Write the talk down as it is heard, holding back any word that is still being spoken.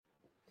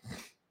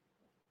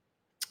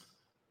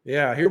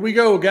Yeah, here we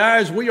go,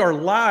 guys. We are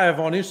live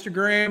on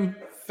Instagram,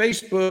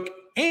 Facebook,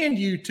 and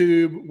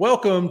YouTube.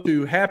 Welcome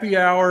to Happy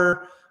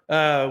Hour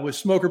with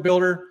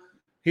SmokerBuilder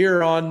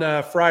here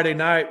on Friday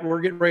night.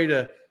 We're getting ready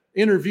to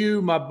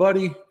interview my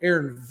buddy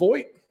Aaron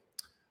Voigt,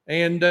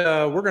 and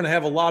we're going to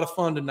have a lot of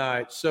fun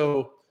tonight.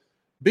 So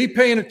be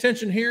paying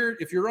attention here.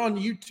 If you're on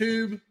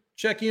YouTube,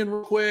 check in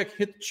real quick,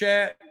 hit the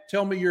chat,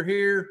 tell me you're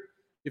here.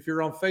 If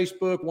you're on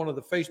Facebook, one of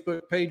the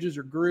Facebook pages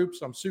or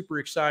groups, I'm super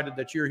excited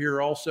that you're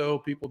here also,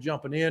 people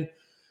jumping in.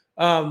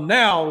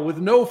 Now, with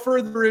no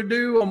further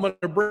ado, I'm going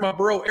to bring my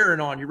bro Aaron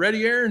on. You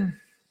ready, Aaron?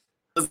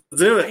 Let's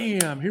do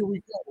it. Damn, here we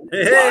go.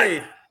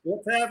 Hey,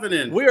 what's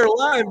happening? We are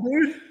live,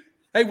 dude.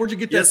 Hey, where'd you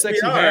get that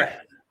sexy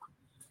hat?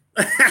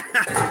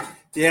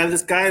 Yeah,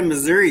 this guy in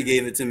Missouri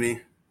gave it to me.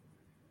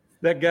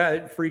 That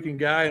freaking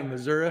guy in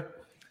Missouri.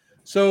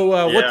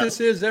 So what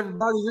this is,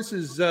 everybody, this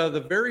is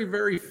the very,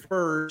 very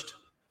first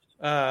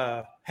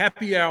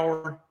Happy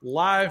Hour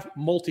live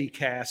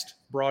multicast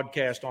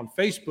broadcast on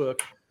Facebook,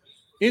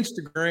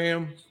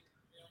 Instagram,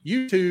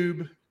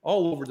 YouTube,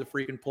 all over the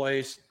freaking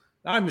place.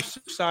 I'm just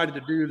excited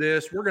to do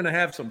this. We're going to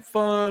have some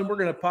fun. We're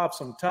going to pop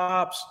some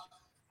tops.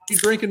 You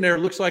drinking there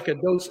looks like a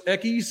Dos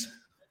Equis.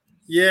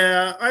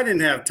 Yeah, I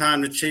didn't have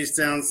time to chase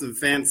down some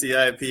fancy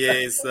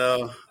IPAs,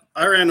 so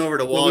I ran over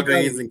to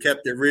Walgreens and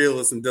kept it real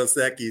with some Dos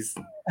Equis.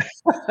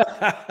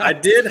 I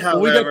did,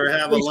 however,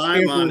 have a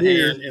lime on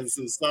hand and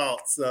some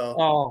salt,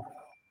 so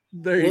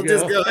we'll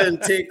just go ahead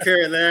and take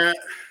care of that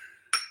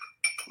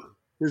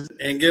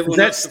and give one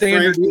up to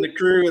Frank and the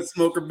crew at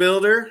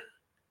SmokerBuilder.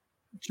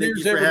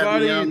 Cheers,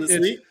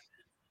 everybody!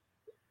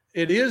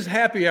 It is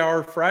Happy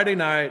Hour Friday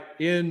night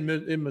in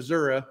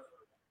Missouri.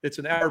 It's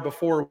an hour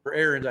before where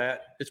Aaron's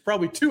at. It's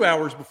probably 2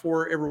 hours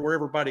before where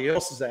everybody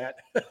else is at.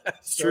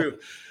 True.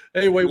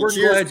 Anyway, we're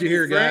glad you're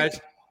here, guys.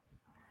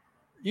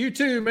 You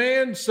too,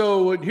 man.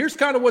 So here's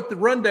kind of what the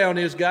rundown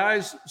is,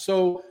 guys.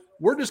 So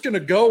we're just going to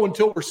go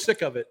until we're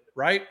sick of it,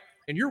 right?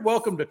 And you're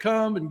welcome to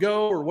come and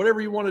go or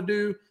whatever you want to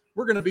do.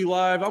 We're going to be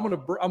live. I'm going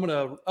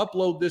to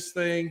upload this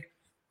thing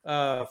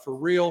for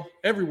real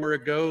everywhere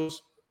it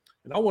goes.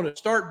 And I want to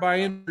start by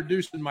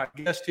introducing my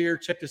guest here.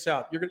 Check this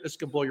out. This is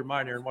going to blow your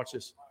mind, Aaron. Watch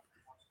this.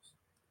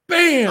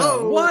 Bam!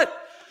 Oh.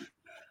 What?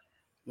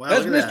 Wow,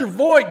 that's Mr.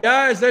 Voigt,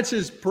 guys. That's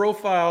his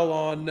profile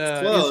on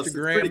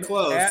Instagram. Pretty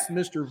close. At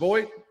Mr.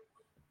 Voigt.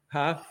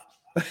 Huh?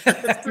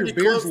 That's pretty Your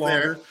beard's close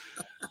longer.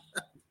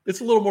 It's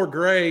a little more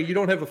gray. You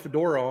don't have a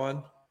fedora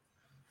on.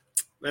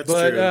 That's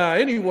true.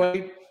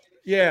 Anyway,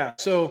 yeah.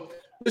 So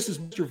this is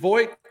Mr.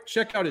 Voigt.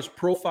 Check out his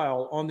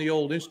profile on the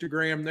old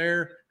Instagram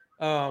there.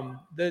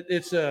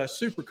 It's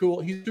super cool.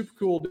 He's a super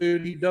cool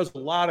dude. He does a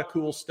lot of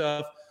cool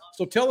stuff.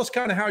 So tell us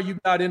kind of how you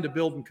got into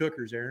building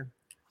cookers, Aaron.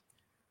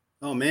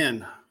 Oh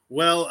man.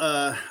 Well,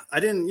 I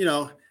didn't.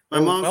 My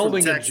mom's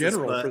from Texas, in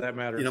general, but, for that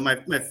matter.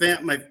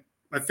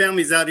 My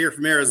family's out here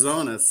from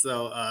Arizona,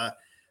 so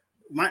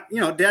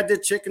Dad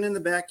did chicken in the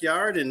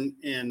backyard, and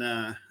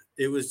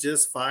it was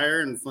just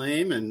fire and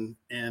flame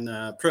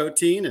and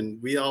protein,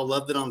 and we all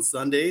loved it on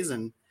Sundays.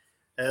 And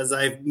as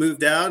I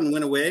moved out and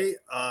went away,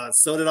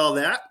 so did all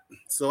that.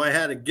 So I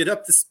had to get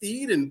up to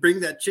speed and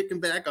bring that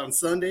chicken back on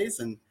Sundays,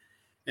 and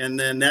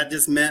then that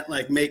just meant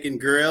like making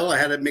grill. I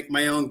had to make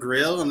my own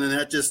grill, and then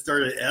that just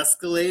started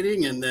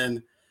escalating, and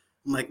then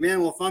I'm like, man,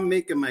 well, if I'm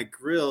making my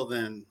grill,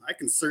 then I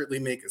can certainly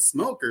make a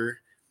smoker.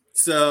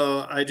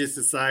 So I just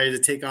decided to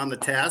take on the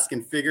task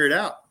and figure it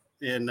out.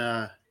 And,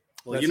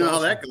 you know how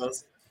that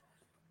goes.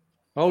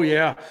 Oh,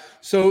 yeah.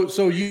 So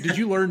did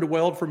you learn to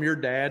weld from your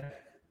dad?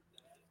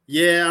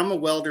 Yeah, I'm a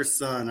welder's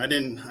son. I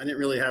didn't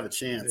really have a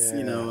chance.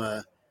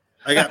 Yeah.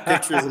 I got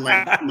pictures of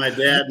my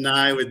dad and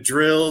I with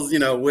drills,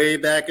 way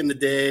back in the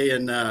day.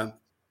 And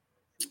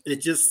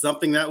it's just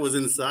something that was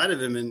inside of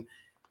him.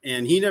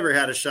 And he never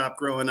had a shop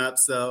growing up.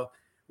 So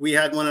we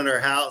had one at our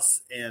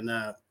house, and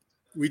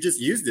we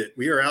just used it.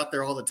 We were out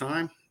there all the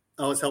time.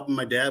 I was helping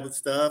my dad with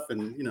stuff.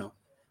 And,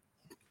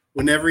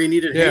 whenever he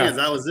needed hands,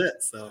 that was it.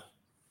 So.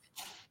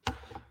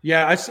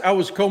 Yeah, I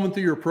was combing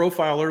through your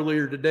profile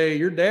earlier today.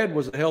 Your dad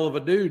was a hell of a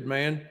dude,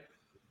 man.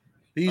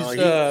 He's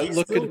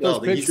looking at those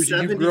pictures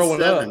of you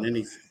growing up. And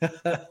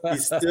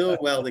he's still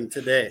welding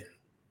today.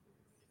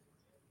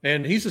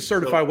 And he's a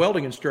certified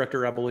welding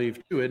instructor, I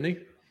believe, too, isn't he?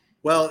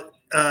 Well,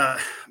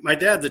 my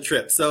dad's a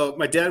trip. So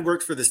my dad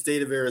works for the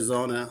state of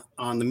Arizona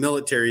on the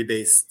military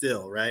base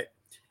still, right?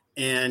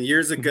 And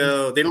years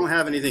ago, they don't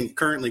have anything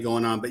currently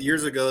going on, but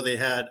years ago they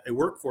had a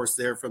workforce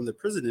there from the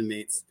prison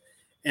inmates.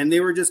 And they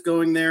were just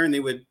going there, and they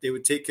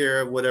would take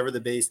care of whatever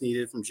the base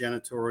needed, from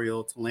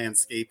janitorial to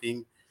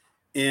landscaping.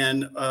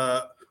 And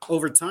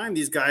over time,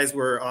 these guys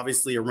were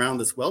obviously around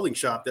this welding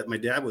shop that my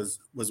dad was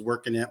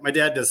working at. My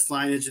dad does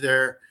signage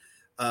there,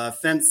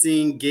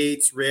 fencing,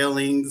 gates,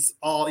 railings,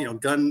 all,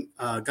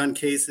 gun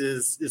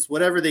cases, just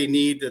whatever they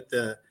need that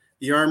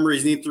the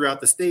armories need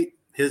throughout the state.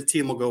 His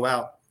team will go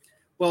out.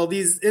 Well,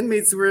 these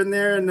inmates were in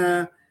there,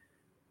 and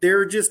they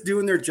were just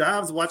doing their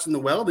jobs, watching the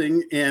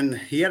welding. And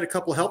he had a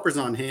couple helpers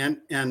on hand,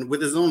 and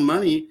with his own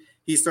money,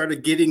 he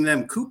started getting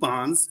them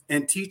coupons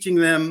and teaching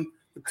them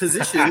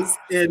positions.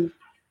 And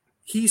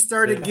he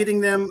started getting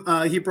them.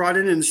 He brought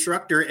in an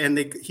instructor, and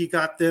he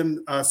got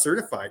them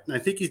certified. And I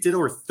think he did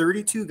over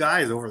 32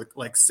 guys over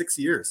like 6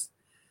 years.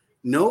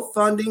 No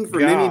funding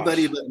from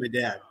anybody but my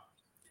dad.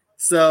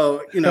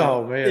 So,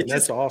 oh man,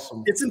 that's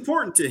awesome. It's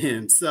important to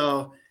him.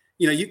 So,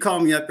 you call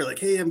me up, you're like,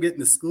 hey, I'm getting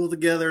the school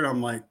together. And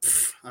I'm like,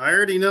 I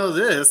already know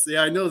this.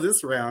 Yeah, I know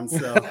this round.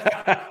 So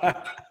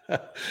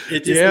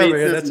it just made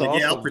sense. That's awesome.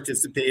 Yeah, I'll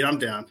participate. I'm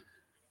down.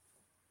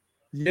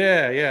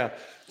 Yeah.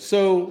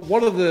 So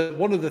one of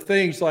the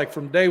things, like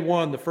from day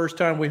one, the first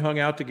time we hung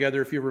out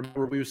together, if you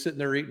remember, we were sitting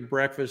there eating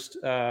breakfast.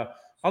 I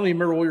don't even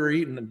remember what we were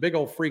eating, a big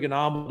old freaking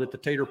omelet at the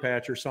tater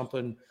patch or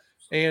something.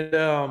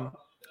 And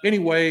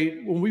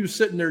anyway, when we were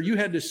sitting there, you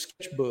had this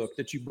sketchbook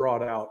that you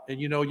brought out, and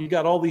you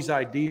got all these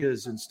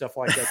ideas and stuff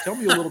like that. Tell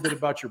me a little bit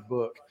about your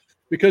book,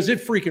 because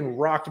it freaking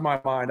rocked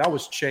my mind. I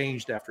was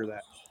changed after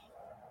that.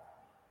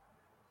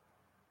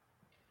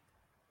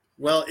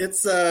 Well,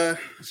 it's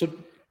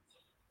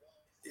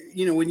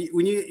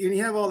when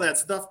you have all that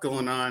stuff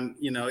going on,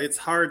 it's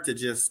hard to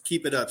just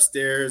keep it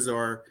upstairs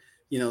or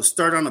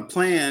start on a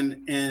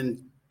plan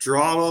and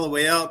draw it all the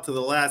way out to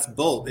the last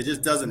bolt. It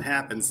just doesn't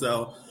happen.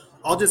 So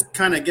I'll just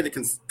kind of get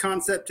a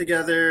concept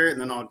together, and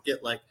then I'll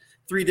get like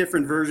 3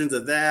 different versions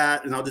of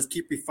that, and I'll just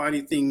keep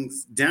refining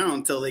things down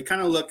until they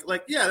kind of look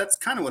like, yeah, that's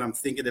kind of what I'm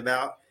thinking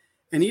about.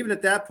 And even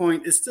at that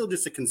point, it's still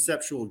just a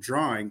conceptual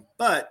drawing,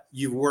 but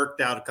you've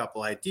worked out a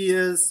couple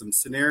ideas, some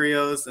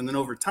scenarios, and then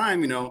over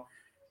time,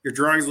 your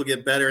drawings will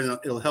get better, and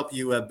it'll help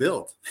you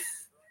build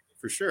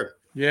for sure.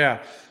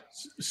 Yeah.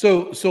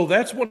 So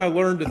that's when I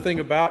learned the thing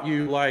about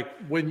you. Like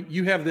when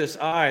you have this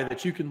eye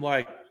that you can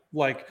like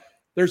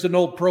there's an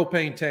old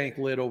propane tank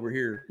lid over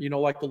here,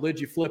 like the lid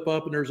you flip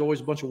up and there's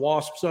always a bunch of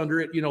wasps under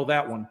it,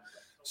 that one.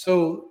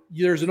 So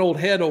there's an old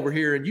head over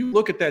here, and you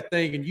look at that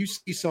thing and you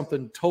see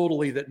something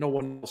totally that no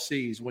one else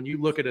sees when you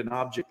look at an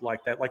object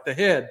like that, like the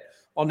head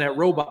on that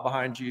robot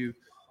behind you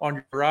on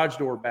your garage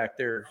door back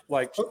there.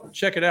 Like,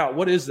 check it out.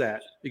 What is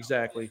that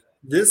exactly?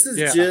 This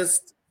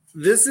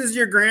is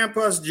your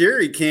grandpa's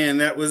jerry can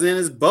that was in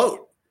his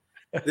boat.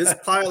 This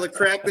pile of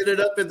crap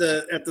ended up at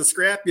the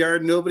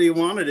scrapyard. Nobody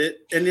wanted it.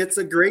 And it's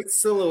a great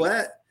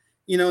silhouette.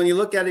 And you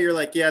look at it, you're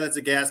like, yeah, that's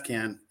a gas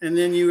can. And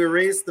then you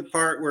erase the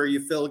part where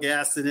you fill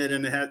gas in it,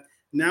 and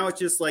now it's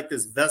just like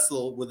this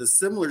vessel with a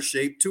similar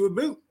shape to a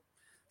boot.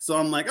 So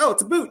I'm like, oh,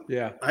 it's a boot.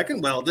 Yeah. I can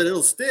weld it.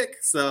 It'll stick.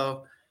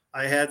 So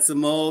I had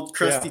some old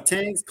crusty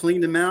tanks,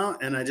 cleaned them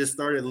out, and I just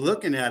started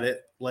looking at it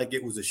like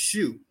it was a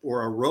shoe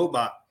or a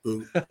robot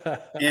boot.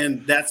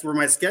 And that's where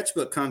my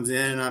sketchbook comes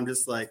in. And I'm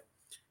just like,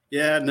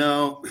 yeah,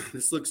 no,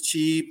 this looks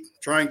cheap,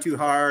 trying too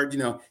hard.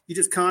 You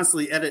just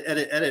constantly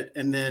edit,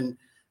 and then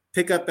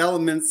pick up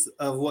elements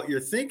of what you're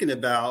thinking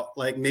about.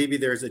 Like maybe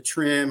there's a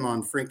trim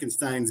on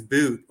Frankenstein's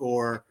boot,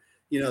 or,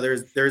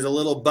 there's a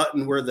little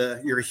button where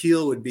your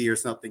heel would be or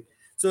something.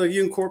 So if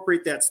you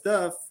incorporate that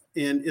stuff,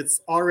 and it's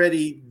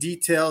already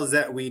details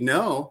that we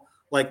know,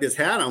 like this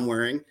hat I'm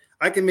wearing,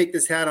 I can make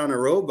this hat on a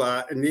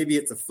robot, and maybe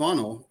it's a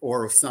funnel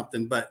or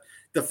something, but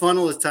the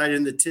funnel is tied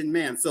into the Tin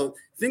Man. So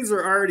things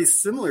are already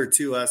similar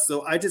to us.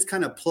 So I just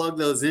kind of plug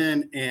those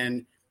in,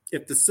 and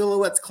if the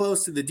silhouette's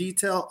close to the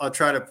detail, I'll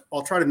try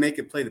to make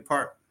it play the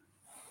part.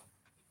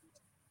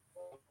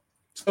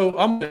 So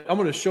I'm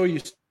going to show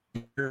you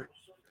here.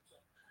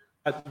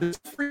 This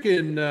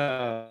freaking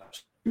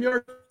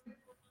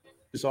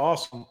is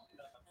awesome.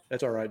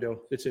 That's all right,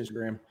 though. It's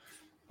Instagram.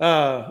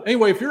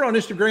 Anyway, if you're on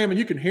Instagram and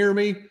you can hear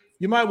me,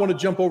 you might want to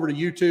jump over to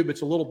YouTube.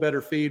 It's a little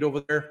better feed over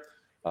there.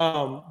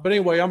 But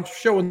anyway, I'm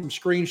showing some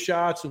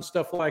screenshots and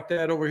stuff like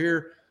that over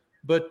here.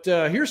 But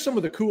here's some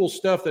of the cool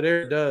stuff that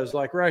Eric does.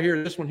 Like right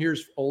here, this one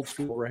here's old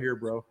school right here,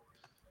 bro.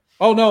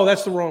 Oh, no,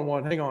 that's the wrong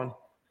one. Hang on.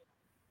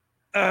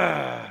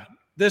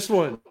 This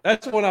one.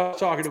 That's the one I was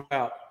talking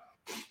about.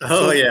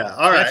 Oh, so yeah.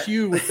 All right. That's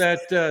you with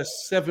that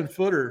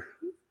 7-footer.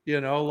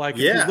 If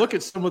you look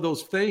at some of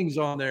those things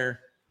on there.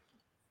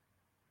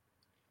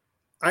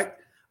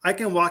 I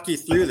can walk you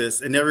through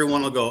this, and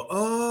everyone will go,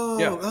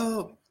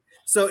 oh.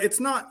 So it's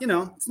not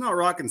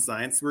rocket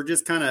science. We're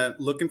just kind of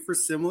looking for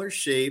similar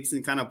shapes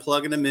and kind of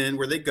plugging them in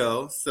where they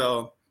go.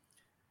 So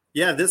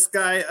yeah, this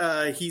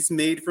guy, he's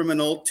made from an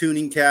old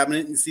tuning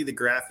cabinet. You see the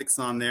graphics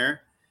on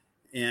there.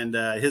 And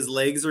his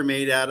legs are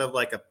made out of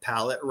like a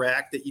pallet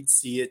rack that you'd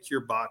see at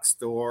your box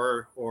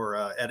store or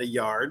at a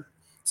yard.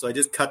 So I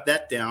just cut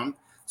that down.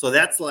 So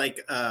that's like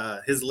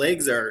his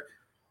legs are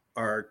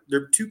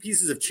they're 2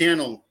 pieces of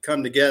channel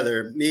come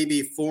together,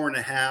 maybe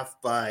 4.5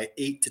 by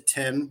 8 to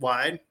 10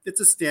 wide. It's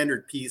a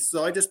standard piece.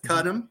 So I just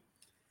cut them.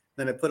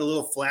 Then I put a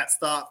little flat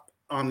stop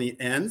on the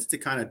ends to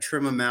kind of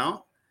trim them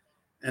out.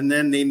 And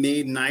then they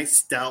made nice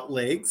stout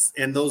legs,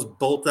 and those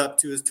bolt up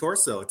to his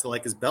torso, to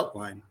like his belt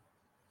line.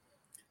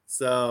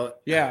 So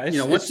yeah,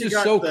 it's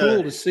just so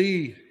cool to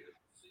see.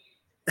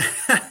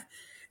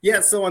 Yeah,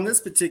 so on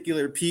this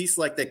particular piece,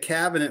 like the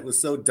cabinet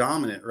was so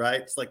dominant,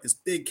 right? It's like this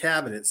big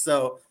cabinet.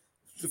 So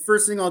the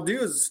first thing I'll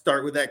do is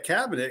start with that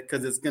cabinet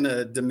because it's going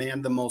to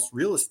demand the most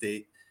real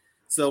estate.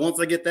 So once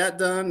I get that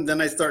done, then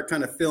I start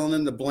kind of filling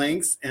in the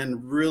blanks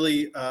and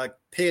really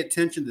pay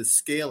attention to the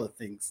scale of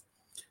things.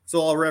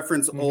 So I'll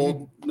reference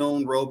old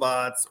known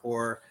robots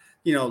or,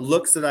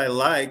 looks that I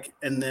like.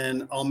 And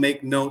then I'll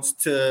make notes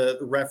to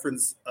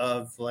reference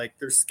of like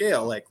their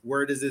scale, like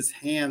where does his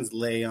hands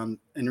lay on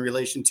in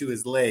relation to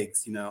his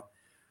legs,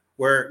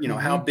 where,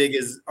 how big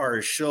are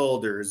his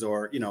shoulders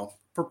or,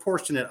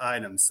 proportionate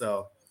items.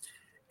 So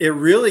it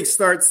really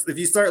starts, if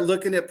you start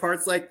looking at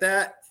parts like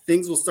that,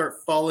 things will start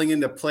falling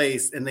into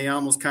place and they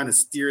almost kind of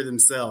steer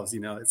themselves.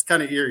 It's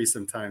kind of eerie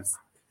sometimes.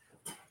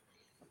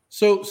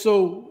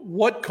 So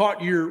what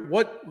caught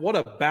what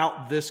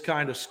about this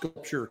kind of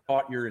sculpture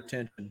caught your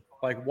attention?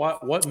 Like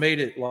what made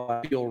it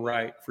feel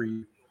right for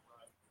you?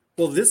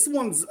 Well, this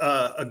one's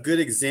a good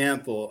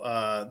example.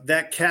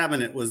 That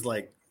cabinet was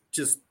like,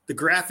 just the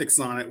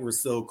graphics on it were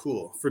so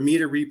cool. For me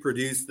to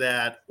reproduce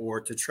that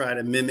or to try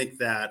to mimic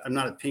that, I'm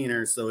not a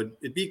painter, so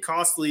it'd be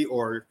costly,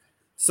 or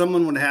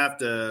someone would have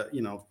to,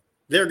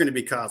 they're going to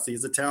be costly.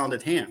 It's a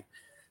talented hand.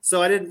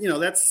 So I didn't,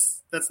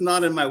 that's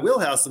not in my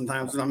wheelhouse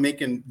sometimes when I'm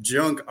making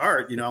junk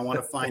art. I want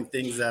to find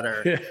things that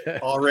are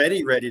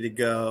already ready to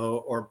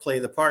go or play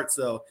the part.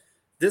 So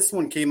this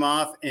one came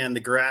off and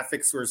the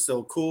graphics were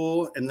so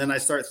cool. And then I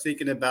start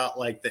thinking about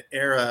like the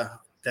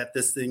era that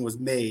this thing was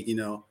made,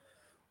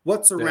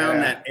 what's around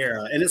that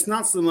era. And it's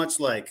not so much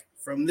like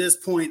from this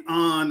point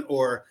on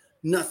or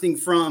nothing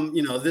from,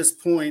 this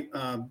point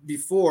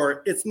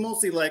before. It's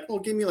mostly like, well,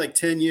 give me like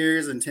 10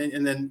 years and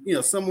then,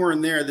 somewhere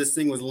in there, this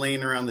thing was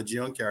laying around the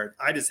junkyard.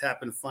 I just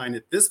happened to find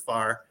it this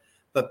far.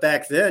 But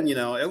back then,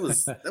 that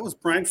was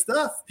prime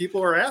stuff.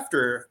 People are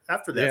after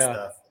that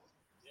stuff.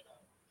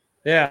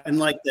 Yeah. And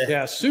like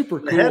super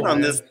cool.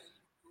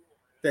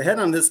 The head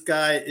on this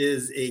guy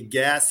is a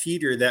gas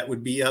heater that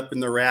would be up in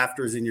the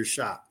rafters in your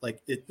shop.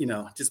 Like it,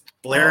 just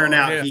blaring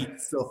out heat.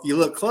 So if you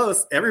look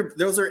close,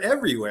 those are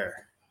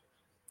everywhere.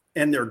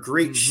 And they're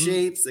great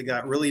shapes. They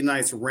got really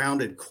nice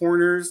rounded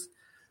corners.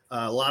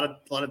 A lot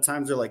of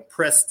times they're like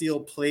pressed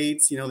steel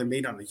plates, they're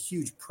made on a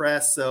huge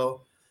press.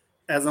 So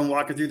as I'm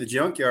walking through the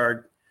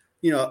junkyard,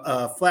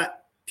 a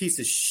flat piece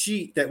of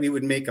sheet that we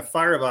would make a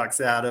firebox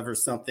out of or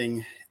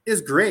something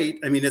is great.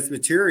 I mean, it's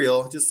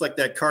material, just like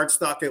that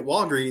cardstock at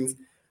Walgreens,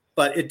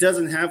 but it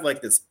doesn't have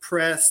like this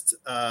pressed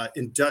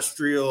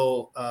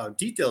industrial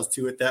details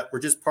to it that were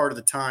just part of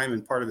the time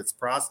and part of its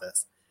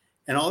process.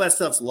 And all that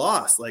stuff's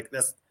lost. Like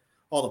that's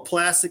all the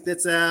plastic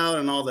that's out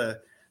and all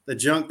the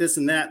junk, this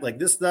and that. Like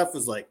this stuff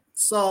was like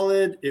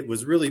solid. It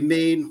was really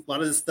made. A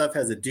lot of this stuff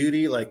has a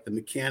duty, like the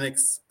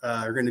mechanics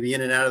are going to be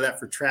in and out of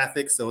that for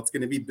traffic. So it's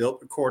going to be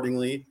built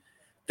accordingly.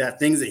 That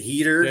thing's a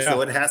heater,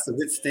 so it has to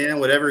withstand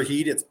whatever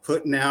heat it's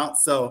putting out.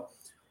 So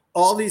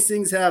all these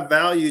things have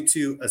value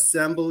to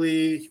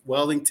assembly,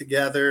 welding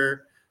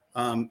together,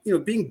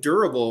 being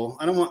durable.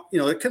 I don't want,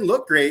 it can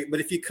look great, but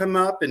if you come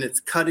up and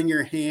it's cutting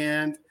your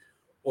hand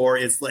or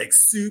it's like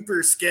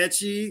super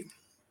sketchy,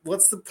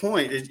 what's the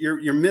point?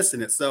 You're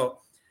missing it. So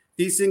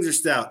these things are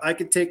stout. I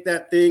could take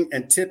that thing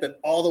and tip it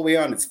all the way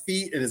on its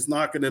feet and it's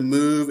not going to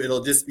move.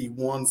 It'll just be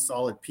one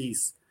solid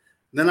piece.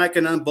 Then I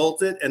can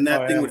unbolt it and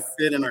that thing would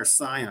fit in our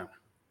Scion.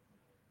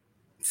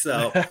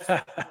 So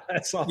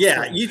that's awesome.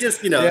 You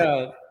just,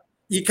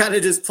 you kind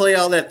of just play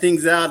all that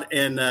things out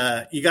and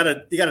you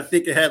gotta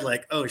think ahead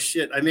like, oh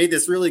shit, I made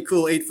this really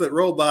cool 8-foot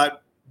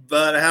robot,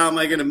 but how am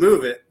I going to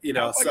move it?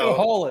 So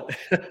haul it.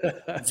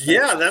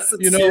 That's a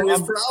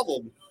serious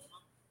problem.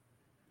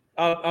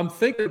 I'm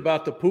thinking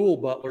about the pool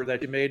butler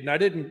that you made, and I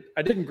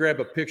didn't grab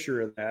a picture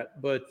of that,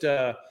 but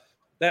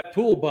that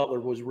pool butler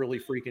was really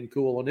freaking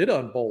cool, and it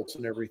unbolts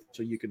and everything,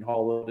 so you can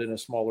haul it in a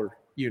smaller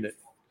unit.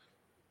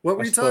 What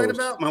were you talking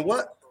about? My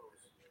what?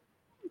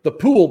 The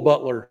pool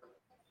butler.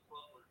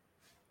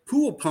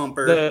 Pool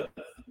pumper. The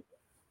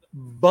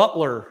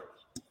butler.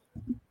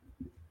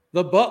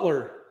 The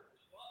butler.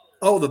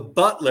 Oh, the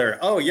butler.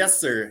 Oh,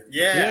 yes, sir.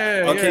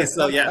 Yeah. Okay,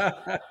 so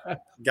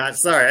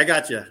sorry, I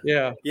got you.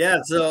 Yeah. Yeah,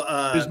 so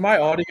is my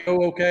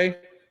audio okay?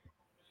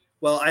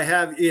 Well,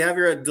 you have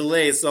your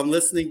delay, so I'm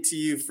listening to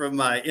you from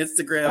my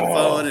Instagram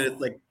phone, and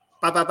it's like,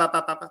 pop, pop, pop,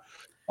 pop, pop.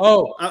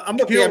 Oh, I'm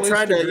okay. I'm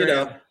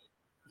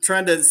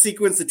trying to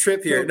sequence the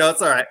trip here. No,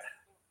 it's all right.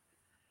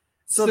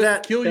 So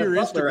that your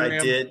butler Instagram.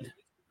 I did.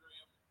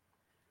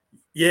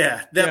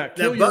 Yeah, that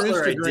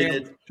butler I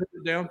did. Turn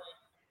it down.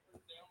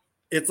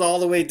 It's all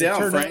the way down,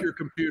 Turn Frank. up your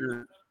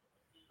computer.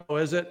 Oh,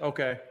 is it?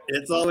 Okay.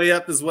 It's all the way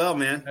up as well,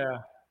 man. Yeah.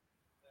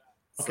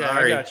 Okay,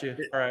 Sorry. I got you.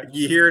 All right.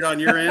 You hear it on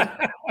your end?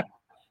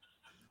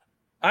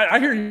 I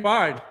hear you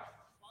fine.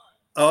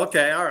 Oh,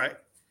 okay. All right.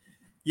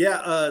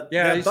 Yeah.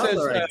 Yeah. He says,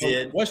 I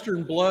did.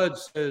 Western Blood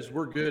says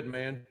we're good,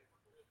 man.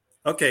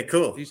 Okay,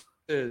 cool. He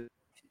says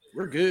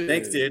we're good.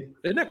 Thanks, dude.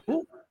 Isn't that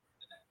cool?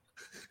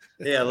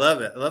 Yeah, I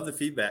love it. I love the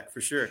feedback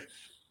for sure.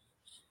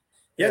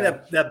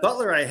 Yeah, that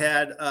butler I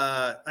had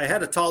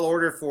a tall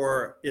order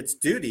for its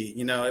duty.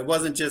 It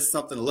wasn't just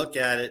something to look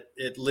at.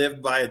 It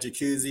lived by a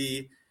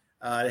jacuzzi.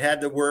 It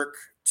had to work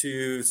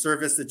to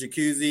service the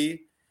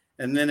jacuzzi,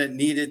 and then it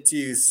needed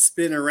to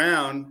spin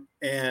around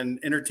and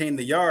entertain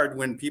the yard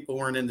when people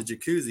weren't in the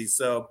jacuzzi.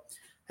 So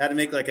had to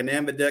make like an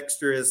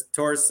ambidextrous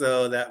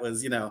torso that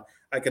was,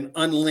 I can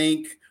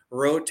unlink,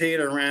 rotate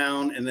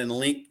around, and then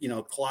link,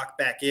 clock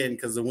back in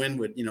because the wind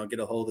would, get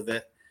a hold of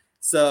it.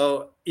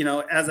 So,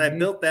 as I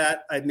built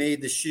that, I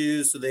made the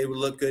shoes so they would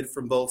look good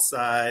from both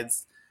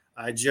sides.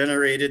 I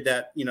generated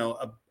that,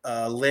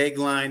 a leg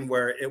line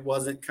where it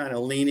wasn't kind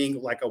of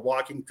leaning like a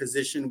walking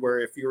position where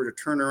if you were to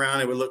turn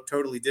around, it would look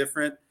totally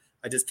different.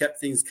 I just kept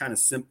things kind of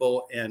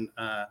simple and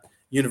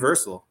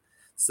universal.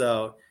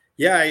 So,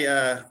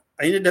 yeah,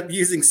 I ended up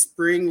using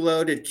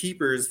spring-loaded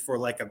keepers for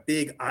like a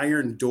big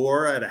iron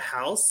door at a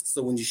house.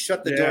 So when you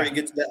shut the door, you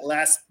get to that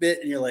last bit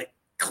and you're like,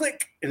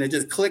 click, and it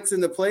just clicks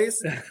into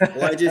place.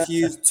 Well, I just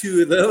used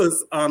 2 of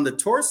those on the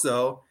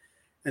torso.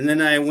 And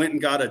then I went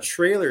and got a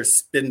trailer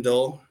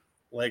spindle,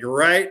 like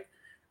right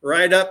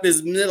up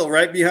his middle,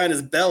 right behind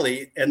his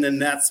belly. And then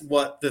that's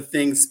what the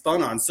thing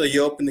spun on. So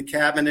you open the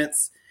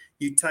cabinets,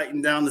 you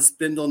tighten down the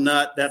spindle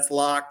nut, that's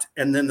locked.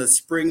 And then the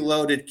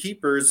spring-loaded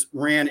keepers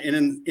ran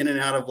in and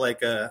out of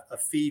like a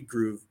feed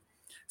groove.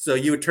 So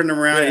you would turn them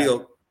around and you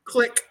go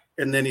click,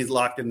 and then he's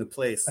locked into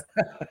place.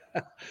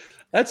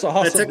 That's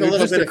awesome. That took a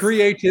little bit of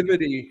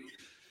creativity.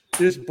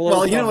 Just blows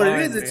well, you know what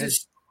mind, it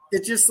is?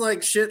 It's just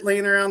like shit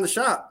laying around the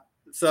shop.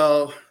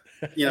 So,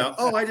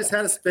 I just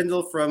had a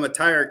spindle from a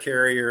tire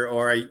carrier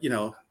or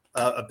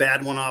a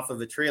bad one off of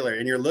the trailer,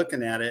 and you're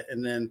looking at it,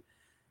 and then,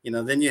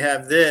 then you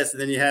have this,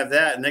 and then you have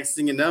that. And next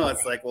thing you know,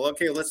 it's like, well,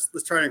 okay, let's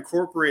try to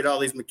incorporate all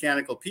these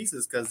mechanical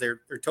pieces because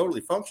they're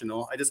totally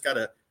functional. I just got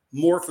to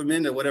morph them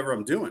into whatever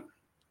I'm doing.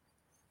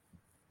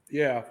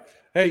 Yeah.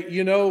 Hey,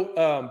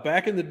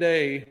 back in the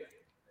day,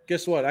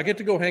 guess what? I get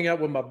to go hang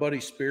out with my buddy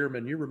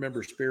Spearman. You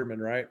remember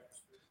Spearman, right?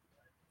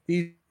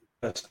 He's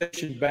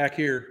stationed back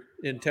here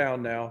in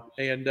town now,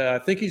 and I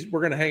think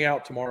we're going to hang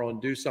out tomorrow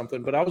and do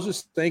something. But I was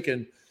just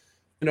thinking,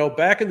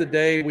 back in the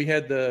day, we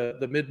had the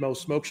Midmo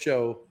Smoke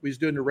Show. We was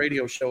doing the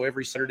radio show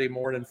every Saturday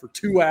morning for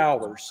 2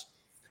 hours,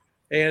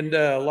 and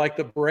like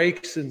the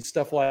breaks and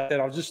stuff like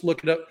that. I was just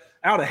looking up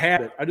out of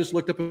habit. I just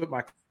looked up at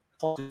my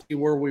clock to see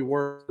where we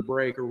were at the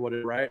break or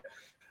whatever, right?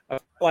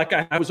 Like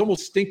I was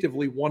almost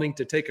instinctively wanting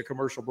to take a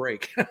commercial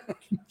break.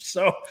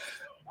 So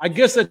I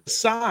guess that's a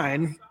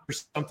sign or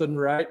something,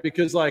 right?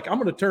 Because I'm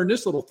going to turn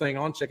this little thing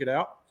on, check it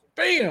out.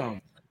 Bam.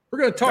 We're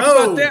going to talk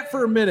about that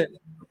for a minute.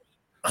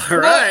 All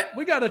right.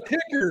 We got a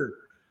ticker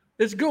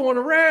that's going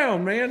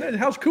around, man. And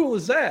how cool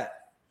is that?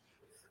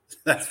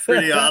 That's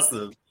pretty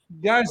awesome.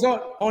 Guys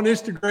on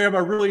Instagram, I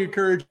really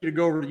encourage you to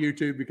go over to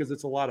YouTube because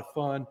it's a lot of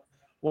fun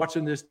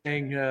watching this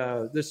thing.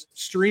 This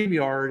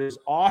StreamYard is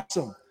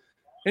awesome.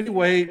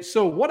 Anyway,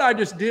 so what I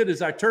just did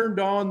is I turned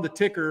on the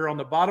ticker on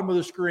the bottom of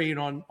the screen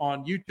on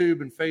YouTube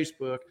and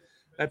Facebook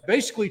that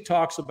basically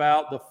talks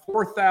about the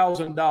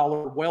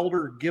 $4,000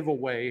 welder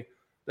giveaway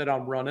that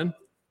I'm running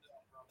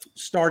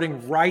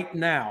starting right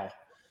now.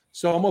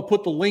 So I'm going to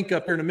put the link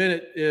up here in a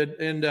minute,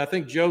 and I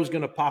think Joe's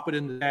going to pop it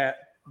in the chat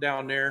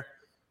down there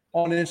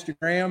on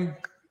Instagram.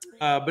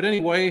 But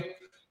anyway,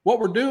 what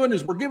we're doing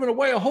is we're giving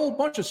away a whole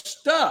bunch of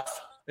stuff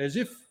as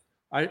if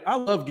I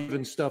love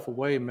giving stuff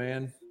away,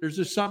 man. There's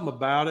just something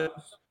about it.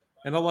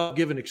 And I love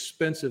giving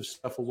expensive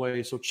stuff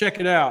away. So check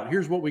it out.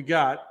 Here's what we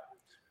got.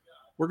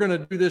 We're going to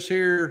do this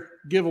here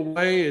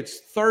giveaway. It's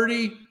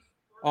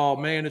oh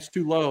man, it's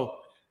too low.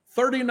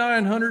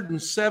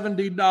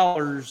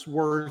 $3,970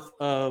 worth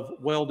of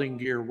welding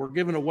gear. We're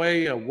giving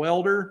away a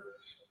welder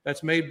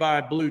that's made by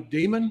Blue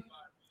Demon.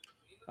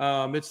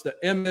 It's the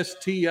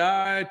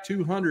MSTI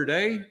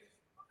 200A.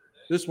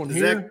 This one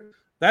here.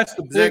 That's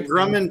the big. Does that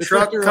Grumman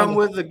truck come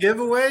with the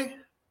giveaway?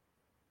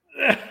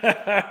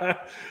 I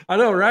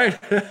know, right?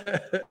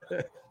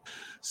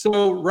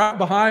 So right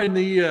behind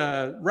me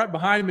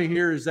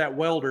here is that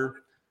welder.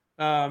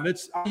 I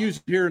use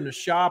it here in the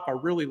shop. I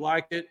really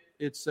like it.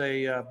 It's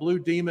a Blue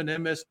Demon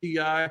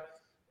MSTI,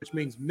 which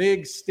means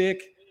MIG,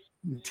 stick,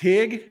 and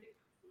TIG.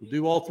 We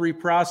do all 3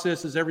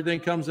 processes.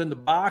 Everything comes in the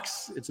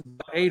box. It's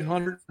about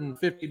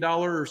 $850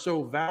 or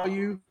so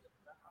value.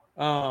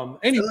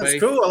 Anyway,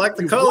 that's cool. I like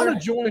the color. Want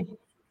to join?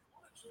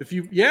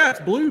 It's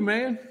blue,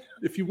 man.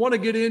 If you want to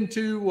get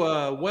into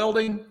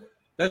welding,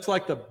 that's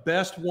like the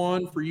best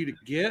one for you to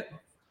get.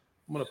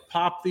 I'm going to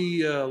pop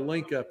the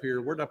link up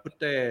here. Where did I put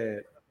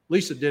that?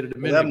 Lisa did it a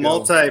minute ago. That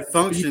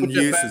multi-function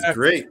use is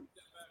great.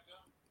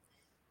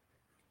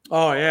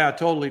 Oh, yeah,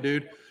 totally,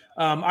 dude.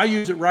 I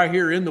use it right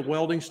here in the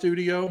welding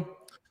studio,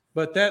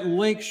 but that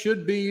link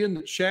should be in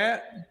the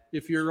chat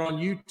if you're on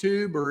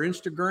YouTube or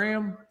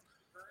Instagram.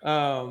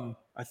 I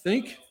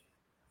think.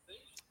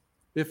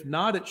 If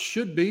not, it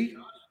should be.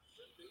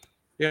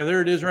 Yeah,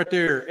 there it is right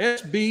there.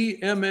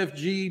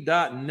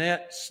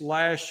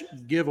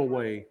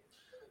 sbmfg.net/giveaway.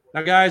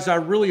 Now, guys, I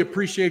really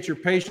appreciate your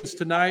patience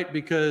tonight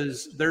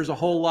because there's a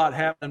whole lot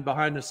happening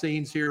behind the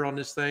scenes here on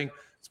this thing.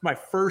 It's my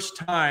first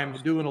time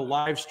doing a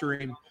live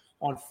stream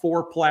on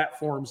 4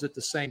 platforms at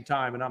the same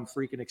time, and I'm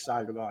freaking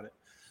excited about it.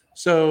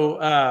 So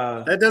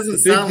that doesn't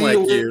sound like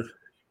you.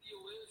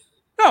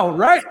 No,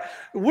 right?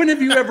 When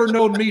have you ever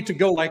known me to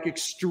go like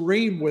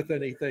extreme with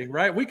anything,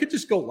 right? We could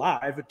just go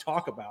live and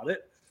talk about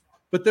it,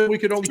 but then we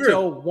could only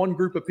tell one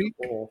group of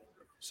people.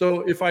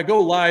 So if I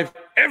go live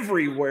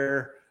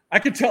everywhere, I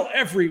could tell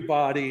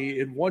everybody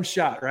in one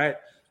shot, right?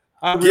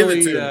 I Give really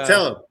it to him.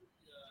 Tell him.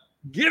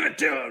 Give it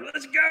to him.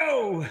 Let's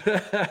go.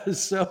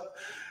 So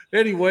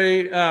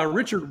anyway,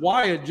 Richard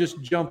Wyatt just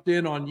jumped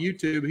in on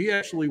YouTube. He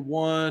actually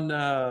won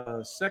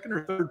second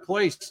or third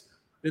place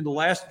in the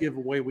last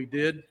giveaway we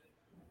did.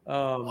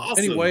 Awesome.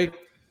 Anyway,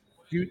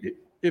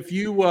 if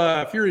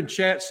you're in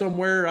chat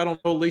somewhere, I don't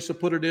know, Lisa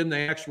put it in the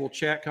actual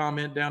chat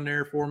comment down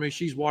there for me.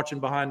 She's watching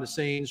behind the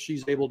scenes.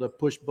 She's able to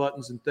push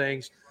buttons and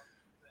things.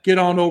 Get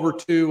on over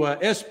to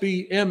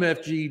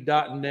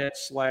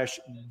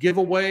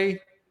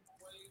sbmfg.net/giveaway,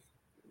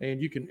 and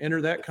you can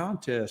enter that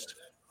contest.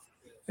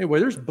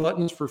 Anyway, there's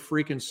buttons for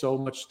freaking so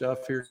much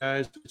stuff here,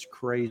 guys. It's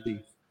crazy.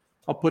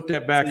 I'll put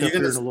that back up here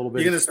in a little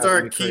bit. You're going to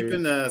start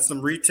keeping some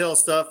retail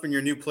stuff in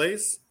your new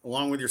place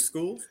along with your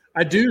schools?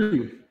 I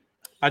do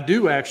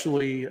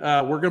actually.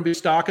 We're going to be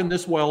stocking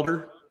this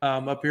welder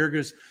up here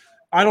because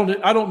I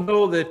don't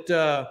know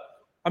that.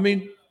 I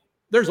mean,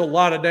 there's a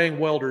lot of dang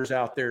welders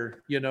out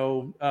there,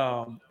 and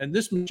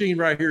this machine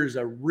right here is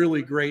a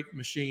really great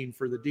machine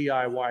for the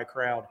DIY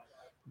crowd.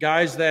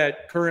 Guys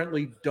that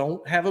currently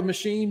don't have a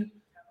machine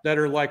that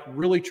are like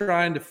really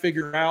trying to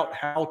figure out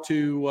how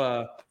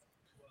to.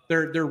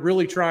 They're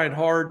really trying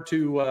hard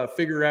to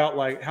figure out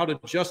like how to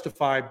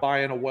justify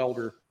buying a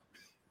welder.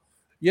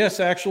 Yes,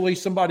 actually,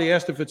 somebody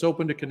asked if it's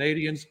open to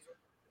Canadians.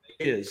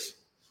 It is.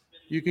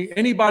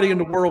 Anybody in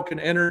the world can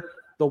enter.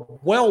 The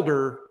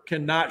welder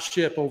cannot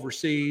ship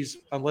overseas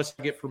unless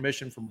you get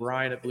permission from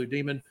Brian at Blue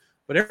Demon.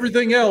 But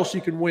everything else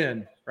you can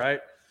win, right?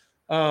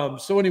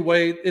 So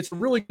anyway, it's a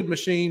really good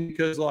machine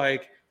because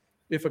like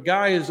if a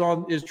guy is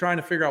trying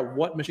to figure out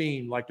what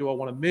machine, like do I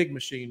want a MIG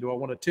machine? Do I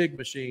want a TIG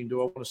machine?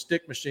 Do I want a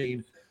stick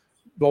machine?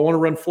 Do I want to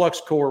run flux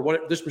core?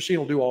 This machine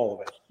will do all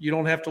of it. You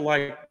don't have to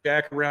like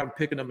jack around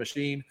picking a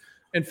machine.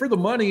 And for the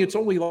money, it's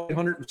only like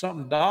 $100 and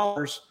something,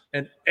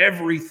 and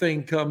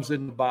everything comes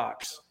in the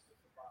box.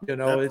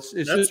 It's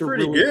just a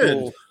really good.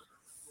 Cool.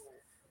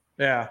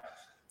 Yeah.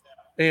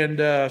 And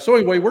so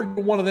anyway, we're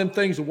giving one of them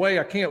things away.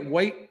 I can't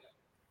wait.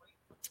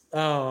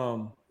 I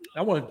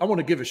want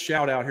to give a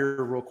shout out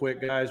here real quick,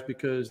 guys,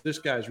 because this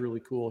guy's really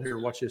cool. Here,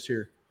 watch this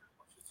here.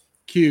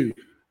 Q.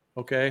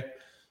 Okay.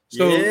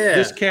 So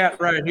this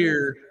cat right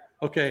here.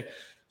 Okay.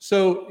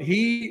 So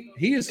he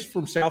is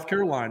from South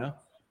Carolina,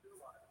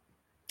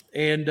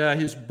 and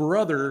his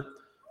brother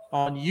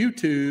on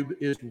YouTube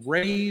is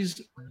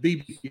Ray's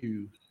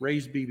BBQ.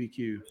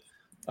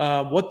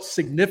 What's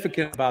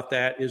significant about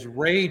that is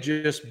Ray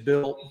just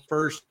built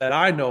first that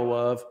I know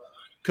of,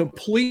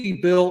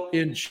 completely built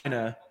in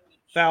China,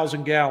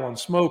 1,000-gallon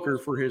smoker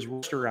for his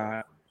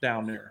restaurant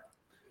down there.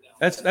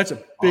 That's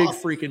a big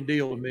freaking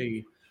deal to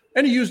me.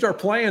 And he used our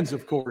plans,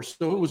 of course,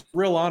 so it was a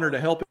real honor to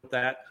help with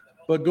that.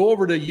 But go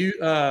over to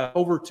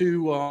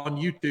on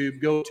YouTube,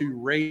 go to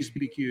Ray's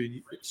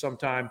BBQ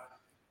sometime,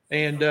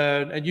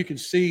 and you can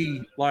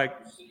see like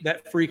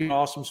that freaking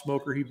awesome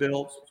smoker he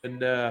built.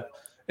 And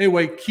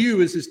anyway,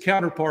 Q is his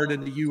counterpart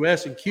in the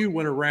U.S. and Q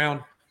went around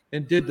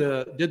and did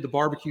the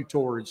barbecue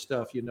tour and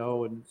stuff,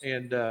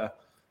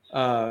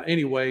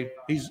 anyway,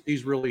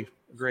 he's really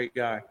a great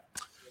guy.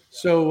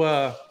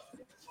 So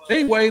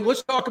anyway,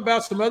 let's talk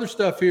about some other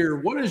stuff here.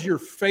 What is your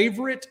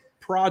favorite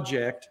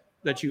project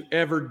that you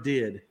ever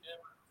did?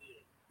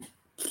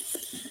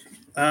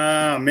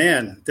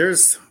 Man,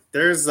 there's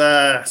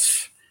I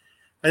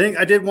think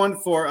I did one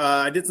for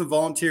I did some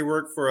volunteer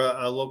work for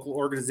a local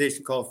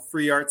organization called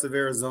Free Arts of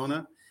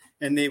Arizona,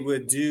 and they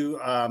would do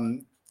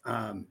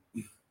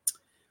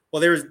well,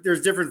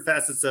 there's different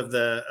facets of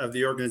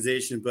the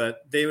organization,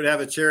 but they would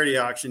have a charity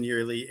auction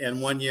yearly.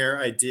 And one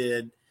year I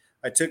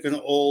took an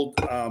old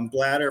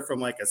bladder from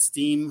like a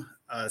steam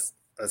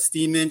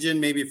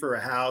engine, maybe for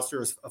a house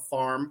or a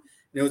farm.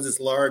 And it was this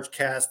large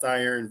cast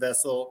iron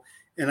vessel.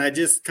 And I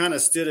just kind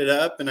of stood it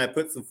up and I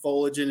put some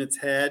foliage in its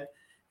head.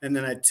 And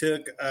then I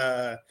took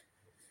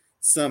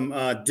some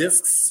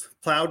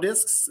plow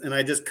discs, and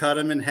I just cut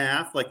them in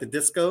half like the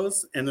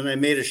discos. And then I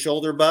made a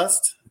shoulder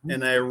bust,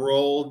 and I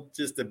rolled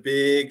just a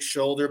big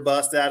shoulder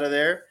bust out of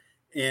there.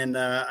 And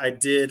I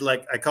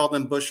called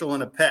them bushel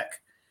and a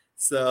peck.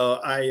 So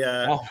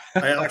I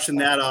auctioned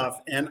that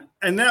off, and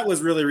that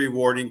was really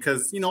rewarding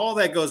because all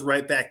that goes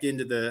right back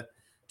into the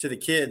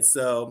kids.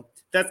 So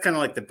that's kind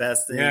of like the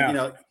best thing.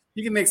 Yeah.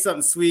 You can make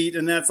something sweet,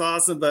 and that's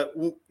awesome. But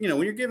when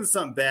you're giving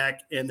something back,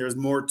 and there's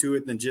more to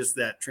it than just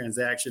that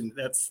transaction,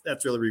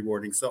 that's really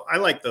rewarding. So I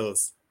like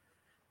those.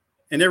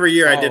 And every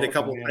year I did a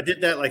couple. Man. I did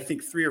that I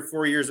think 3 or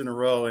 4 years in a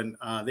row, and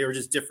they were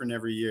just different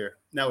every year.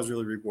 And that was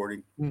really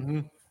rewarding. Mm-hmm.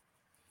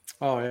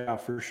 Oh yeah,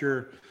 for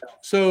sure.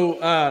 So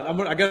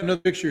I got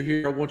another picture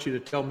here. I want you to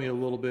tell me a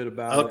little bit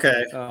about.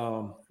 Okay. It.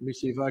 Let me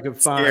see if I can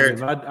find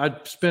him. I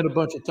spent a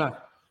bunch of time.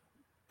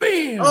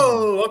 Bam.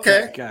 Oh,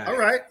 okay. All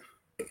right.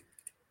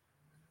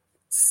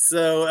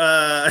 So,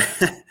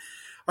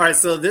 all right.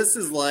 So this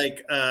is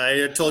like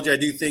I told you I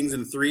do things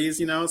in threes.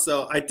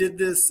 So I did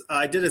this.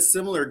 I did a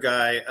similar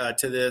guy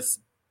to this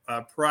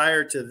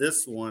prior to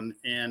this one,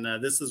 and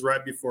this is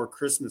right before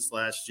Christmas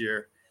last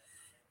year,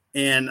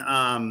 and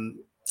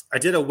I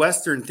did a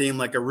Western theme,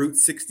 like a Route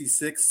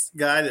 66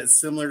 guy that's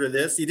similar to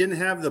this. He didn't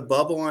have the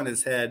bubble on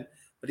his head,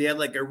 but he had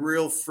like a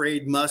real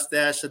frayed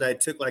mustache that I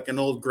took like an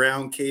old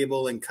ground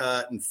cable and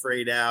cut and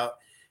frayed out.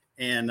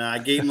 And I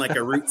gave him like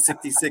a Route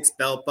 66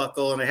 belt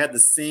buckle, and I had the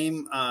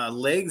same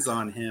legs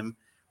on him,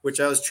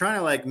 which I was trying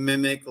to like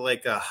mimic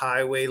like a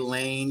highway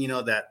lane, you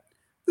know,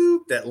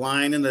 that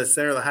line in the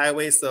center of the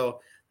highway.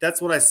 So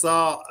that's what I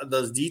saw,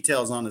 those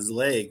details on his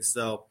legs.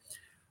 So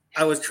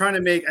I was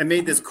trying to I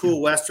made this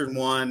cool Western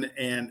one,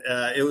 and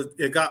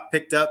it got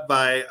picked up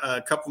by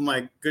a couple of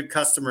my good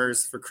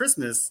customers for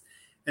Christmas.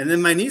 And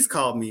then my niece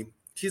called me.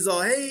 She's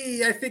all,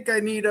 "Hey, I think I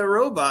need a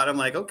robot." I'm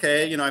like,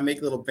 "Okay." You know, I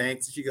make little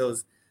banks. And she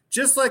goes,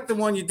 "Just like the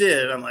one you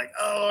did." I'm like,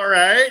 "Oh, all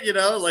right." You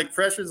know, like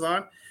pressure's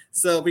on.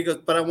 So we go,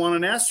 "But I want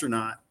an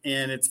astronaut,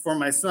 and it's for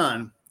my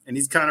son, and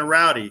he's kind of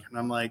rowdy." And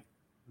I'm like,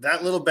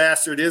 "That little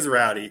bastard is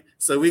rowdy.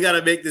 So we got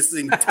to make this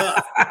thing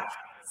tough."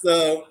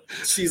 So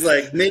she's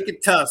like, "Make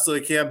it tough so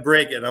he can't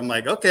break it." I'm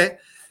like, "Okay."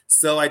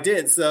 So I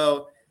did.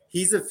 So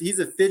he's a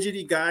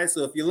fidgety guy.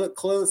 So if you look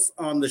close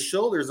on the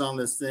shoulders on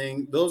this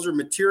thing, those are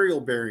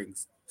material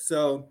bearings.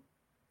 So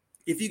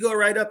if you go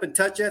right up and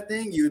touch that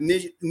thing, you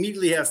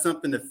immediately have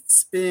something to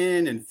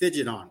spin and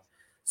fidget on.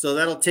 So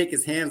that'll take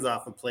his hands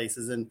off of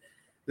places. And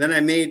then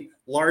I made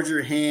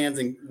larger hands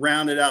and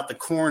rounded out the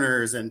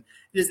corners, and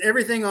just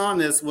everything on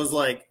this was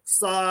like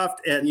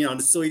soft, and, you know,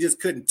 so he just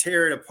couldn't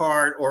tear it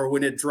apart, or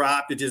when it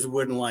dropped, it just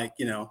wouldn't like,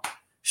 you know,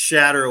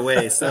 shatter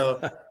away.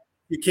 So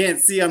you can't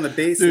see on the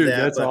base of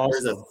that, but awesome.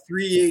 There's a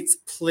 3/8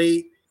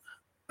 plate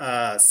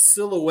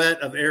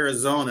silhouette of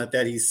Arizona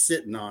that he's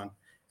sitting on.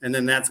 And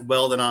then that's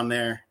welded on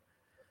there.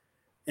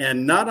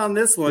 And not on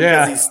this one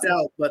because he's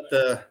stout, but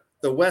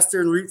the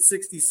Western Route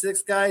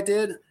 66 guy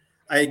did.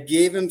 I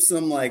gave him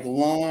some like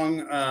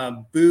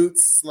long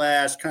boots /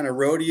 kind of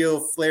rodeo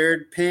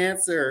flared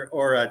pants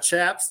or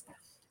chaps.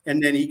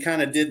 And then he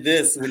kind of did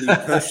this when you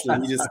pushed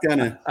him. He just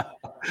went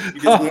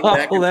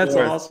back and that's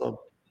forth. Awesome.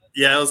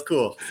 Yeah, it was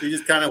cool. So he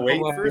just kind of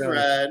waiting for his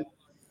ride.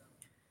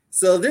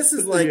 So this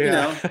is like, you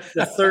know,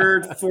 the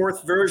third,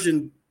 fourth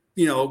version,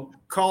 you know,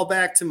 call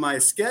back to my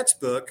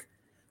sketchbook.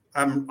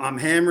 I'm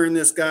hammering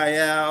this guy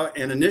out.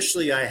 And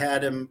initially I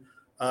had him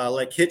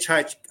like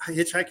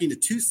hitchhiking to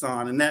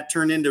Tucson, and that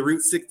turned into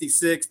Route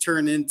 66,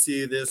 turned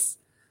into this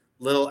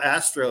little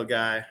Astro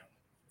guy.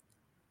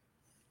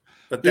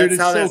 But that's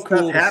how that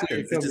stuff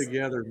happens. It come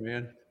together,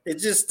 man. It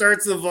just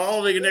starts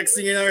evolving, and next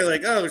thing you know, you're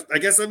like, "Oh, I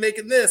guess I'm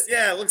making this.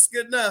 Yeah, it looks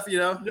good enough." You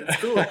know, it's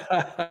cool.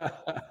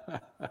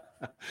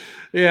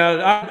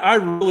 Yeah, I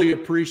really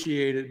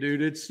appreciate it,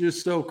 dude. It's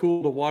just so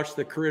cool to watch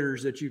the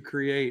critters that you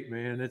create,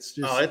 man. It's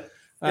just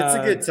it's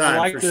a good time. I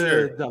like for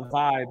sure. The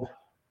vibe.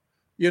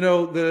 You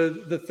know,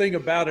 the thing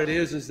about it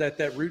is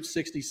that Route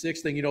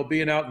 66 thing, you know,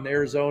 being out in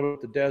Arizona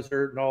with the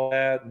desert and all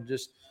that, and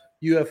just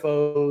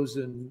UFOs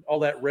and all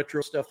that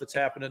retro stuff that's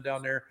happening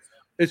down there.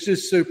 It's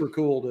just super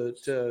cool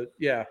to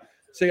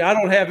see. I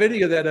don't have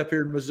any of that up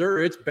here in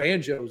Missouri. It's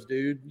banjos,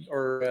 dude,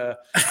 or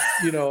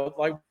you know,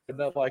 like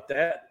nothing like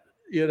that.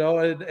 You know,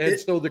 and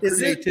so the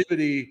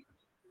creativity.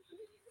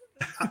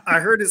 I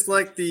heard it's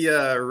like the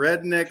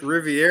redneck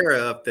Riviera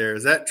up there.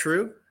 Is that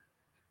true?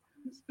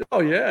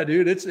 Oh yeah,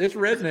 dude. It's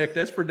redneck.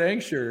 That's for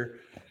dang sure.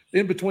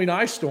 In between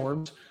ice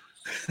storms.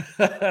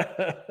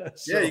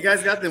 Yeah, you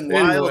guys got them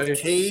wild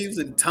caves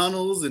and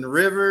tunnels and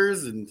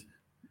rivers and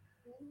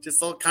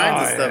just all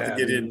kinds of stuff to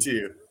get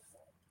into.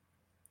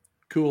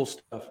 Cool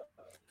stuff.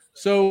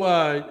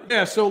 So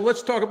so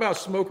let's talk about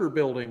smoker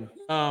building.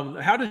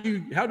 How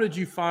did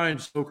you find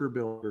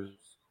SmokerBuilder?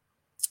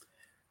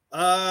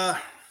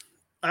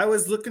 I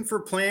was looking for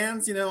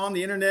plans, you know, on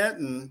the internet,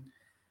 and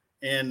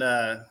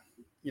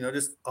you know,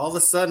 just all of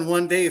a sudden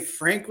one day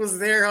Frank was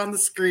there on the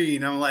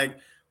screen. I'm like,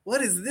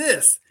 what is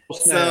this?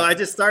 So I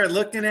just started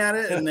looking at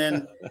it, and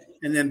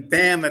then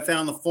bam, I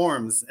found the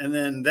forums. And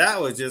then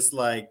that was just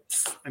like,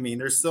 I mean,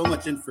 there's so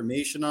much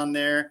information on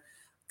there.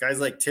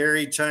 Guys like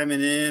Terry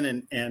chiming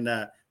in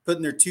and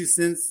putting their 2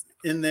 cents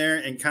in there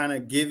and kind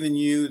of giving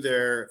you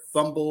their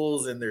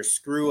fumbles and their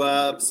screw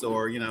ups,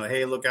 or, you know,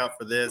 hey, look out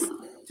for this.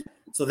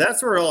 So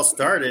that's where it all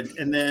started.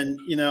 And then,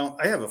 you know,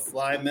 I have a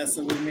fly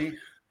messing with me.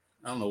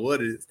 I don't know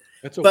what it is.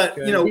 That's okay.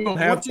 But, you know, we don't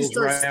have once you those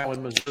start right now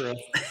in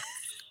Missouri.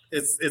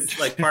 It's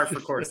like par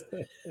for course.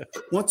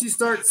 Once you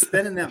start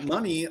spending that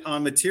money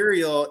on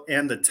material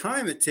and the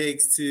time it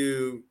takes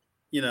to,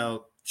 you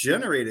know,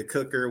 generate a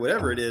cooker,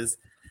 whatever it is,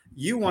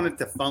 you want it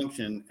to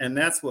function. And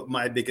that's what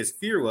my biggest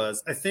fear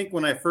was. I think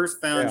when I first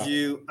found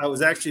you, I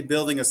was actually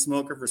building a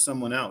smoker for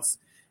someone else.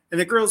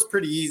 And it grows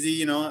pretty easy,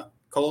 you know,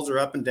 coals are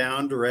up and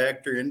down,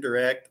 direct or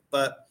indirect.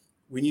 But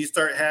when you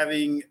start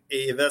having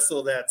a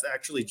vessel that's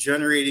actually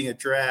generating a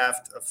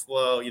draft, a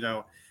flow, you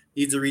know,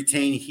 needs to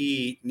retain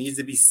heat, needs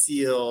to be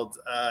sealed.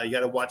 You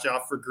got to watch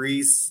out for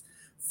grease,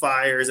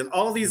 fires, and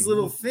all these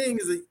little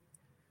things. That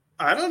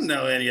I don't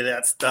know any of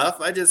that stuff.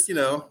 I just, you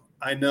know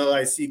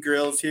I see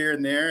grills here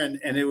and there,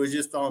 and it was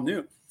just all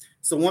new.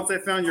 So once I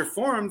found your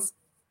forums,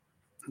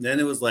 then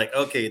it was like,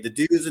 okay, the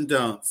do's and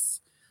don'ts.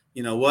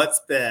 You know,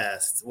 what's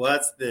best?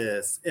 What's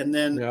this? And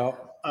then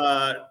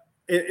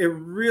it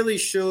really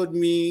showed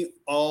me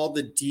all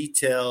the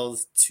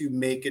details to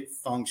make it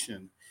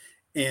function.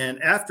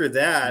 And after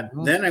that,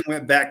 then I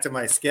went back to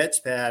my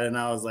sketch pad and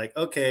I was like,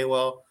 okay,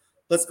 well,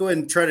 let's go ahead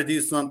and try to do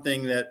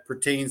something that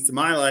pertains to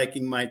my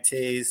liking, my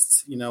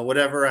taste,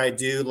 whatever I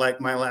do,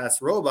 like my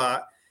last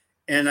robot.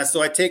 And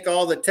so I take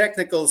all the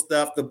technical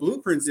stuff, the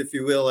blueprints, if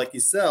you will, like you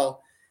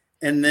sell.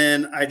 And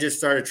then I just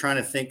started trying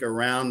to think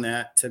around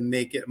that to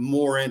make it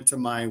more into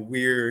my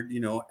weird,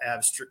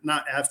 abstract,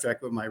 not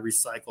abstract, but my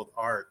recycled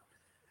art.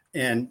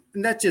 And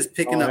that's just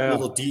picking up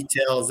little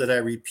details that I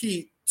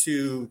repeat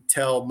to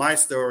tell my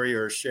story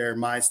or share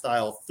my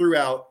style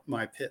throughout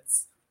my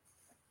pits.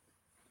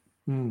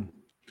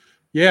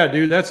 Yeah,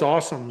 dude, that's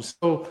awesome.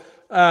 So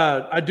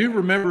I do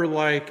remember,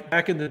 like,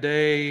 back in the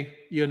day,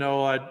 we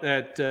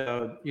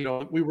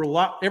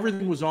were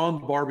everything was on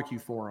the barbecue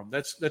forum.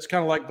 That's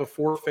kind of like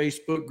before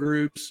Facebook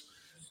groups.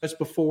 That's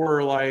before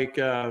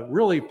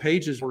really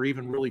pages were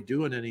even really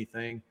doing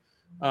anything.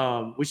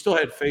 We still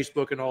had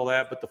Facebook and all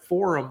that, but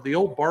the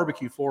old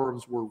barbecue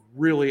forums were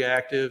really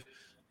active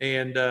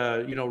and,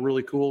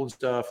 really cool and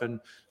stuff. And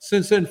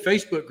since then,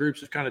 Facebook groups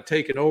have kind of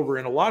taken over,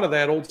 and a lot of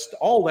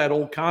all that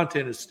old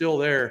content is still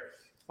there,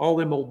 all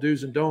them old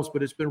do's and don'ts,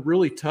 but it's been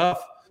really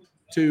tough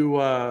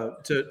to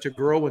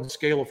grow and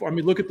scale. I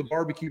mean, look at the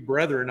Barbecue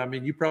Brethren. I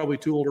mean, you probably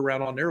tooled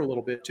around on there a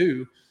little bit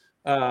too,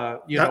 back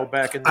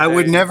in the day. I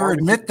would never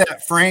admit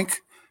that, Frank.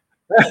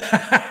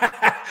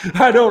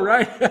 I know,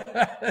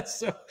 right?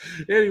 So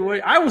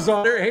anyway, I was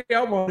on there. Hey,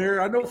 I'm on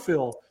there. I know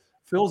Phil.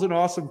 Phil's an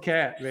awesome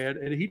cat, man.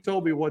 And he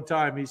told me one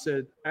time, I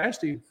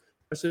asked him,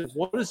 I said,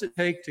 what does it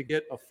take to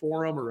get a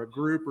forum or a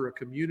group or a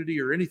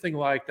community or anything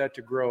like that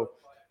to grow?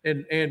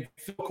 And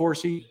of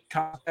course, he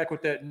comes back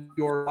with that New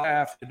York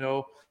laugh,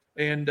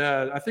 And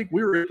I think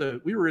we were at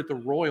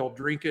the Royal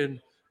drinking.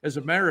 As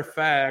a matter of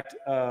fact,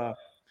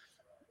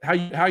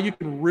 how you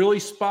can really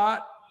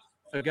spot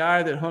a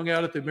guy that hung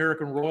out at the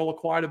American Royal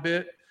quite a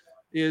bit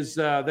is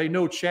they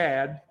know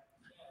Chad.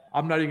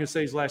 I'm not even going to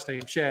say his last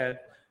name, Chad.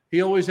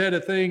 He always had a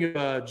thing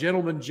of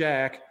Gentleman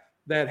Jack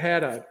that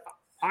had an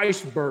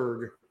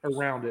iceberg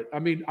around it. I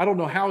mean, I don't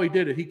know how he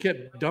did it. He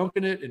kept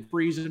dunking it and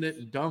freezing it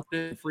and dunking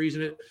it and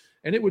freezing it.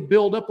 And it would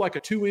build up like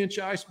a 2-inch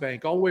ice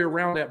bank all the way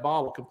around that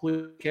bottle,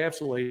 completely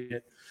encapsulating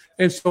it.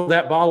 And so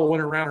that bottle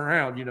went around,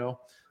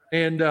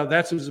 And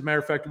that's, as a matter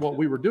of fact, what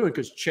we were doing,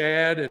 because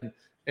Chad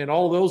and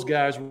all those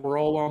guys were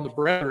all on the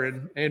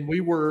Brethren, and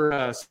we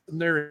were sitting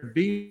there in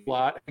B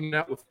lot hanging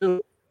out with Phil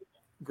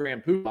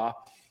Grand Poobah.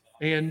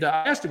 And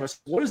I asked him, I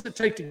said, what does it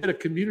take to get a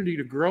community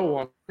to grow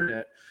on the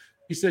internet?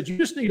 He said, you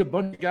just need a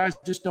bunch of guys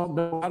that just don't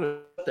know how to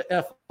shut the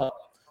F up.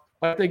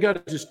 Like, they got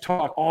to just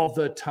talk all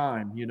the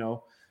time,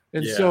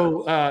 And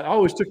so I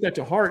always took that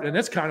to heart. And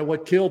that's kind of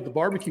what killed the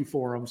barbecue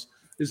forums,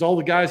 is all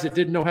the guys that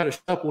didn't know how to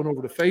shut up went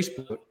over to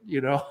Facebook,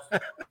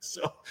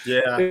 So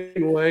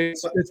anyway,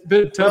 it's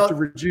been tough to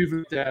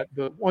rejuvenate that,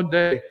 but one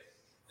day,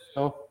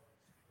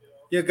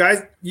 Yeah,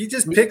 guys, you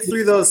just pick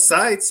through those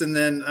sites, and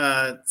then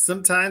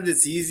sometimes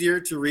it's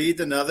easier to read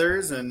than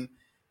others, and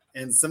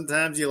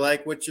sometimes you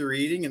like what you're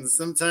reading, and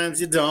sometimes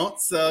you don't.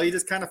 So you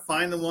just kind of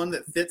find the one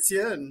that fits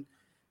you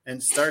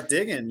and start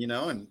digging,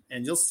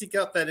 and you'll seek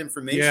out that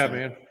information. Yeah,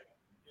 man.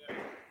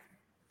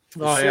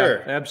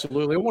 Sure. Yeah,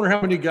 absolutely. I wonder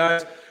how many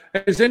guys.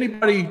 Is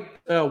anybody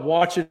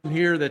watching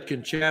here that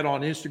can chat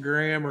on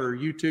Instagram or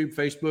YouTube,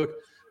 Facebook?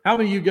 How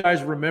many of you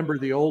guys remember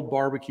the old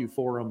barbecue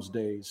forums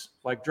days?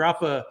 Like,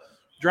 drop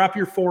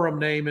your forum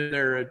name in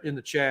there in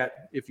the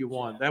chat if you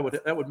want. That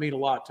would mean a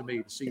lot to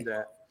me to see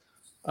that.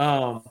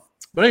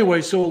 But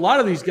anyway, so a lot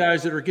of these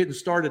guys that are getting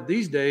started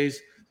these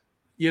days,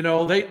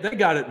 they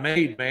got it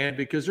made, man,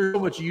 because there's so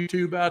much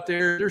YouTube out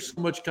there. There's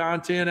so much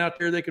content out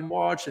there they can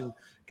watch, and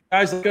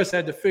guys like us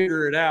had to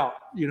figure it out.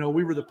 We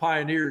were the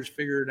pioneers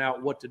figuring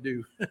out what to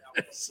do.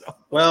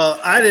 Well,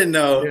 I didn't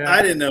know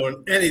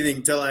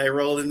anything till I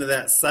rolled into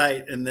that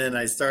site, and then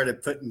I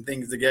started putting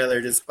things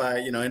together just by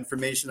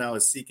information I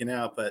was seeking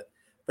out. But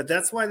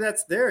that's why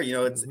that's there.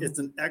 It's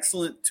an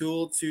excellent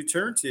tool to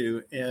turn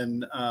to,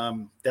 and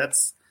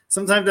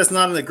sometimes that's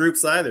not in the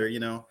groups either.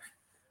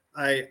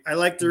 I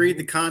like to read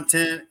the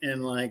content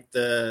and like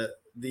the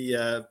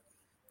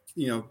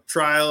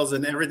trials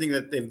and everything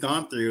that they've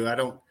gone through. I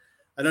don't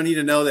need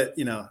to know that,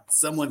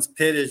 someone's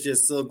pit is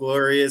just so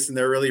glorious and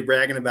they're really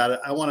bragging about it.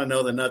 I want to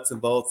know the nuts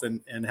and bolts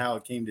and how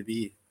it came to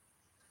be.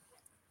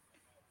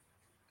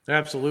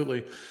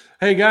 Absolutely.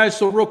 Hey guys,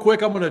 so real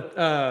quick, I'm going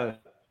to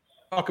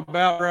talk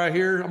about right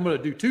here. I'm going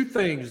to do two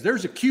things.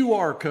 There's a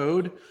QR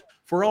code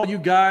for all you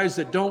guys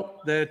that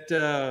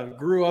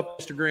grew up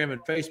Instagram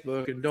and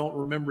Facebook and don't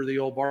remember the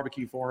old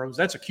barbecue forums.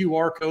 That's a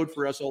QR code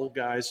for us old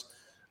guys.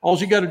 All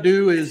you got to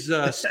do is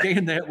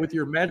scan that with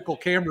your medical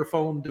camera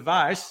phone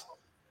device.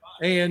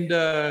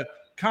 And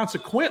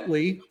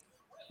consequently,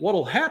 what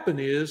will happen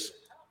is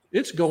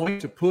it's going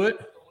to put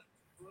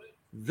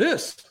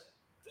this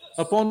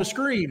up on the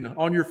screen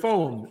on your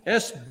phone,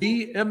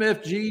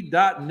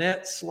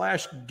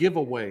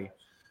 sbmfg.net/giveaway.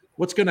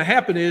 What's going to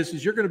happen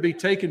is you're going to be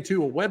taken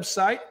to a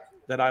website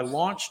that I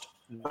launched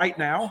right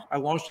now. I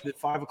launched it at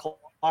 5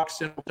 o'clock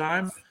Central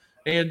Time.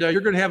 And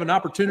you're going to have an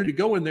opportunity to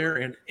go in there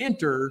and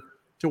enter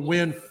to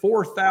win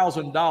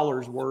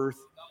 $4,000 worth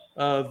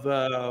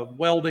of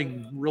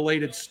welding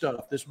related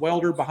stuff. This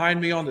welder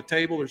behind me on the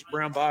table, there's a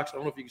brown box. I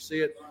don't know if you can see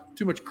it.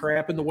 Too much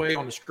crap in the way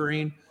on the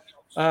screen.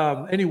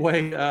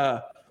 Anyway,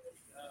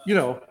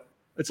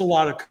 it's a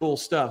lot of cool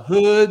stuff.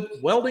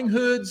 Welding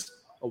hoods,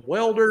 a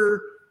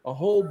welder, a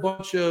whole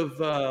bunch of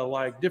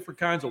like different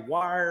kinds of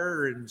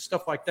wire and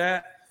stuff like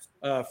that.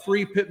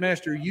 Free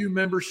Pitmaster U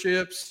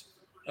memberships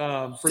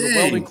for the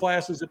welding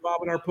classes that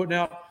Bob and I are putting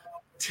out.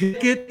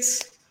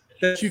 Tickets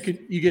that you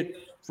get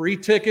free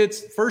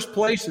tickets. First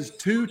place is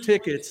 2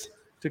 tickets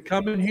to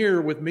come in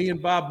here with me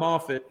and Bob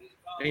Moffitt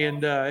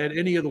and at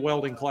any of the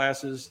welding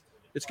classes.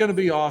 It's going to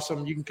be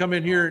awesome. You can come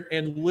in here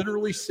and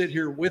literally sit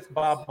here with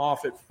Bob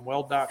Moffitt from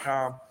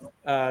weld.com.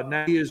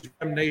 Now he is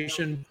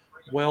Nation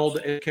Weld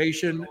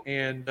Education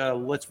and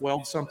Let's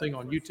Weld Something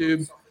on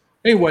YouTube.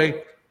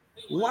 Anyway,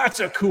 lots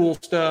of cool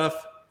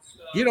stuff.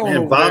 Get on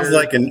over Bob's there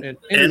like an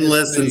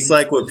endless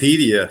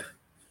encyclopedia.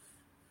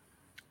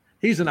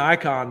 He's an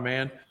icon,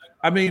 man.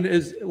 I mean,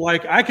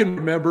 I can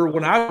remember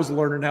when I was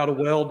learning how to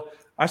weld,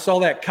 I saw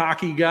that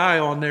cocky guy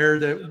on there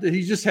that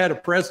he just had a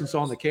presence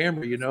on the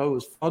camera. It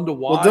was fun to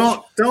watch.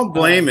 Well, don't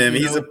blame him.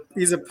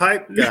 He's a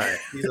pipe guy.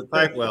 He's a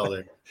pipe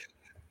welder.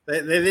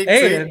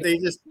 They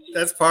just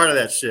that's part of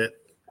that shit.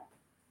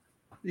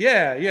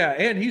 Yeah,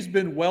 and he's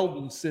been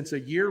welding since a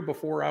year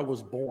before I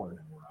was born.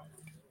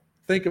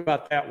 Think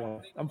about that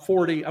one. I'm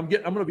 40. I'm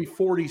going to be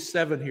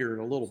 47 here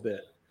in a little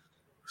bit.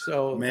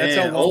 So that's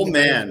how long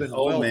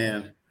old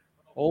man.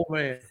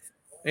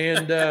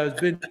 And has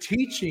been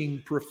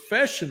teaching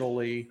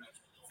professionally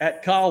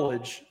at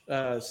college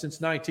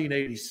since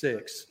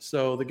 1986.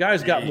 So the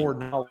guy's got more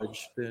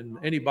knowledge than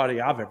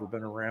anybody I've ever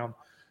been around.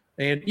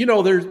 And,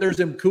 there's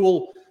them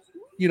cool,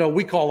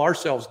 we call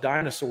ourselves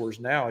dinosaurs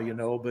now,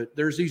 but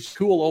there's these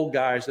cool old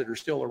guys that are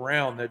still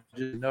around that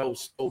just know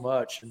so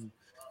much. And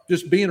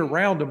just being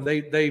around them,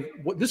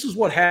 this is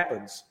what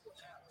happens.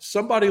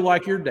 Somebody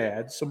like your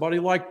dad, somebody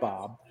like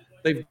Bob,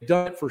 they've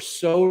done it for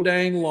so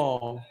dang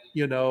long,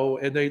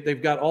 and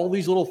they've got all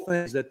these little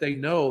things that they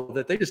know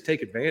that they just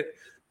take advantage.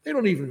 They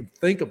don't even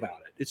think about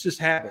it. It's just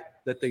habit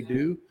that they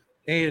do.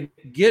 And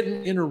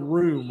getting in a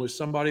room with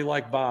somebody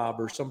like Bob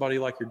or somebody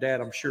like your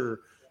dad, I'm sure,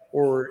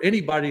 or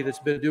anybody that's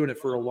been doing it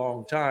for a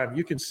long time,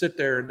 you can sit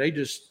there and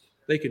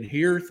they can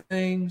hear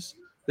things.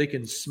 They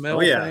can smell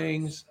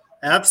things.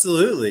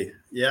 Absolutely.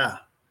 Yeah.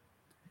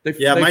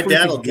 My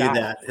dad will do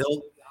that.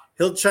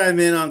 He'll chime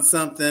in on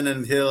something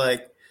and he'll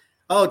like,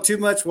 oh, too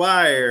much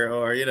wire,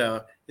 or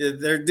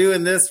they're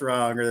doing this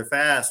wrong, or they're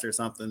fast or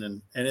something,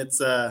 and it's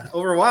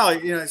over a while,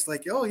 it's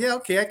like, oh yeah,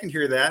 okay, I can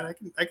hear that,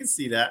 I can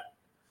see that.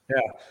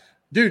 Yeah,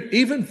 dude,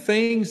 even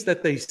things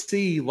that they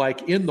see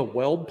like in the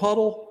weld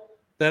puddle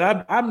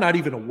that I'm not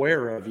even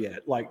aware of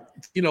yet. Like,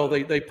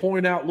 they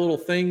point out little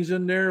things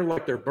in there,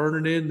 like they're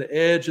burning in the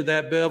edge of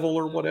that bevel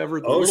or whatever.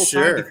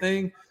 Tiny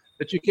thing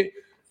that you can,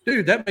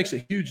 dude, that makes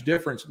a huge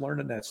difference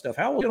learning that stuff.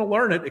 How are you going to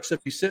learn it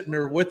except you sitting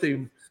there with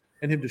him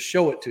and him to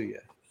show it to you?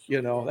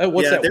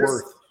 What's that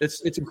worth?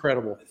 It's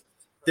incredible.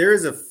 There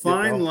is a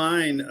fine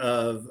line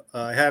of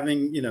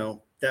having,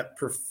 that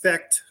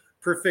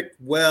perfect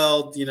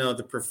weld,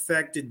 the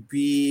perfected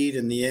bead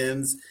and the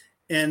ends.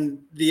 And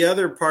the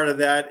other part of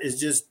that is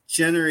just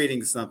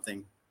generating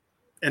something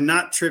and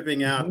not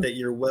tripping out that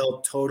your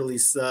weld totally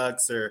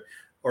sucks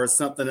or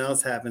something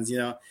else happens,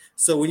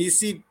 So when you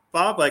see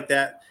Bob like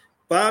that,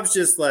 Bob's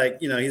just like,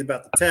 he's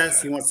about to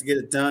test. He wants to get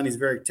it done. He's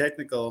very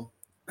technical.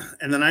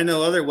 And then I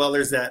know other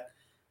welders that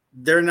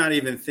they're not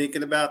even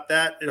thinking about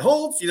that. It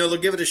holds, they'll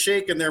give it a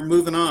shake and they're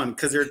moving on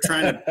because they're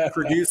trying to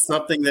produce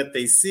something that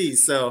they see.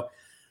 So,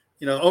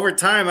 over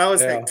time I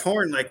was like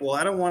torn, like, well,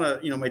 I don't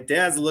want to, my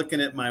dad's looking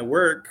at my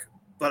work,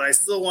 but I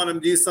still want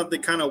him to do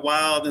something kind of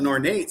wild and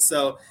ornate.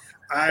 So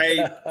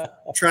I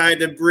tried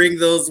to bring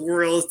those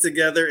worlds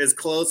together as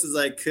close as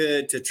I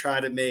could to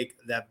try to make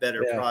that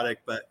better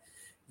product. But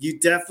you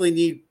definitely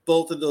need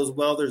both of those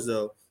welders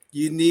though.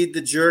 You need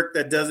the jerk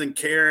that doesn't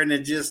care and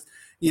it just,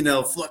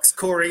 flux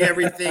coring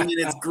everything and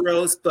it's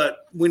gross.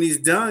 But when he's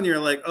done, you're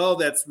like, oh,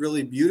 that's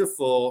really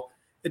beautiful.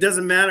 It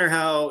doesn't matter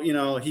how,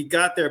 he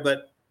got there,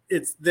 but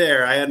it's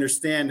there. I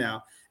understand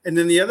now. And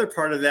then the other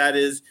part of that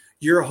is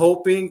you're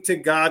hoping to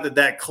God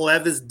that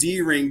clevis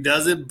D-ring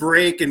doesn't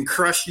break and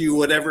crush you,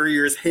 whatever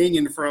you're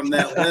hanging from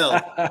that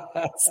weld.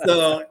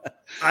 So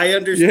I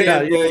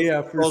understand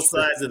both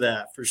sides of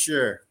that for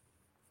sure.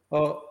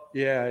 Oh,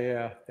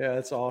 yeah.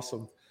 That's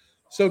awesome.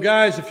 So,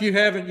 guys, if you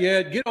haven't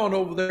yet, get on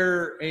over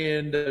there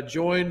and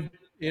join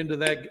into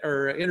that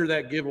or enter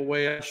that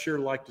giveaway. I'd sure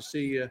like to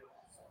see you.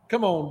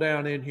 Come on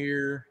down in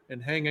here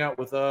and hang out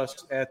with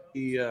us at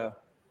the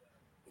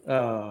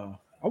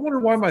I wonder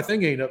why my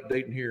thing ain't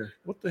updating here.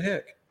 What the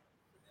heck?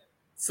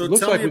 So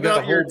tell me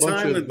about your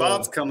time when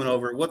Bob's coming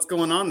over. What's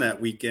going on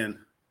that weekend?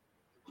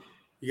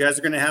 You guys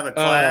are going to have a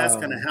class,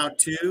 kind of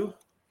how-to?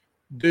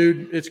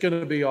 Dude, it's going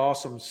to be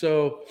awesome.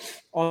 So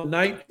on the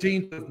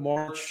 19th of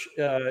March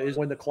is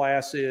when the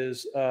class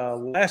is.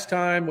 Last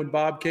time when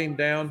Bob came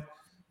down,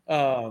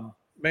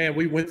 man,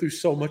 we went through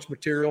so much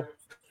material.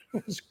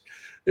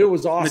 It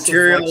was awesome.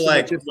 Material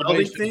like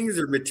welding things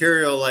or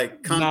material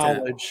like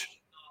content?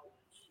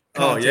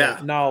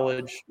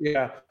 Knowledge.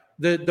 Yeah.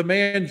 The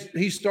man,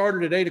 he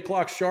started at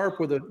 8:00 sharp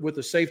with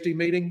a safety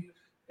meeting,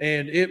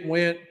 and it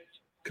went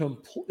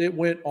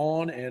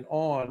on and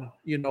on,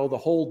 the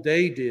whole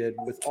day did,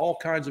 with all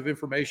kinds of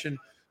information,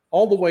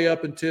 all the way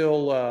up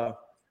until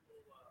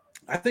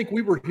I think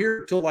we were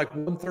here till like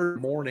 1:30 in the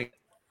morning,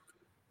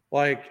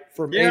 like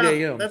from 8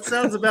 a.m. That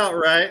sounds about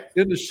right.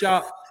 In the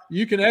shop.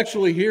 You can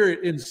actually hear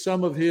it in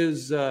some of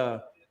his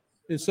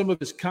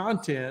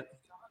content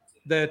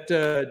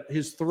that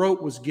his throat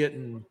was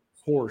getting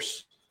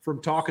hoarse from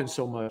talking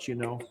so much,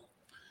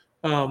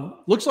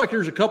 Looks like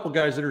there's a couple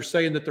guys that are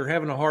saying that they're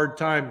having a hard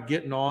time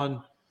getting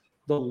on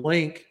the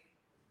link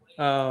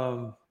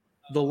on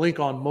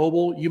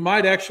mobile. You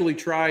might actually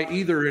try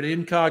either an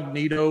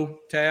incognito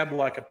tab,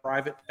 like a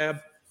private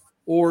tab,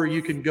 or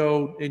you can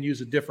go and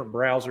use a different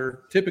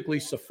browser. Typically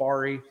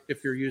Safari,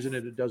 if you're using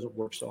it, it doesn't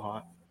work so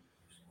hot.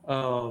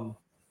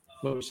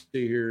 Let me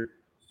see here.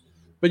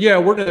 But yeah,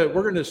 we're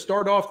gonna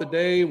start off the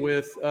day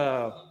with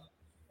a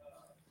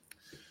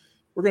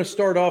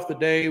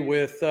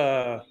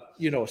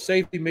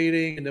safety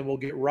meeting, and then we'll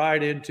get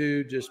right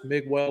into just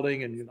MIG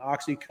welding and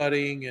oxy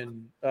cutting,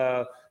 and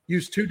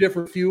use two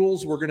different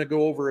fuels. We're gonna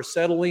go over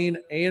acetylene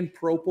and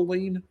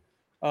propylene.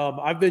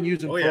 I've been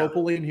using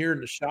propylene here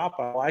in the shop.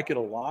 I like it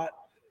a lot.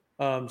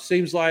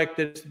 Seems like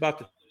that it's about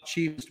the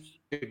cheapest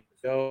way to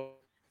go.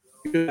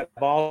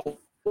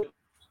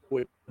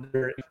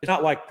 It's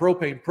not like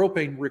propane.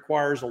 Propane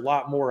requires a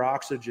lot more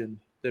oxygen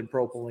than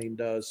propylene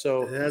does.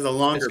 So it has a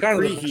longer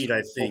preheat,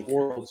 I think.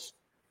 Worlds.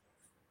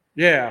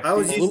 Yeah. I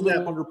was using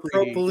that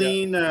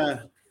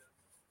propylene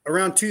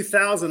around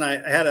 2000.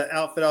 I had an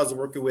outfit I was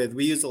working with.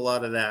 We used a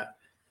lot of that.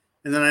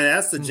 And then I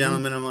asked the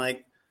gentleman, I'm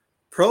like,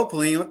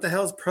 propylene, what the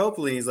hell is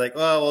propylene? He's like,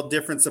 oh, well,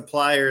 different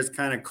suppliers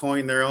kind of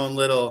coined their own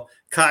little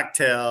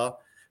cocktail.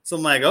 So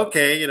I'm like,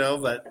 okay,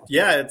 but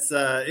yeah,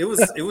 it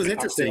was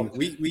interesting.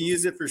 We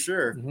use it for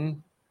sure. Mm-hmm.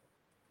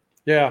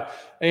 Yeah.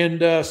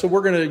 And so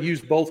we're going to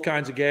use both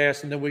kinds of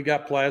gas, and then we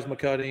got plasma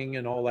cutting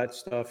and all that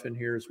stuff in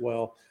here as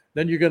well.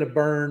 Then you're going to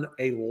burn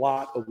a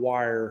lot of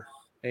wire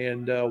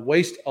and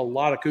waste a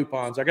lot of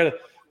coupons. I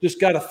just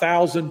got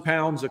 1,000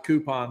 pounds of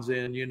coupons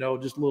in,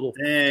 just little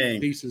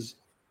pieces,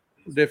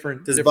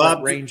 different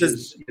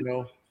ranges,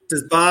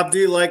 Does Bob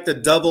do like the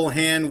double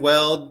hand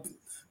weld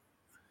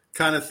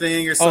kind of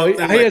thing or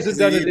something? He hasn't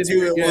done it in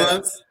here yet.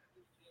 Once?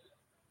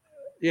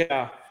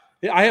 Yeah.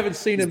 I haven't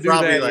seen him do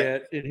that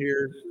yet in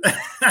here.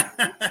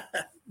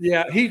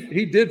 Yeah,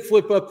 he did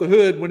flip up the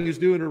hood when he was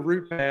doing a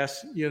root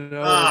pass, and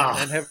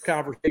have a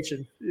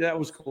conversation. That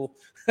was cool.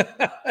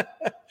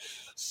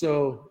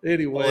 So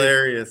anyway.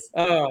 Hilarious.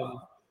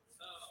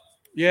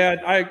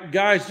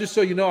 Guys, just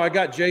so you know, I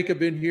got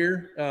Jacob in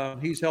here.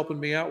 He's helping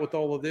me out with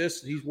all of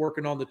this. He's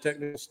working on the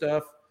technical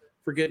stuff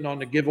for getting on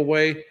the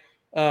giveaway.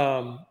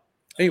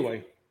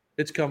 Anyway,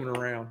 it's coming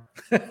around.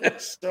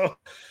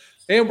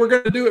 And we're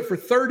going to do it for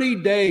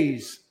 30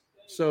 days.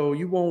 So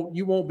you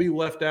won't be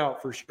left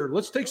out for sure.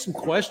 Let's take some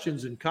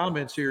questions and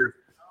comments here.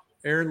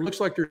 Aaron, looks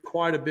like there's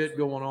quite a bit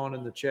going on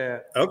in the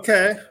chat.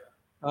 Okay.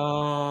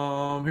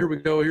 Here we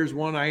go. Here's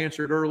one I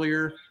answered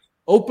earlier.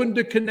 Open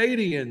to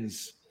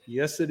Canadians.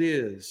 Yes, it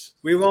is.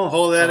 We won't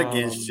hold that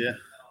against you.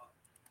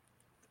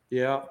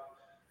 Yeah.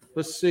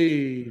 Let's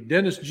see.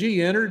 Dennis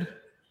G entered.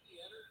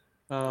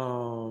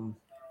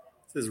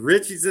 Says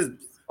Richie says.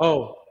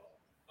 Oh,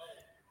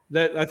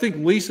 that I think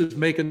Lisa's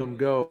making them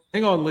go.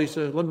 Hang on,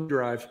 Lisa. Let me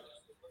drive.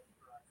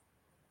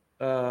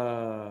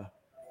 I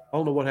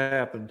don't know what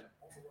happened.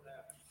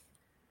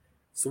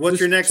 So what's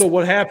your next? So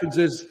what happens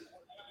is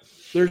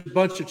there's a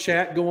bunch of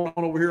chat going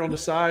on over here on the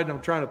side, and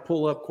I'm trying to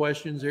pull up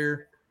questions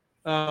here.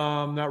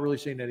 I'm not really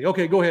seeing any.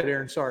 Okay, go ahead,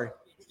 Aaron. Sorry.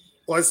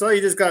 Well, I saw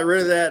you just got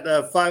rid of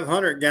that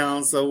 500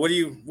 gallon. So what are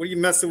you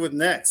messing with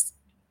next?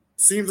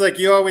 Seems like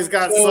you always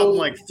got something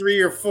like 3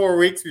 or 4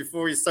 weeks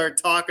before you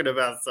start talking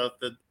about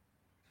something.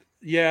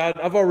 Yeah,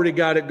 I've already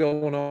got it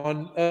going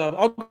on.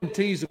 I'll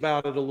tease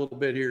about it a little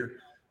bit here.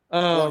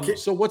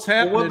 So what's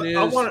happening is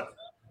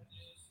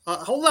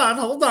hold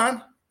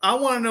on. I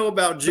want to know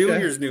about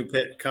Junior's new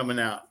pit coming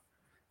out.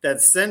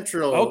 That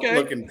central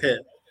looking pit.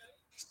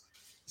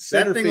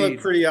 That thing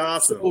looked pretty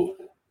awesome.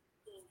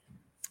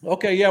 We'll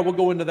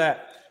go into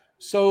that.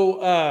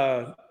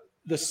 So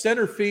the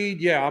center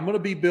feed, I'm going to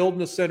be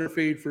building a center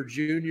feed for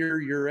Junior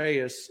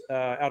Uraeus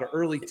out of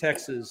Early,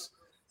 Texas.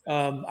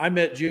 I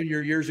met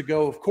Junior years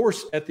ago, of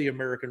course, at the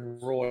American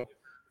Royal.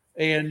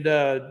 And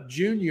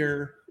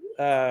Junior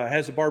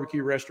has a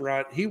barbecue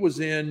restaurant. He was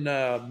in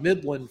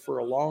Midland for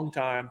a long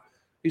time.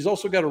 He's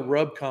also got a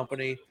rub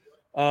company.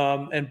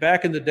 And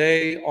back in the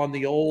day on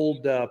the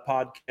old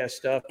podcast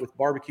stuff with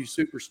Barbecue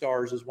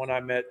Superstars is when I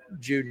met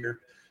Junior.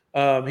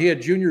 He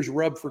had Junior's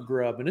Rub for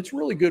Grub, and it's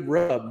really good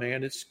rub,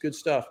 man. It's good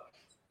stuff.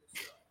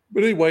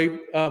 But anyway,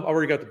 I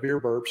already got the beer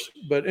burps.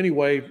 But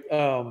anyway,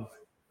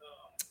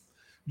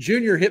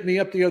 Junior hit me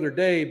up the other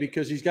day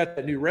because he's got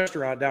that new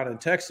restaurant down in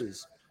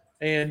Texas.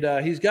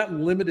 and he's got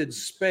limited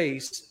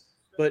space,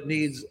 but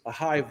needs a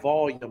high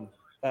volume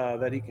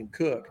that he can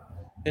cook.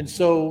 And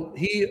so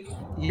he,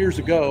 years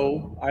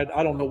ago,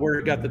 I don't know where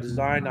he got the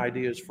design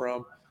ideas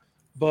from,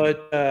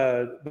 but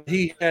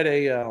he had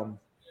a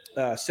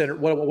center,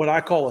 what I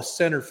call a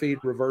center feed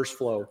reverse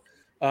flow.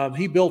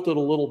 He built it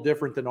a little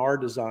different than our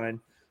design.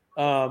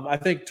 I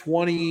think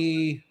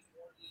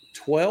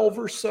 2012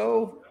 or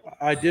so,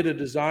 I did a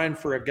design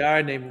for a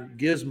guy named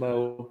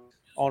Gizmo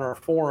on our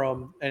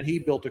forum, and he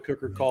built a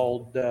cooker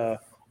called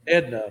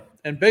Edna.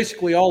 And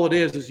basically all it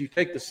is you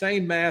take the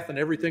same math and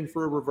everything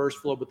for a reverse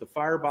flow, but the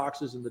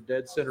firebox is in the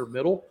dead center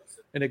middle,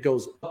 and it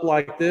goes up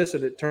like this,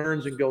 and it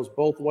turns and goes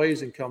both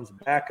ways and comes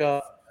back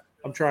up.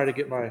 I'm trying to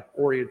get my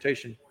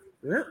orientation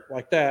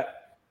like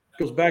that. It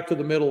goes back to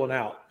the middle and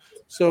out.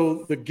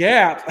 So the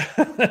gap,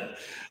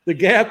 the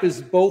gap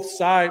is both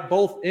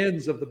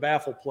ends of the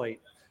baffle plate.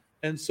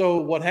 And so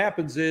what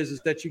happens is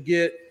that you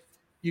get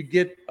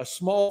a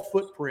small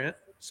footprint.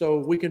 So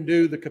we can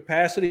do the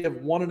capacity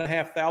of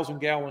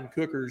 1,500 gallon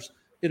cookers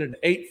in an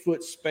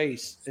 8-foot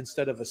space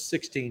instead of a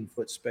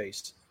 16-foot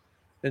space.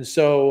 And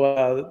so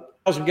a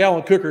 1,000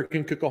 gallon cooker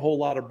can cook a whole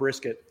lot of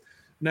brisket.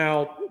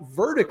 Now,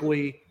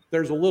 vertically,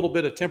 there's a little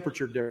bit of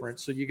temperature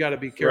difference. So you got to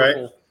be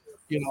careful,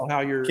 right, how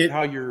you're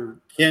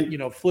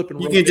flipping.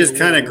 You can just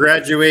kind of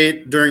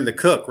graduate during the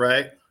cook,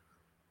 right?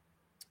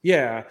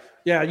 Yeah.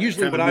 Yeah.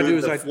 Usually what I do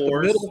is the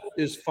middle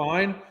is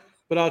fine,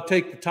 but I'll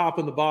take the top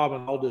and the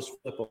bottom and I'll just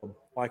flip them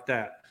like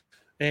that.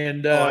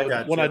 And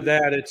when I do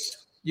that,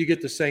 you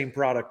get the same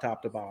product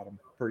top to bottom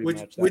pretty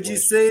much. Would you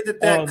say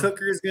that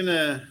cooker is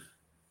gonna?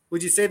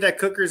 Would you say that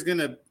cooker is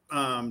gonna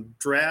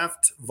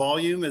draft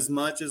volume as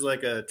much as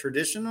like a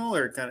traditional,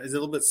 or is it a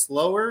little bit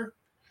slower?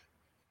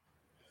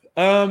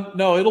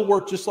 No, it'll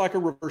work just like a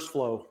reverse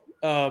flow.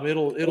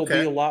 It'll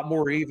be a lot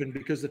more even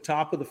because the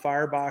top of the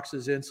firebox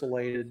is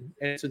insulated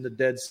and it's in the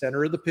dead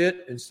center of the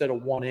pit instead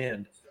of one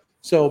end.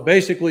 So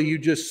basically, you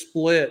just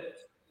split.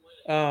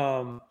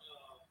 So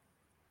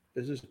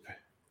is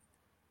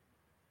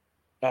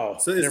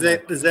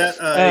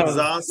that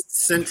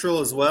exhaust central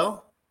as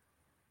well?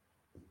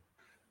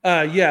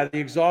 Yeah, the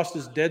exhaust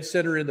is dead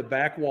center in the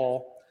back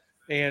wall,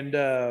 and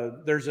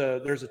there's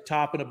a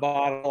top and a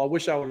bottom. I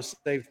wish I would have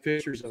saved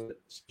pictures of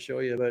it to show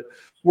you, but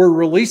we're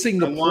releasing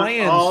the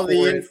plans. All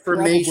the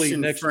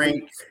information next Frank.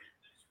 week.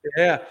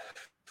 Yeah,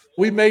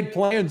 we made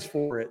plans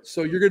for it,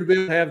 so you're going to be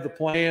able to have the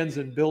plans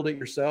and build it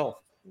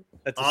yourself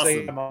at the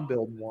same time I'm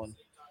building one.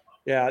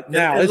 Yeah,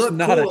 now it's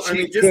not cool. A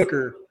cheap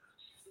cooker.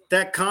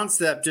 That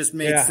concept just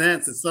made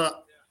sense. It's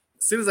not.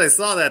 As soon as I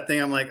saw that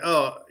thing, I'm like,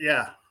 oh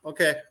yeah,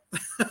 okay,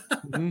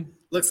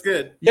 looks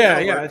good.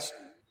 Yeah.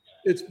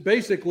 It's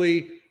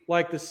basically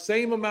like the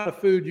same amount of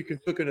food you can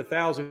cook in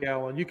 1,000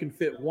 gallon. You can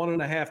fit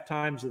 1.5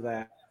 times of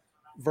that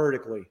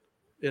vertically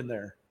in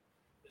there,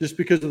 just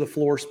because of the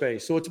floor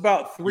space. So it's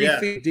about 3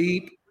 feet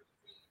deep,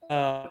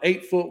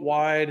 8 foot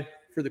wide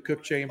for the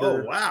cook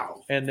chamber. Oh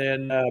wow! And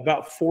then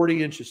about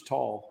 40 inches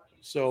tall.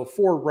 So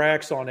 4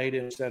 racks on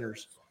 8-inch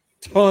centers.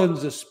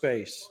 Tons of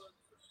space.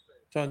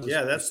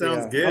 That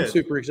sounds good. I'm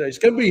super excited. It's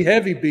going to be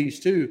heavy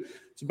beast too.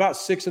 It's about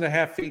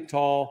 6.5 feet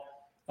tall.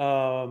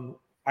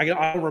 I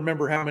don't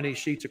remember how many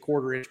sheets a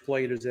 1/4-inch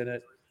plate is in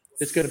it.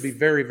 It's going to be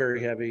very,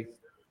 very heavy.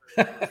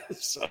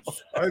 So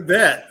I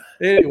bet.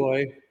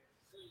 Anyway.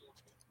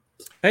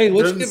 Hey,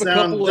 let's give a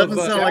couple of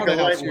like a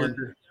light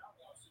worker.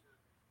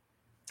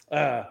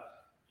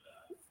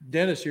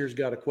 Dennis here's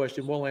got a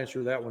question. We'll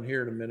answer that one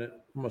here in a minute.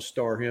 I'm going to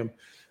star him.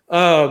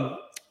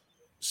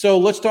 So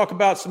let's talk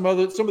about some of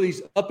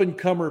these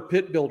up-and-comer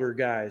pit builder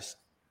guys.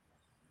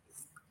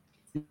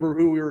 Remember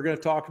who we were going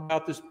to talk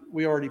about this?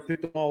 We already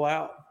picked them all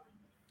out.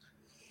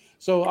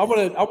 So I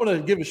want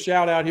to give a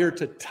shout out here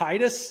to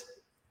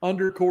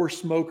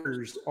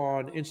Titus_Smokers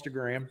on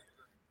Instagram.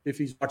 If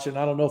he's watching,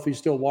 I don't know if he's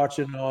still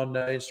watching on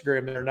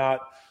Instagram or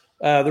not.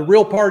 The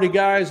Real Party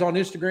guys on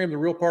Instagram, the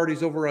Real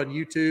Party's over on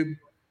YouTube.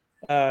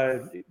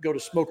 Go to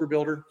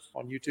SmokerBuilder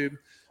on YouTube.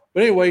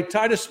 But anyway,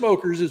 Titus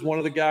Smokers is one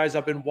of the guys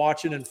I've been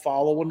watching and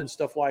following and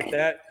stuff like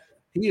that.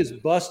 He is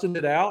busting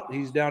it out.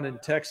 He's down in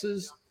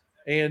Texas,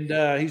 and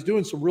he's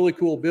doing some really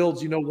cool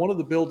builds. One of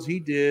the builds he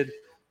did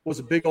was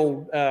a big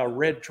old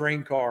red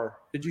train car.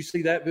 Did you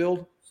see that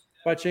build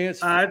by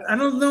chance? I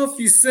don't know if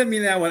you sent me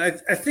that one.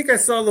 I think I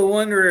saw the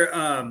one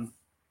where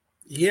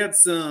he had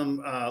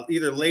some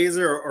either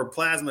laser or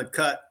plasma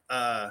cut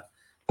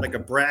like a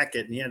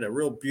bracket, and he had a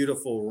real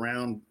beautiful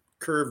round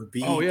curved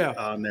bead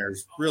on there.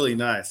 It's really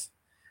nice.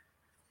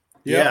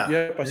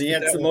 Yeah. And he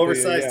had some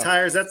oversized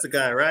tires. That's the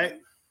guy, right?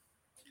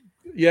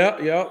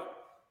 Yeah.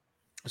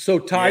 So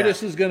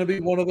Titus is going to be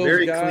one of those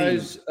very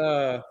guys.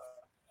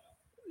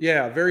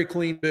 Very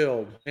clean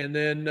build. And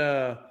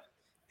then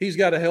he's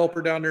got a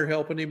helper down there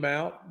helping him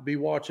out. Be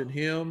watching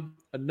him.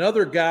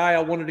 Another guy I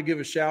wanted to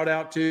give a shout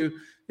out to.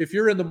 If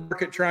you're in the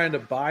market trying to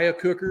buy a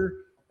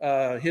cooker,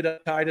 hit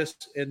up Titus.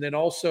 And then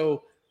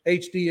also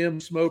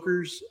HDM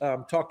Smokers.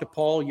 Talked to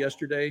Paul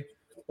yesterday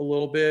a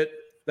little bit.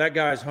 That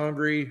guy's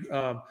hungry.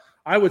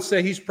 I would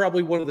say he's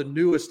probably one of the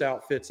newest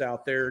outfits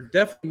out there.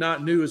 Definitely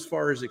not new as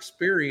far as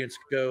experience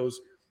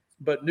goes,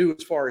 but new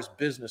as far as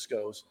business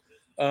goes.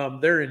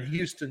 They're in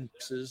Houston,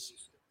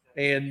 Texas,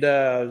 and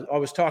I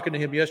was talking to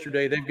him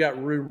yesterday. They've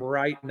got room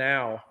right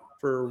now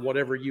for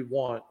whatever you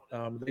want.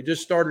 They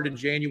just started in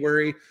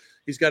January.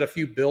 He's got a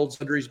few builds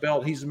under his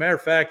belt. As a matter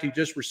of fact, he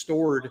just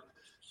restored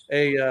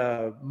a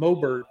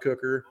Moberg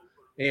cooker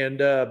and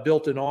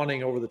built an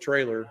awning over the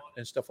trailer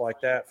and stuff like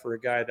that for a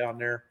guy down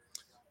there.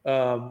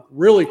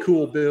 Really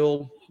cool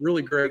build,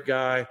 really great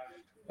guy.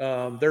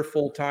 They're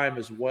full time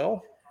as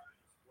well.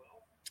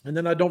 And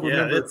then I don't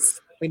remember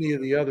any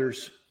of the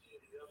others.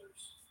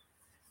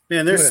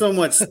 Man, there's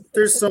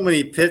so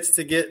many pits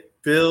to get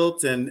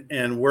built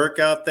and work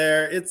out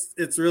there.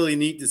 It's really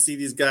neat to see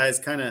these guys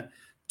kind of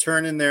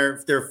turning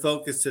their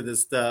focus to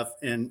this stuff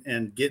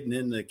and getting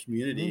in the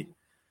community.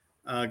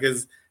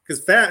 Because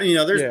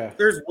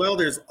there's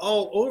welders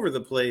all over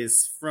the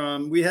place.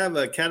 We have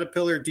a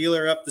Caterpillar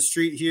dealer up the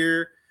street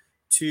here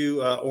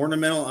to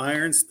ornamental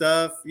iron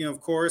stuff,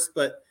 of course,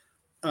 but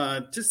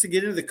just to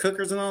get into the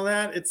cookers and all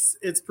that,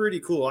 it's pretty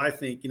cool. I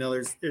think,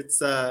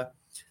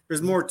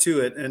 there's more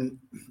to it. And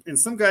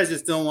some guys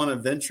just don't want to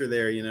venture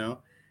there,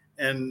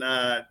 and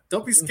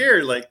don't be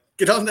scared. Like,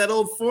 get on that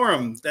old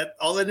forum,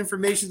 all that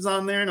information's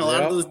on there. And a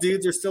lot of those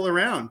dudes are still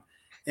around,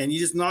 and you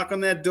just knock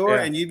on that door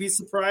and you'd be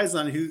surprised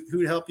on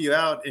who'd help you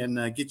out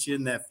and get you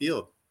in that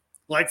field.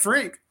 Like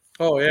Frank.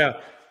 Oh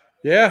yeah.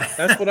 Yeah.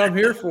 That's what I'm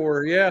here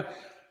for. Yeah.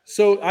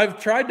 So I've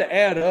tried to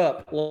add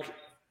up. Well,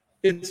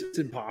 it's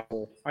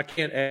impossible. I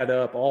can't add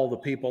up all the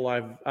people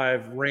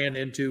I've ran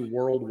into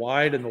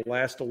worldwide in the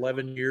last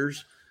 11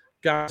 years.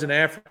 Guys in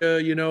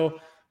Africa,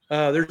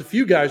 there's a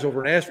few guys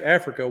over in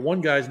Africa. One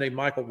guy's named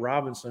Michael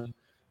Robinson.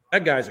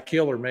 That guy's a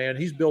killer, man.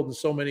 He's building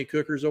so many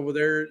cookers over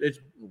there. It's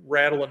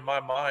rattling my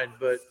mind.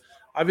 But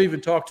I've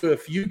even talked to a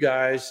few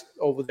guys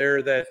over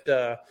there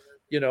that,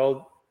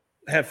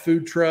 have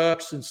food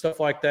trucks and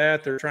stuff like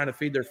that. They're trying to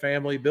feed their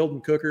family,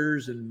 building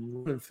cookers and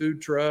running food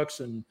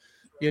trucks and,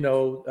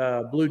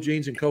 blue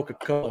jeans and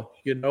Coca-Cola.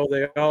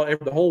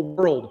 The whole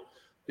world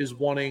is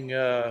wanting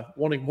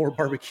more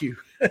barbecue.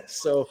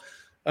 So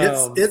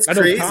it's I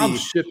know crazy.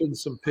 Tom's shipping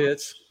some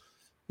pits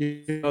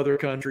in other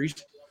countries.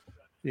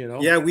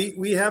 Yeah,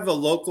 we have a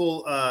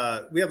local,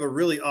 we have a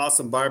really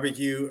awesome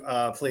barbecue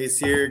place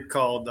here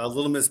called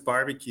Little Miss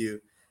Barbecue.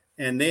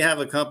 And they have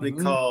a company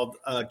called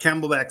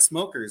Camelback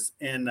Smokers.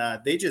 And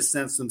they just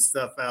sent some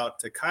stuff out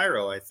to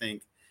Cairo, I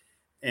think.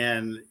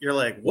 And you're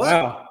like, what?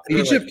 Wow.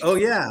 Egypt? Like, oh,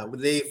 yeah.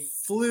 They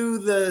flew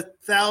the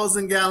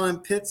 1,000-gallon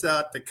pits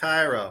out to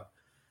Cairo.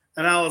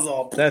 And I was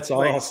all, that's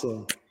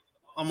awesome.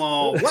 I'm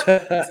all, what?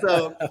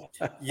 So,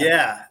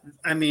 yeah.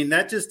 I mean,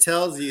 that just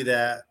tells you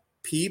that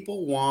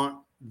people want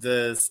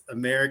this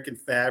American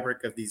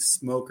fabric of these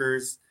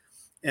smokers.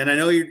 And I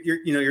know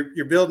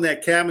you're building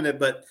that cabinet,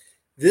 but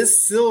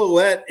this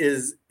silhouette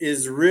is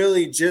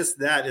really just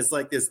that. It's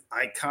like this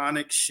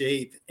iconic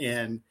shape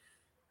and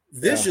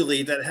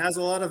visually that has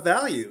a lot of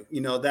value.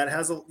 That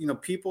has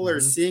people are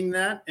seeing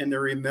that and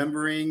they're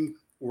remembering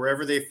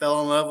wherever they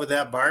fell in love with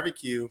that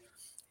barbecue,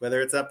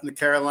 whether it's up in the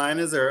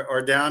Carolinas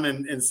or down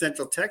in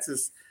Central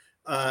Texas.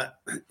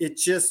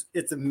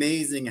 It's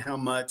amazing how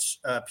much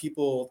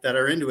people that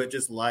are into it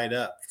just light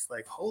up. It's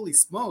like, holy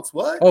smokes,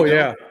 what? Oh,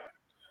 yeah.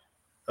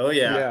 Oh,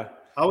 yeah. Yeah.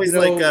 I always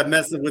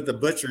messing with the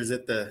butchers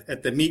at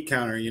the meat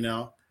counter,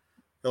 They're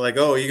like,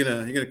 oh, you're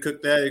gonna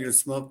cook that? You're gonna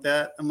smoke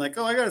that? I'm like,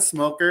 oh, I got a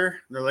smoker.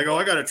 They're like, oh,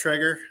 I got a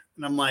Traeger.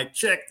 And I'm like,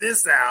 check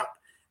this out.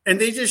 And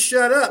they just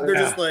shut up. They're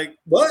just like,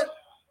 what?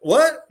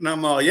 And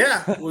I'm all,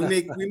 yeah, we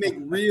make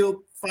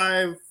real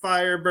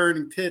fire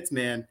burning pits,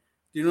 man.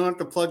 You don't have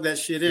to plug that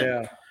shit in.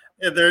 Yeah.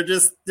 And they're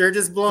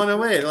just blown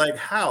away. Like,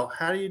 how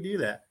do you do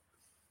that?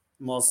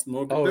 I'm all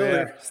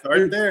SmokerBuilder. Yeah.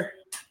 Start there.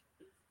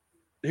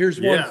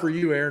 Here's one for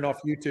you, Aaron,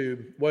 off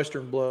YouTube,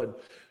 Western Blood.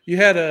 You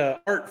had a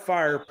art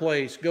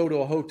fireplace go to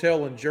a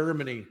hotel in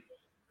Germany.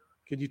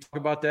 Could you talk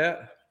about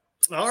that?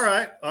 All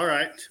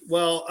right.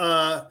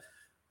 Well,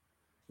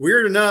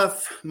 weird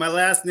enough, my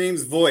last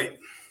name's Voigt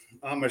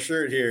on my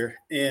shirt here.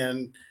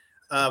 And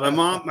my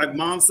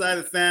mom's side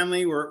of the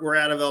family, we're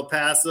out of El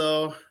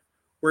Paso.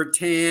 We're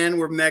tan,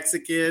 we're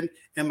Mexican.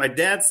 And my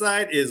dad's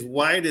side is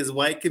white as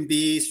white can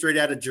be, straight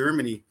out of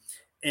Germany.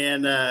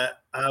 And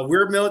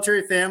we're a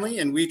military family,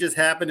 and we just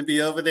happened to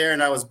be over there.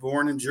 And I was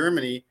born in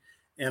Germany,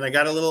 and I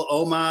got a little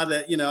Oma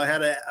that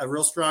had a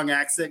real strong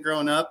accent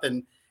growing up,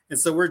 and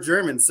so we're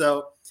German.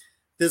 So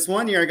this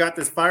one year, I got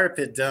this fire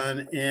pit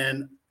done,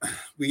 and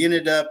we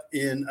ended up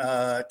in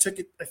took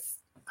it.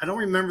 I don't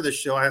remember the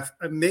show. I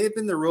may have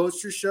been the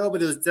Roadster show,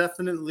 but it was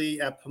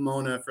definitely at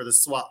Pomona for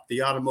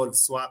the automotive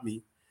swap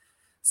meet.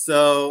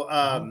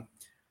 So.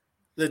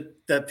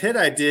 The pit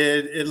I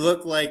did, it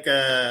looked like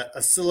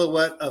a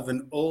silhouette of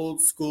an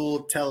old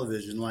school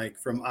television, like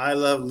from I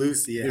Love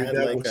Lucy. It had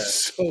like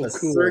a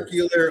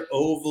circular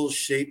oval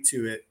shape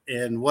to it.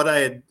 And what I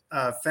had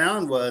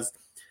found was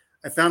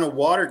I found a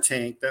water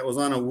tank that was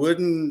on a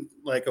wooden,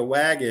 like a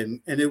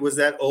wagon, and it was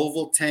that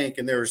oval tank,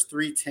 and there was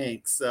 3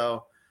 tanks.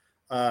 So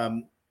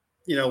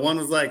one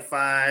was like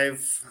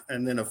 5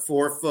 and then a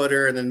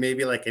 4-footer and then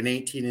maybe like an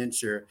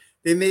 18-incher.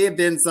 They may have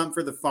been something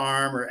for the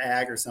farm or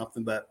ag or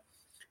something, but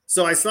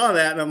so I saw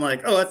that and I'm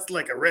like, oh, that's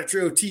like a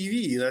retro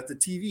TV. That's a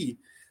TV.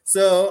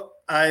 So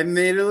I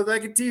made it look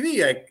like a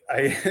TV.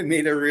 I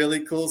made a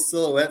really cool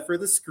silhouette for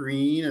the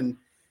screen, and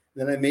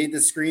then I made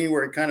the screen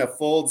where it kind of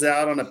folds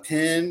out on a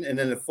pin and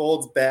then it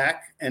folds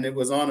back, and it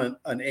was on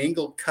an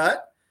angle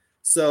cut.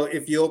 So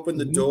if you open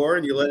the door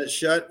and you let it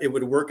shut, it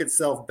would work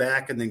itself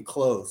back and then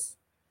close.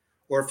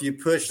 Or if you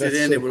pushed it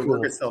in, it would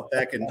work itself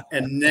back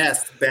and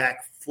nest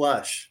back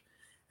flush.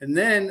 And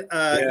then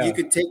you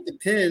could take the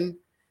pin,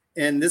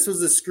 and this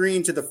was a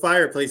screen to the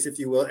fireplace, if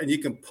you will, and you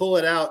can pull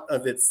it out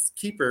of its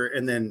keeper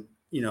and then,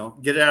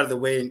 get it out of the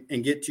way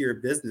and get to your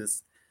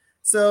business.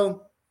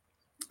 So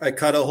I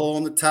cut a hole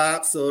in the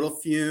top so it'll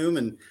fume,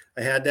 and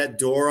I had that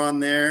door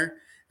on there.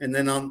 And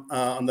then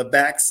on the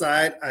back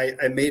side,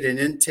 I made an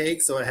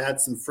intake so I had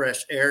some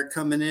fresh air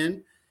coming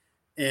in.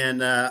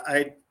 And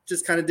I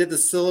just kind of did the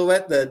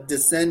silhouette, the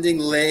descending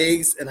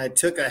legs, and I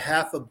took a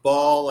half a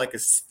ball like a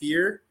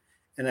sphere,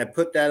 and I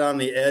put that on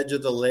the edge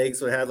of the leg,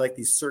 so it had like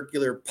these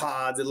circular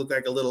pods. It looked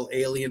like a little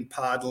alien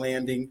pod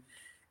landing.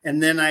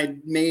 And then I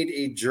made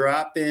a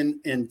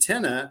drop-in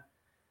antenna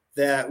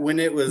that when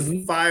it was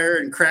fire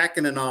and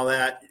cracking and all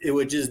that, it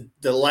would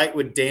the light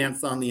would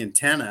dance on the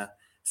antenna.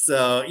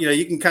 So,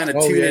 you can kind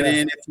of tune it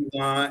in if you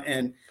want.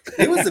 And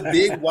it was a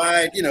big,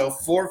 wide,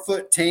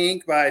 4-foot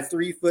tank by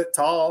 3 foot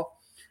tall.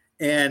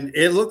 And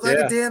it looked like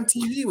a damn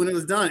TV when it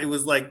was done. It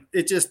was like,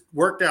 it just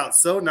worked out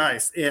so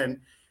nice.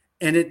 And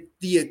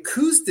the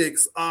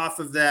acoustics off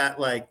of that,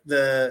 like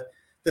the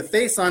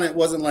face on it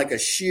wasn't like a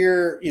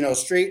sheer,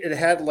 straight. It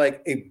had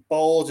like a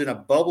bulge and a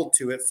bubble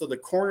to it. So the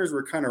corners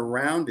were kind of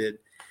rounded.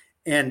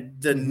 And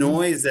the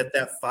noise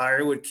that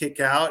fire would kick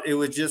out, it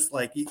was just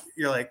like,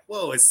 you're like,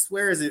 whoa, I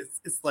swear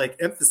it's like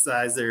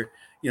emphasized or,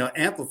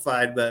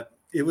 amplified, but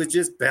it was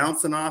just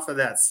bouncing off of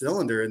that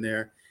cylinder in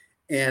there.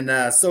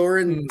 And so we're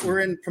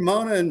in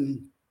Pomona,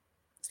 and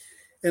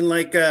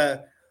like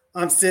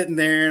I'm sitting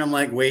there and I'm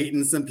like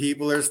waiting. Some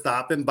people are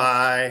stopping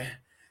by.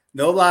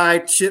 No lie,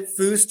 Chip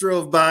Foose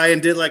drove by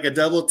and did like a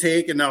double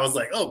take, and I was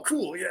like, oh,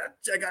 cool, yeah,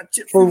 I got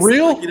Chip for Foose,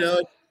 real,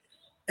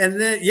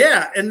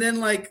 And then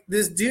like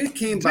this dude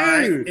came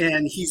by,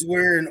 and he's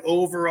wearing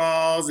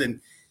overalls and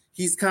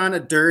he's kind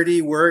of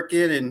dirty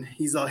working, and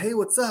he's all, hey,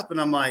 what's up?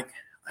 And I'm like,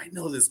 I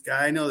know this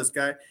guy. And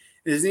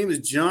his name is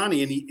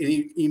Johnny, and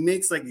he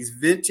makes like these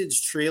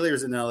vintage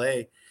trailers in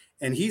LA.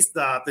 And he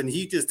stopped and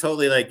he just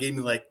totally like gave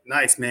me like,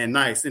 nice, man,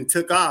 nice, and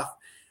took off.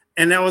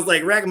 And I was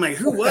like, I'm like,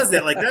 who was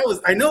that? Like,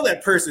 I know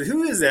that person.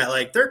 Who is that?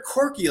 Like, they're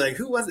quirky. Like,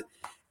 who was it?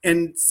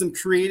 And some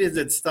creatives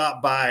had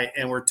stopped by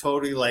and were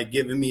totally like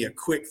giving me a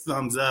quick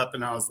thumbs up.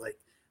 And I was like,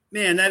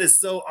 man, that is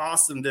so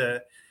awesome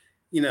to,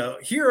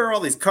 here are all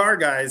these car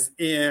guys.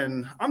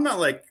 And I'm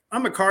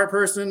a car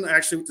person. I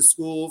actually went to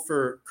school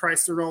for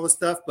Chrysler and all this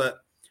stuff, but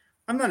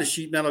I'm not a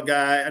sheet metal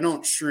guy. I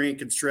don't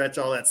shrink and stretch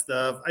all that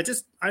stuff.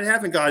 I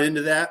haven't got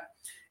into that.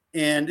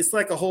 And it's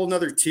like a whole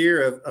nother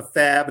tier of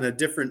fab and a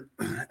different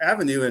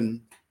avenue.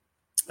 And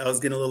I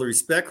was getting a little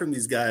respect from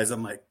these guys.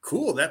 I'm like,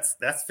 cool, that's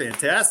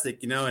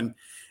fantastic, And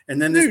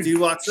then this dude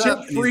walks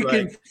up. And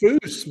freaking like,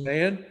 Foose,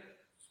 man.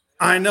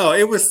 I know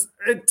it was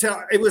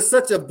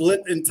such a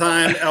blip in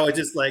time. I was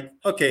just like,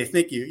 okay,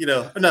 thank you.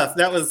 Enough.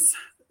 That was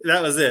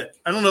it.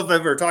 I don't know if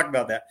I've ever talked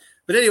about that,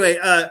 but anyway.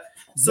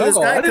 So this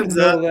guy comes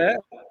up.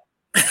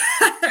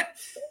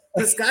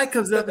 This guy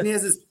comes up and he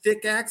has this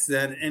thick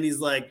accent, and he's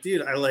like,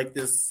 dude, I like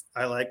this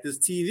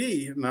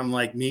TV. And I'm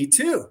like, me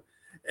too.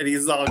 And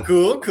he's all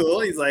cool.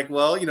 He's like,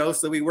 well,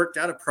 so we worked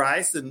out a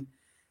price, and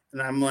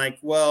I'm like,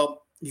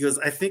 well, he goes,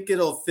 I think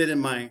it'll fit in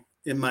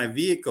my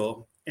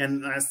vehicle.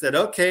 And I said,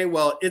 okay,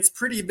 well, it's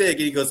pretty big.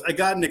 And he goes, I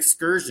got an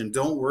Excursion,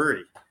 don't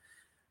worry.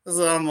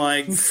 So I'm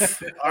like,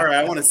 all right,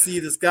 I want to see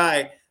this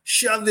guy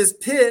shove this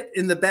pit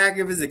in the back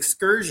of his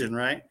Excursion,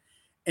 right?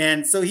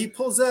 And so he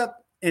pulls up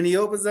and he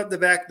opens up the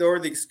back door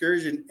of the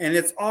Excursion, and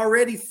it's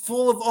already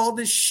full of all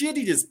this shit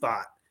he just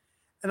bought.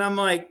 And I'm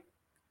like,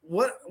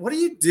 what are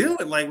you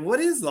doing? Like,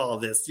 what is all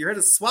this? You're at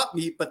a swap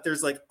meet, but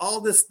there's like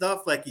all this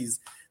stuff, like he's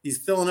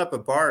filling up a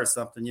bar or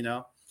something,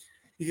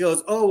 He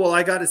goes, oh, well,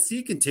 I got a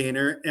sea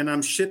container and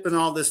I'm shipping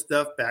all this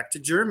stuff back to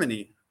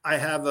Germany. I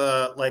have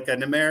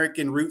an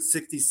American Route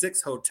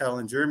 66 hotel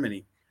in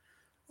Germany.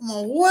 I'm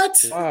like,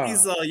 what? Wow.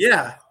 He's all,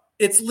 yeah,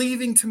 it's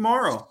leaving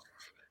tomorrow.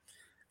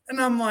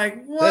 And I'm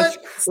like,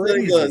 what? So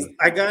he goes,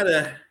 I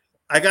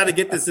gotta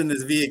get this in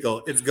this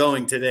vehicle. It's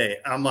going today.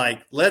 I'm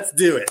like, let's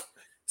do it.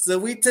 So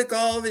we took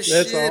all this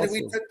shit and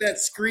we took that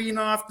screen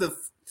off the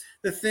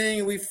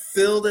thing. We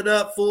filled it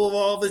up full of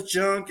all this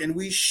junk, and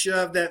we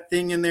shoved that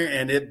thing in there,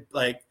 and it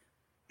like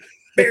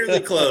barely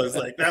closed.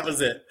 Like, that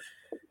was it.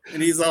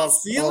 And he's all,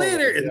 see you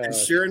later. And then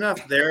sure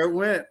enough, there it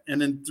went.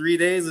 And in 3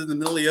 days in the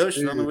middle of the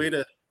ocean, on the way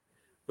to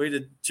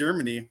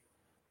Germany.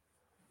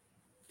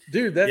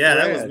 Dude, that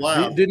was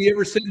wild. Did he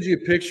ever send you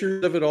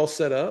pictures of it all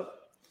set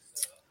up?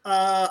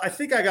 I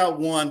think I got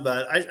one,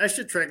 but I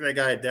should track that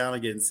guy down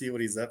again and see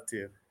what he's up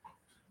to.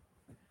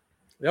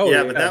 Oh Yeah,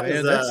 yeah, but that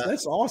man, was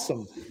that's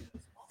awesome.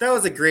 that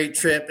was a great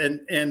trip,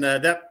 and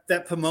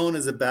that Pomona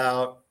is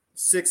about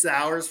 6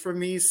 hours from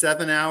me,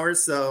 7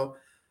 hours. So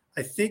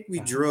I think we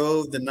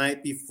drove the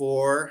night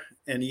before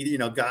and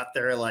got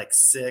there at like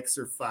 6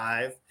 or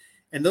 5,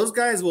 and those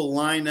guys will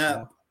line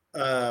up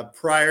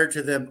prior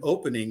to them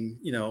opening,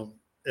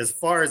 as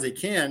far as they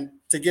can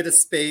to get a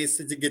space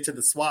and to get to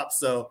the swap.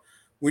 So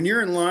when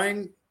you're in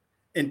line,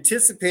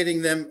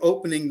 anticipating them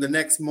opening the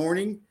next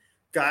morning,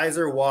 guys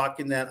are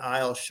walking that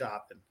aisle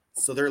shopping.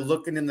 So they're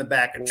looking in the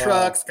back of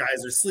trucks.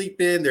 Guys are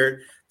sleeping.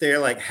 They're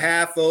like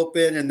half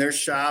open and they're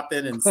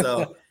shopping. And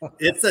so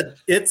it's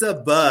a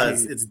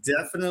buzz. It's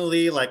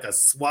definitely like a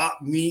swap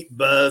meet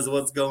buzz.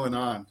 What's going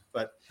on?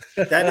 But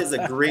that is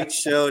a great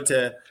show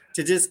to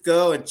just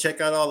go and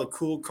check out all the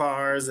cool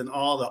cars and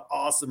all the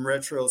awesome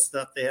retro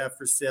stuff they have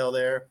for sale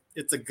there.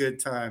 It's a good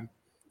time.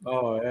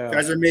 Oh yeah,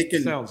 Guys are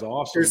sounds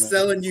awesome. They're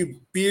selling you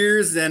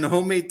beers and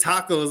homemade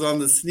tacos on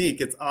the sneak.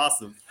 It's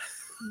awesome.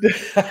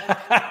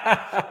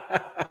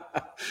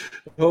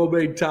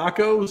 Homemade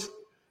tacos.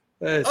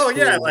 That's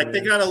yeah, cool, like man.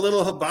 they got a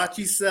little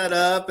hibachi set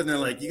up, and they're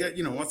like,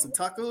 want some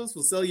tacos?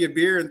 We'll sell you a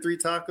beer and 3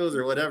 tacos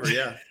or whatever.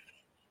 Yeah,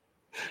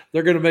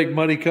 they're gonna make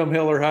money come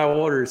hell or high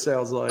water. It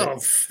sounds like. Oh,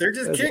 they're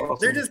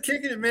just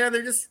kicking it, man.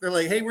 They're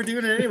like, hey, we're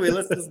doing it anyway.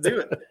 Let's just do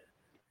it.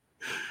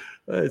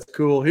 That's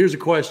cool. Here's a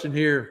question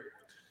here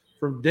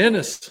from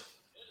Dennis.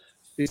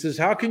 He says,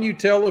 "How can you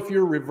tell if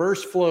your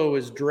reverse flow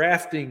is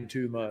drafting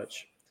too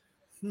much?"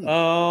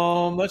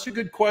 That's a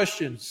good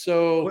question.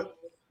 So,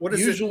 what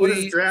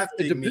does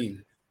drafting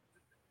mean?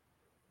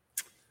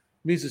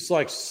 Means it's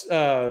like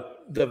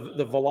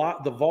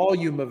the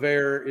volume of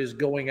air is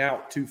going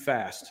out too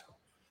fast.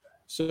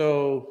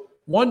 So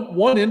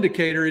one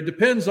indicator, it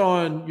depends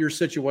on your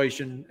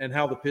situation and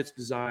how the pit's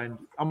designed.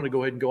 I'm going to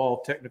go ahead and go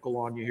all technical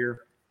on you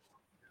here.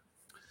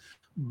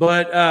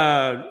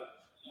 But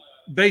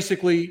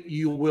basically,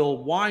 you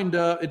will wind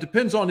up, it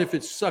depends on if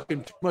it's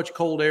sucking too much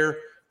cold air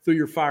through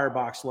your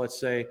firebox, let's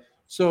say.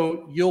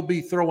 So you'll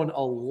be throwing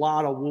a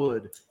lot of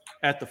wood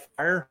at the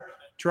fire,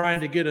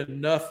 trying to get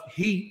enough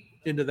heat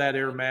into that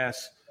air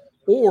mass.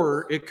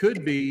 Or it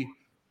could be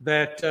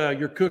that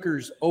your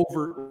cooker's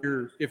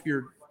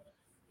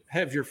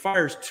if your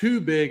fire's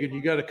too big and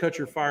you got to cut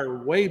your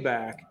fire way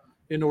back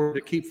in order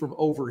to keep from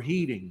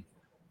overheating.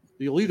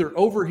 You'll either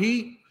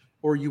overheat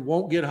or you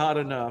won't get hot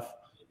enough.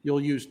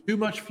 You'll use too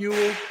much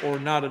fuel or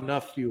not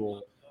enough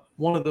fuel.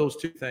 One of those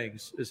two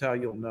things is how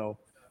you'll know.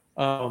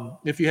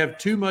 If you have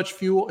too much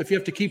fuel, if you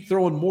have to keep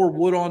throwing more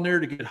wood on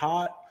there to get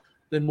hot,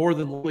 then more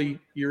than likely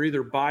you're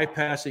either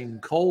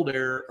bypassing cold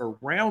air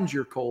around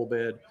your coal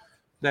bed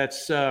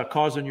that's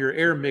causing your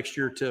air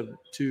mixture to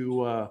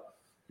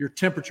your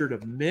temperature to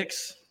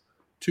mix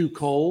too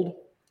cold.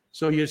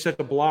 So you just have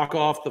to block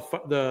off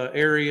the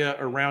area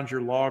around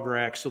your log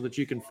rack so that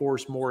you can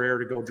force more air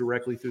to go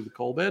directly through the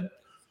coal bed.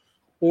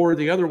 Or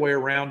the other way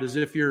around is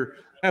if you're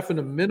having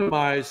to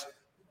minimize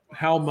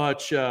how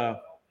much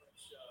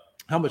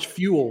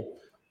fuel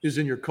is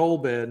in your coal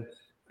bed,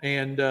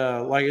 and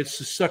like it's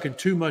just sucking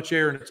too much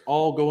air and it's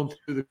all going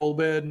through the coal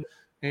bed,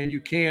 and you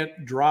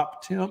can't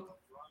drop temp,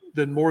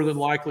 then more than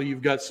likely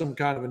you've got some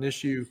kind of an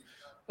issue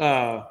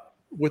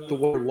with the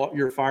way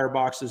your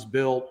firebox is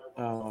built,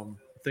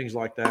 things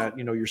like that.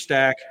 Your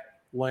stack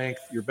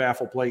length, your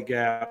baffle plate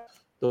gap,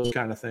 those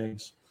kind of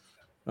things.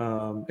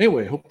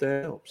 Anyway, hope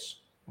that helps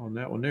on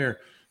that one there.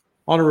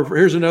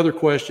 Here's another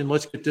question.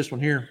 Let's get this one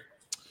here.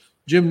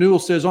 Jim Newell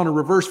says, on a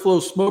reverse flow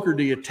smoker,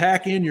 do you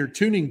tack in your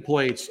tuning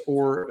plates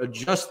or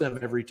adjust them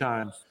every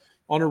time?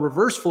 On a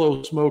reverse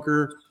flow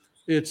smoker,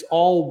 it's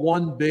all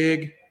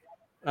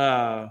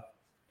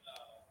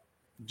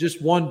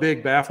just one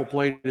big baffle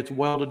plate. It's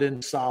welded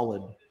in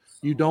solid.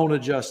 You don't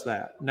adjust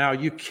that. Now,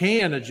 you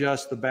can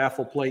adjust the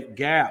baffle plate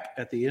gap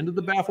at the end of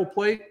the baffle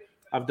plate.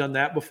 I've done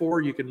that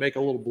before. You can make a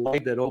little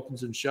blade that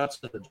opens and shuts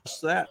and adjusts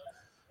that.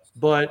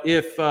 But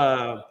if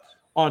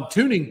on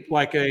tuning,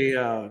 like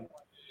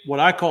what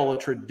I call a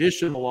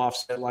traditional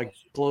offset, like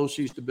Close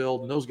used to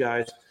build and those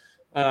guys,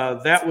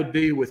 that would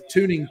be with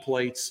tuning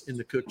plates in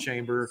the cook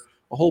chamber,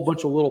 a whole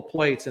bunch of little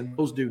plates, and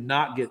those do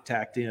not get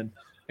tacked in.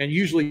 And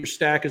usually your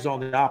stack is on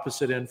the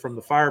opposite end from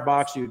the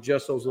firebox. You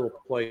adjust those little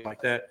plates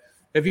like that.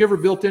 Have you ever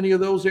built any of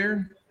those,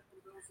 Aaron?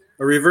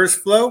 A reverse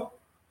flow?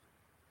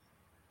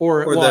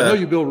 I know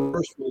you build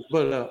reverse flows,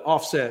 but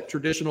offset,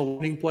 traditional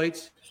tuning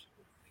plates?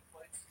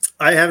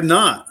 I have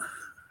not.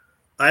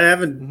 I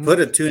haven't put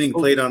a tuning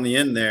plate on the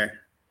end there.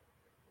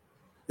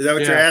 Is that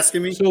what you're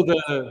asking me? So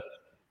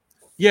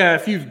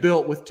if you've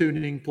built with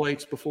tuning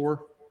plates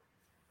before.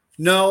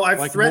 No,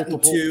 I've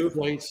threatened to.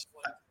 Plates.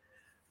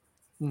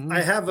 Mm-hmm.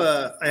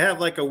 I have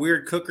like a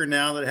weird cooker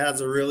now that has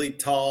a really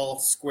tall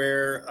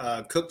square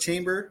cook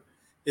chamber.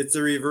 It's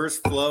a reverse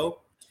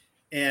flow.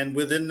 And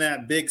within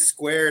that big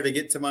square to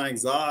get to my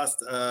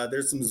exhaust,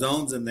 there's some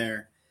zones in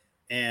there.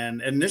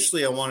 And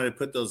initially I wanted to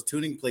put those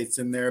tuning plates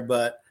in there,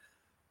 but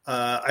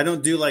I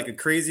don't do like a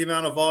crazy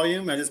amount of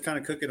volume. I just kind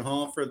of cook at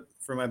home for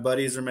my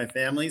buddies or my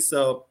family.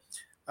 So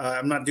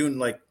I'm not doing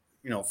like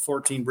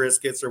 14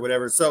 briskets or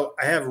whatever. So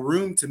I have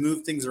room to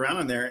move things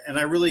around in there. And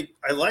I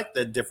like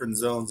the different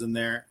zones in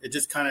there. It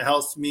just kind of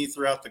helps me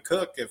throughout the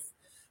cook. If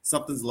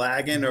something's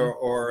lagging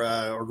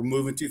or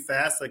moving too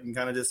fast, I can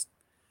kind of just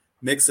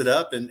mix it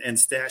up and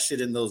stash it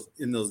in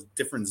those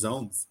different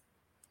zones.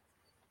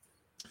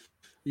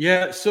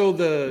 Yeah.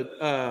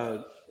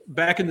 So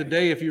back in the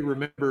day, if you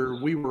remember,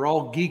 we were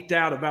all geeked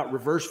out about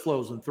reverse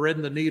flows and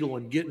threading the needle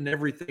and getting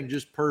everything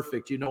just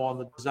perfect, on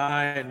the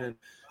design. And,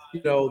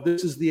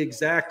 this is the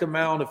exact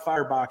amount of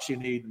firebox you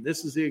need. And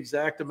this is the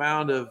exact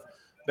amount of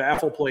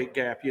baffle plate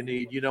gap you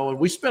need, and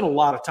we spent a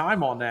lot of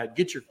time on that.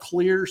 Get your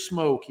clear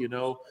smoke,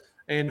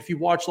 and if you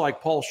watch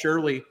like Paul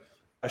Shirley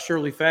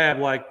Fab,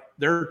 like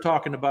they're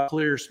talking about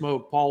clear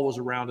smoke. Paul was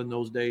around in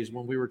those days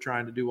when we were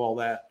trying to do all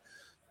that.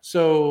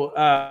 So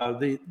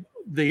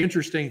the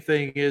interesting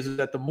thing is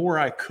that the more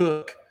I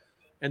cook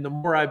and the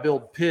more I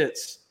build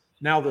pits,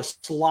 now the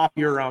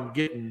sloppier I'm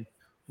getting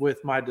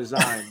with my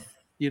design,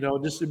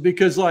 just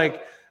because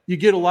like you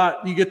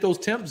get those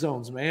temp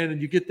zones, man,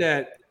 and you get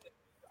that,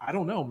 I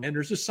don't know, man,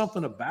 there's just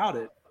something about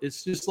it.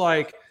 It's just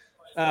like,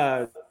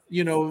 matter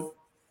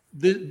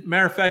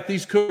of fact,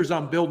 these cookers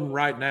I'm building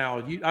right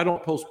now, I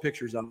don't post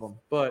pictures of them,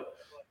 but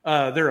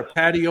they're a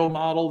patio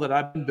model that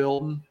I've been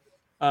building.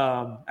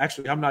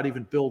 Actually, I'm not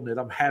even building it.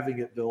 I'm having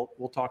it built.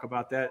 We'll talk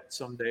about that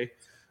someday.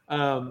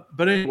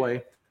 But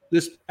anyway,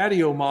 this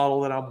patio model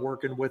that I'm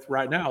working with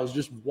right now is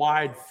just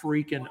wide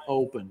freaking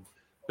open.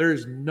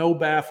 There's no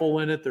baffle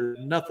in it. There's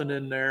nothing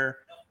in there.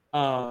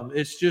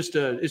 It's just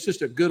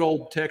a good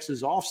old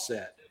Texas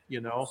offset,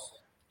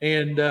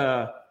 and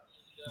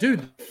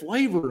dude, the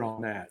flavor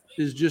on that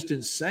is just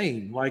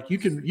insane. Like you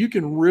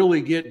can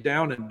really get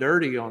down and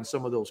dirty on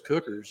some of those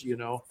cookers,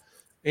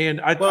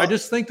 And I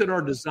just think that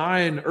our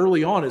design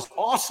early on is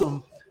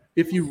awesome.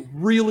 If you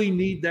really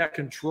need that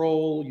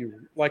control,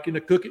 you like in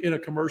a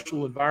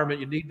commercial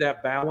environment, you need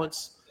that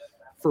balance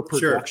for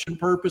production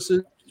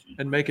purposes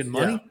and making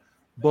money. Yeah.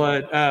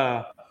 But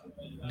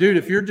dude,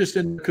 if you're just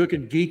in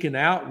cooking, geeking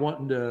out,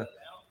 wanting to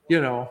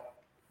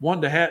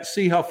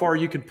see how far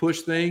you can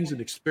push things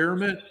and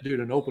experiment, dude,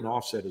 an open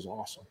offset is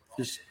awesome.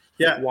 Just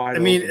wide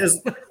open.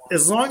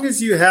 as long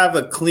as you have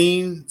a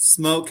clean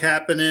smoke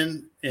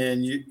happening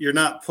and you're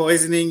not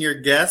poisoning your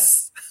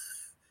guests,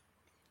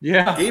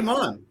 game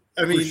on.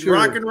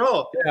 Rock and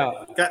roll.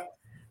 Yeah.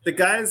 The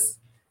guys,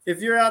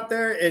 if you're out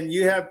there and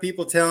you have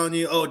people telling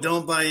you, oh,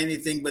 don't buy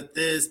anything but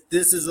this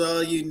is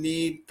all you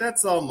need,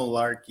 that's all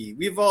malarkey.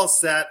 We've all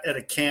sat at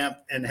a camp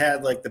and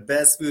had like the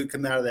best food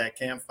come out of that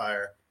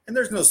campfire, and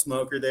there's no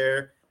smoker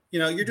there.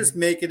 You're just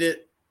making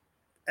it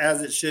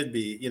as it should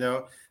be,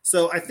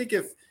 So I think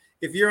if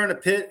you're on a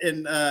pit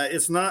and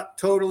it's not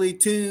totally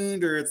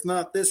tuned or it's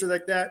not this or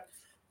like that,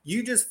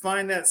 you just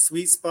find that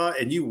sweet spot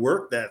and you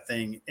work that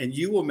thing and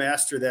you will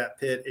master that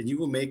pit and you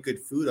will make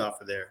good food off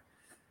of there.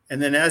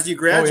 And then as you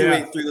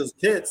graduate through those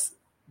pits,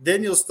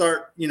 then you'll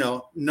start,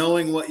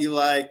 knowing what you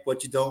like,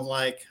 what you don't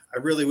like. I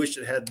really wish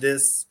it had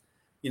this,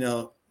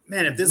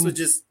 if this was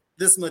just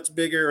this much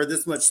bigger or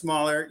this much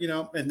smaller,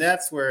 and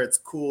that's where it's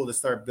cool to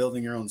start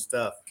building your own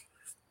stuff.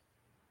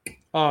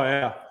 Oh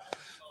yeah.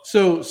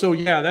 So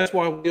yeah, that's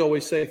why we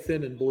always say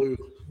thin and blue,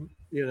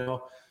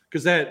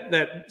 because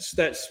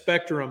that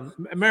spectrum.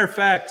 Matter of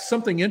fact,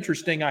 something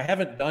interesting I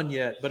haven't done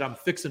yet, but I'm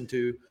fixing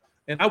to,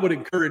 and I would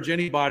encourage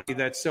anybody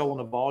that's selling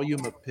a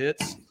volume of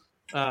pits,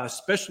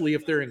 especially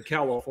if they're in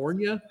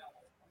California.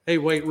 Hey,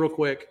 wait, real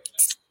quick.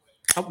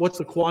 What's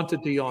the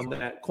quantity on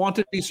that?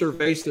 Quantity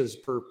cervezas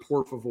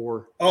por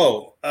favor.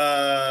 Oh,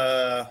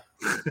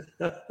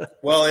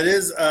 well, it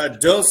is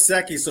Dos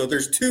Equis, so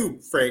there's two,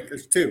 Frank.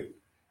 There's two.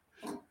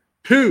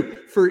 Two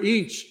for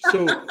each,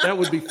 so that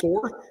would be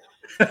 4.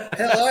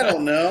 Hell, I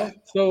don't know.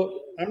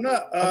 So I'm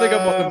not. I think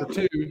I'm on number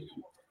 2.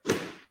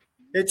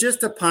 It's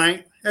just a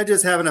pint. I'm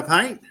just having a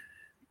pint.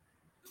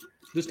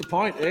 Just a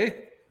pint, eh?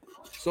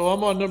 So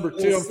I'm on number 2.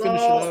 I'm finishing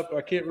up.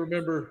 I can't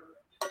remember.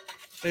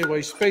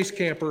 Anyway, Space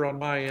Camper on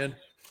my end.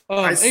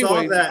 I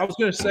saw that. I was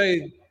going to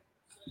say,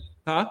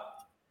 huh?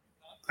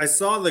 I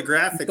saw the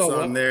graphics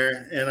on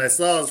there, and I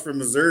saw it was from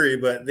Missouri,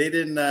 but they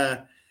didn't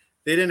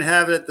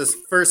have it at the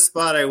first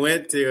spot I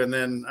went to, and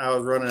then I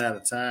was running out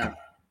of time.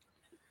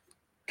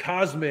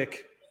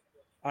 Cosmic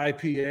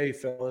IPA,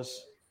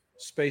 fellas.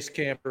 Space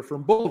Camper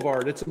from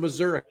Boulevard. It's a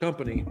Missouri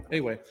company.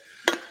 Anyway,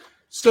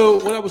 so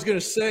what I was going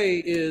to say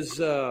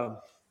is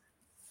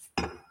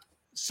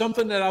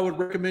something that I would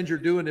recommend you're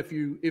doing if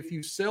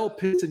you sell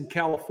pits in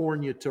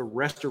California to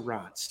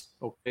restaurants,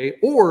 okay?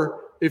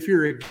 Or if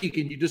you're a geek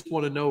and you just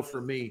want to know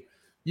from me,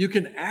 you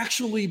can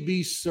actually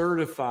be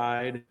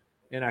certified,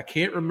 and I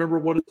can't remember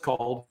what it's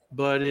called,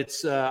 but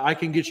it's I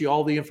can get you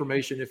all the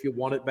information if you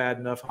want it bad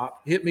enough.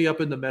 Hit me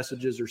up in the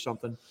messages or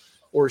something,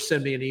 or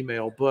send me an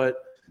email. But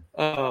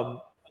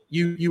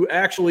you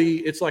actually,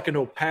 it's like an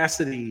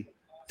opacity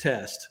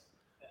test.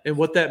 And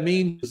what that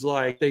means is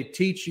like they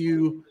teach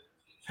you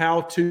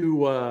how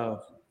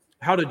to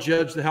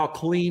judge how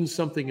clean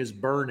something is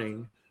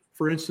burning.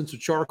 For instance, a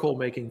charcoal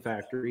making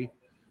factory,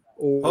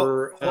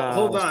 or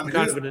hold on,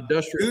 kind of an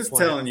industrial who's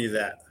plant. telling you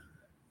that?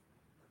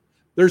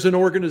 There's an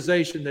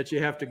organization that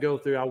you have to go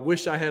through. I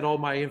wish I had all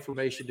my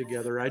information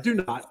together. I do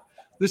not.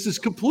 This is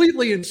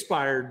completely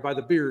inspired by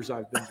the beers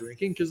I've been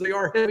drinking because they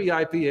are heavy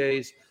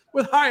IPAs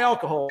with high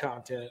alcohol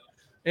content,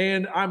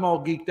 and I'm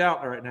all geeked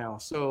out right now.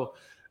 So,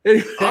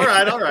 anyway, all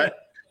right.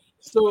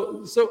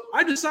 So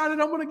I decided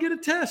I'm going to get a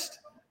test,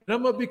 and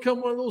I'm going to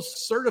become one of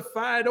those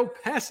certified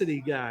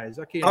opacity guys.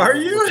 I can't. Are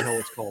remember you? what the hell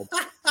it's called?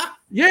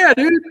 Yeah,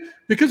 dude.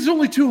 Because it's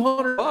only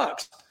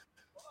 $200.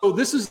 So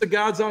this is the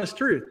God's honest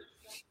truth.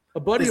 A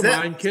buddy of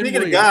mine, Ken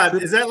speaking of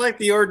God, is that like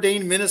the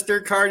ordained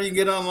minister card you can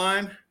get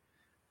online?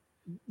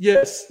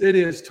 Yes, it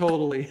is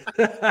totally.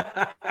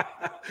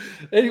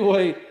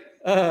 Anyway,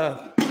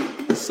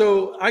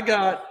 so I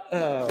got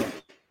a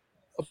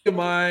buddy of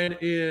mine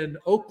in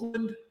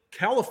Oakland,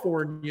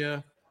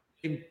 California,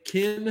 named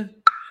Ken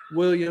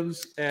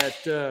Williams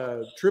at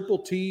Triple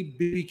T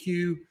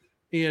BBQ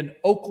in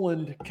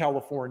Oakland,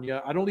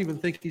 California. I don't even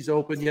think he's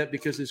open yet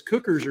because his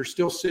cookers are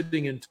still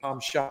sitting in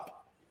Tom's shop.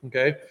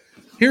 Okay.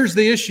 Here's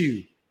the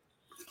issue.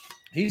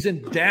 He's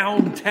in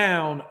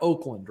downtown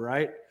Oakland,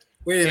 right?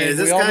 Wait a minute. Is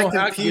this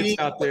guy competing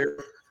out there?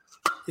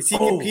 Is he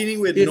competing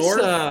with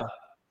North?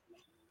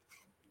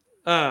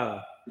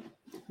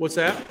 What's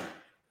that?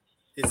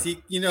 Is he,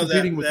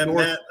 competing with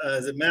North? Matt,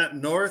 is it Matt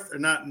North or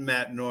not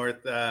Matt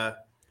North? No,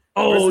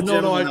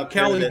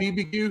 Cali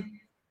BBQ.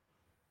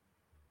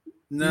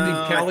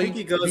 No, I think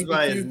he goes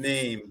by his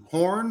name.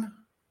 Horn?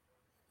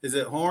 Is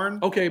it Horn?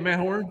 Okay, Matt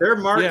Horn. Their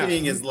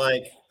marketing is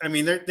like, I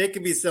mean, they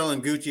could be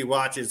selling Gucci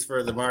watches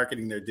for the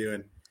marketing they're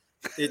doing.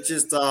 It's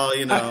just all,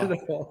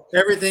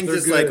 everything's they're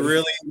just good. Like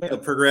really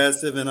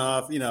progressive and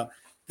off.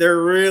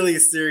 They're really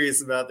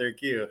serious about their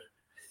Q.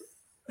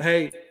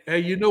 Hey,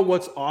 you know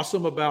what's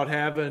awesome about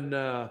having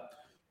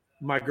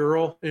my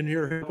girl in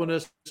here helping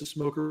us, the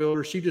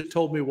SmokerBuilder? She just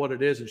told me what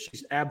it is, and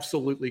she's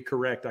absolutely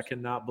correct. I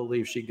cannot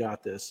believe she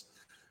got this.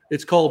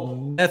 It's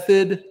called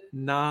Method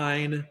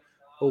 9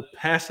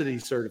 Opacity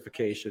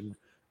Certification.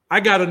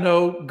 I got to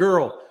know,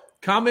 girl,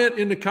 comment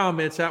in the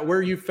comments out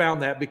where you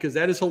found that because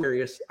that is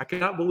hilarious. I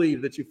cannot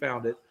believe that you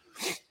found it.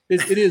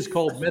 It is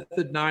called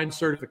Method 9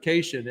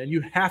 Certification, and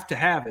you have to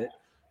have it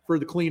for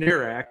the Clean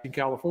Air Act in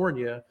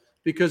California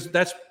because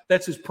that's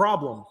his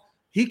problem.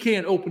 He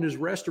can't open his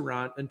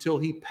restaurant until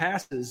he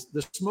passes.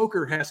 The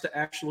smoker has to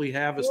actually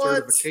have a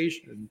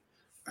certification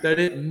that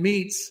it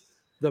meets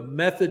the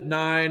Method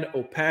 9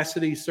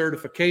 Opacity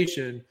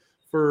Certification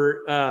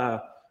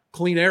for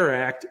Clean Air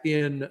Act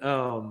in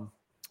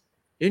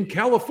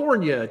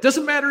California. It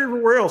doesn't matter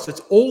everywhere else.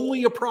 It's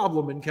only a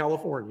problem in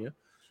California,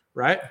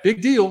 right?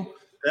 Big deal.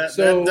 That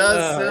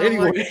does sound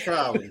like a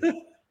problem.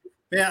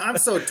 Man, I'm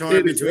so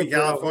torn between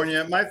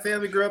California. My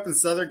family grew up in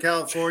Southern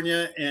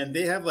California, and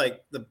they have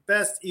like the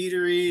best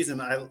eateries. And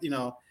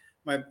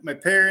my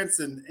parents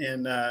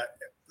and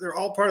they're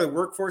all part of the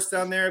workforce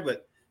down there.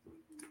 But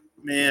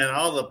man,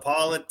 all the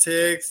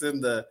politics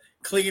and the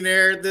clean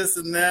air, this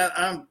and that.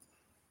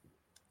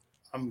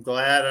 I'm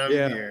glad I'm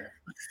here.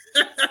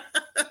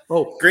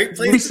 Great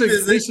place to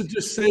visit. Lisa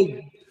just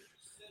said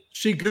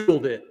she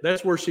Googled it.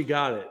 That's where she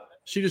got it.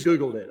 She just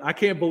Googled it. I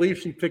can't believe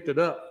she picked it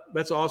up.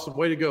 That's awesome.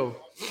 Way to go.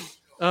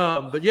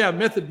 But yeah,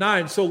 Method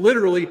 9. So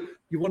literally,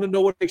 you want to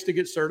know what it takes to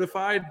get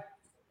certified?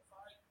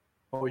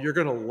 Oh, you're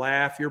going to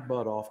laugh your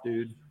butt off,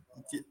 dude.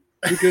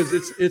 Because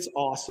it's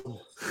awesome.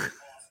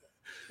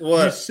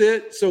 What? You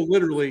sit, so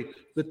literally,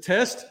 the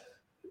test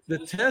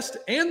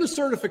and the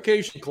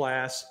certification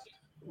class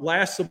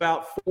lasts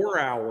about 4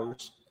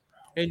 hours,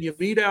 and you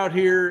meet out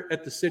here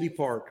at the city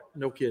park.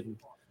 No kidding.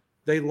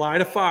 They light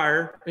a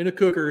fire in a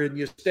cooker, and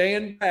you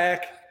stand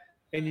back,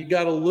 and you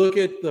got to look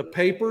at the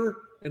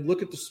paper and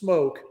look at the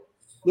smoke.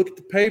 Look at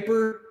the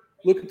paper,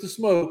 look at the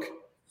smoke,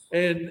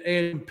 and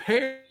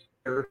compare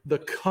the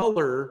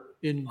color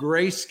in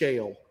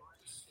grayscale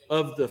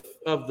of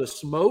the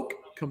smoke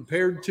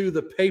compared to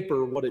the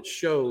paper, what it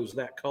shows,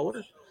 that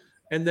color.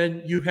 And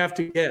then you have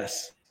to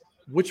guess,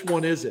 which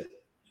one is it?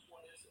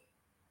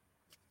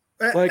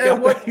 Like, at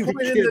what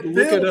point in the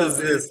build is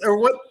this? Or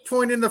what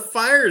point in the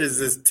fire does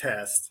this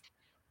test?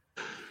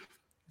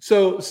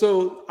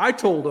 So I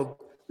told him,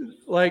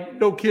 like,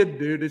 no kidding,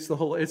 dude. It's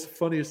the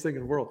funniest thing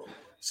in the world.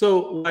 So,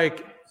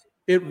 like,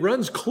 it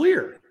runs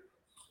clear.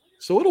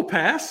 So it'll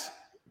pass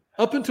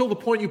up until the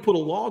point you put a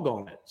log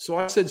on it. So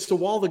I said, so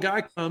while the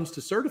guy comes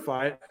to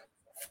certify it,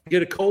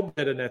 get a coal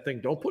bed in that thing.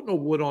 Don't put no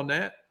wood on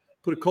that.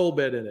 Put a coal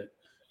bed in it.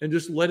 And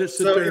just let it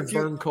sit there and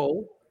burn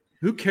coal.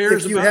 Who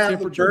cares about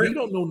temperature? You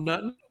don't know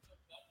nothing.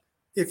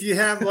 If you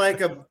have like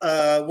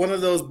a one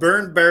of those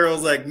burn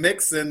barrels like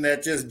Mixon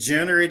that just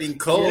generating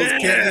coals,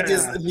 can't you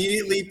just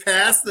immediately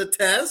pass the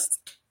test?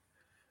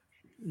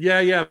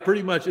 Yeah,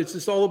 pretty much. It's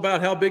just all about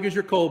how big is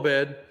your coal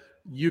bed.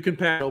 You can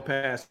pass the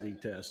opacity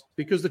test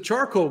because the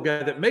charcoal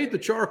guy that made the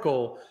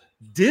charcoal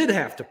did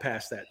have to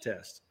pass that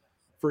test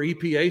for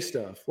EPA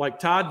stuff. Like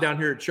Todd down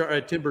here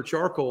at Timber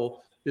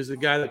Charcoal is the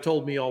guy that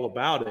told me all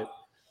about it.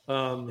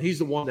 He's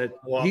the one that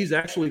he's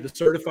actually the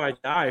certified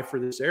guy for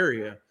this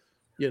area.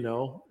 And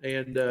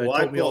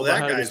told me all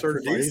about how to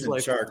certify. He's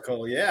like,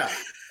 charcoal, yeah.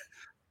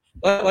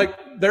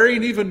 Like there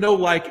ain't even no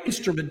like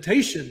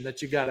instrumentation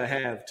that you got to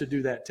have to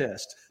do that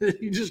test.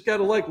 You just got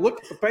to like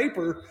look at the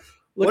paper.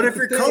 What if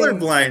you're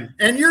colorblind?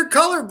 And you're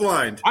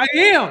colorblind. I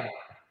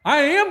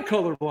am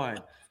colorblind.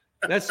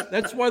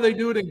 That's why they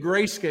do it in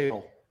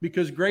grayscale,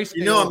 because grayscale.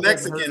 You know I'm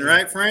Mexican,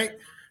 right, Frank?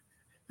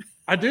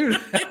 I do.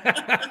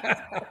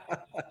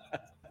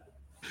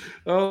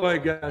 Oh my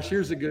gosh,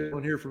 here's a good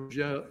one here from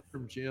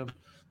Jim.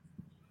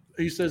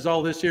 He says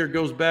all this here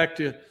goes back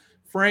to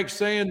Frank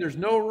saying there's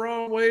no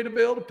wrong way to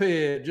build a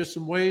pit, just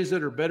some ways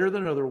that are better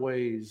than other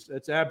ways.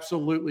 That's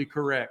absolutely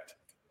correct.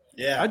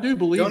 Yeah, I do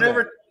believe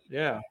that.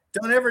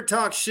 Don't ever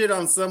talk shit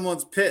on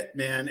someone's pit,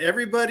 man.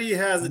 Everybody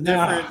has a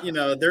different,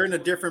 they're in a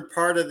different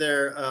part of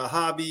their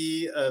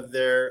hobby, of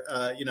their,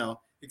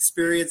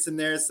 experience in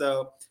there.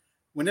 So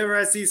whenever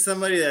I see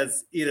somebody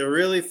that's either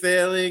really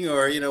failing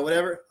or,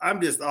 whatever, I'm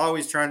just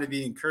always trying to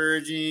be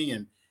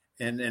encouraging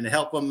and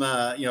help them,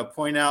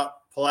 point out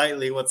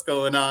politely what's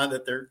going on,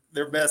 that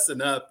they're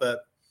messing up. But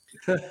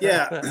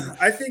yeah,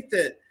 I think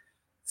that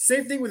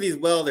same thing with these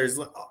welders.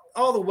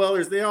 All the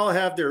welders, they all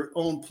have their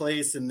own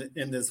place in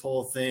this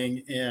whole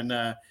thing.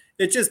 And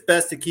it's just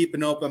best to keep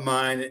an open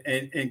mind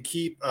and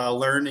keep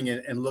learning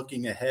and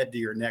looking ahead to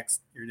your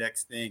next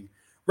thing,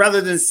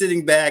 rather than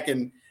sitting back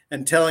and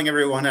telling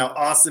everyone how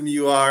awesome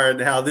you are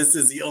and how this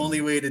is the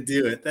only way to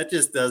do it. That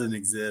just doesn't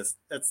exist.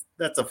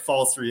 That's a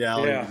false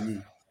reality to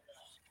me.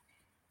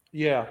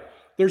 Yeah.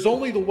 There's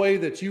only the way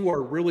that you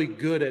are really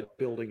good at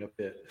building a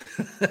pit.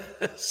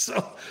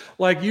 So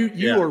like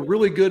you are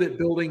really good at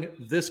building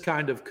this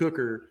kind of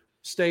cooker.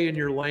 Stay in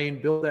your lane,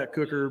 build that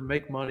cooker,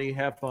 make money,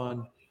 have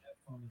fun,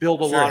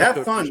 build a lot of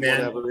cookers, fun,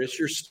 man. Whatever. It's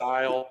your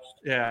style.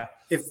 Yeah.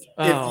 If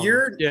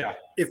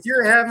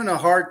you're having a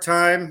hard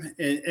time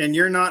and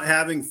you're not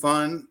having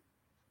fun,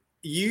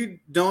 you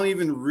don't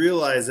even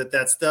realize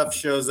that stuff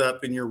shows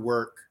up in your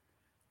work.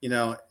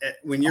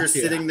 When you're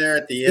sitting there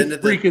at the end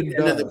of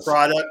the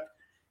product,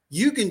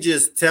 you can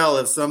just tell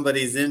if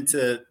somebody's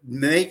into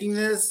making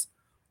this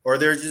or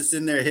they're just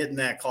in there hitting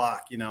that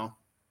clock, Yeah,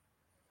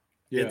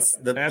 it's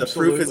the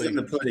proof is in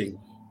the pudding.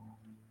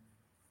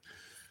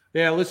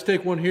 Yeah, let's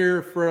take one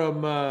here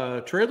from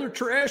Trailer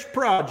Trash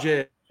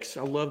Projects.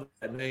 I love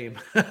that name.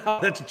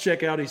 I'll have to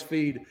check out his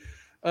feed.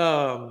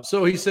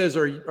 So he says,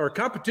 are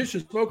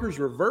competition smokers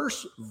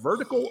reverse,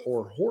 vertical,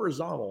 or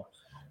horizontal?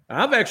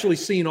 I've actually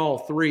seen all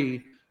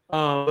three.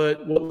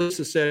 But what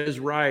Lisa said is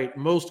right.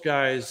 Most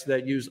guys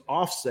that use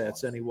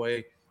offsets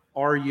anyway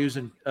are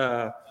using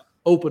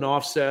open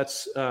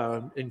offsets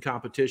in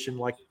competition,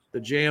 like the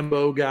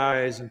Jambo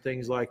guys and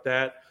things like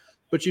that.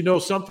 But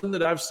something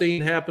that I've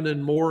seen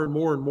happening more and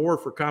more and more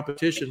for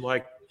competition,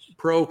 like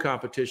pro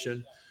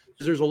competition,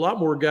 is there's a lot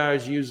more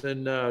guys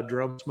using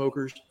drum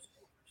smokers.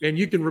 And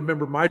you can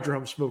remember my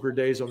drum smoker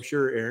days, I'm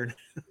sure, Aaron.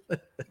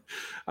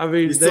 I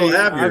mean, you still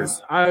have yours.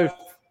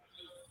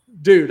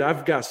 Dude,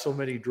 I've got so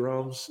many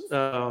drums.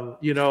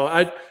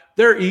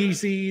 They're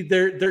easy.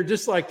 They're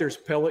just like there's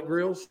pellet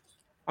grills.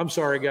 I'm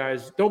sorry,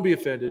 guys. Don't be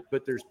offended,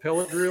 but there's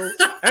pellet grills.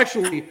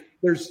 Actually,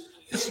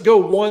 let's go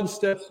one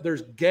step.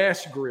 There's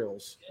gas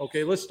grills.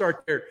 Okay, let's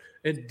start there.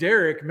 And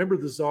Derek, remember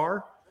the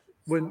Czar?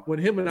 When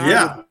him and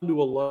I would go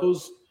to a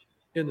Lowe's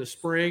in the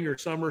spring or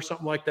summer,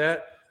 something like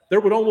that, there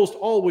would almost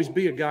always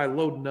be a guy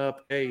loading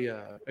up a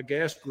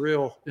gas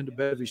grill in the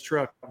bed of his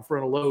truck in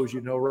front of Lowe's,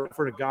 right in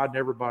front of God and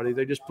everybody.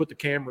 They just put the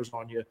cameras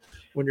on you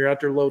when you're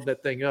out there loading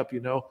that thing up,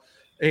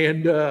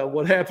 And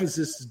what happens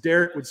is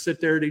Derek would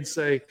sit there and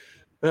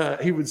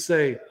he would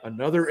say,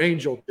 another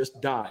angel just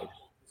died.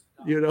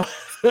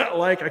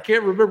 Like I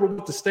can't remember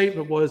what the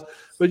statement was,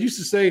 but he used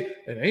to say,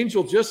 an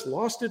angel just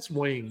lost its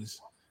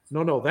wings.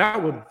 No,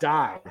 that one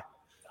died.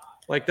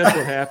 Like that's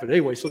what happened.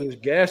 Anyway, so there's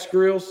gas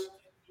grills.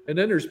 And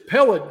then there's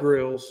pellet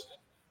grills,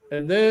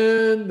 and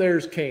then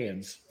there's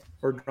cans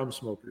or drum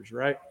smokers,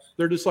 right?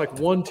 They're just like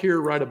one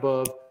tier right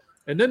above.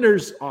 And then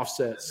there's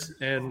offsets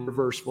and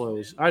reverse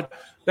flows.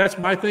 That's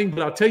my thing,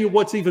 but I'll tell you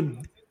what's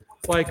even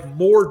like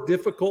more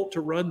difficult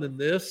to run than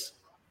this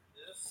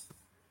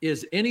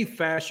is any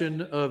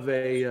fashion of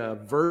a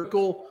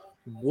vertical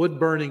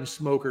wood-burning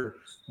smoker.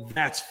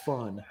 That's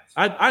fun.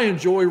 I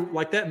enjoy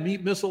like that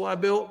meat missile I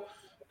built.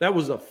 That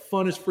was the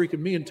funnest freaking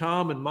me and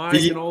Tom and Mike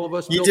and all of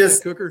us built that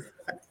cooker.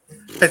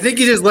 I think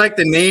you just like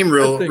the name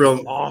real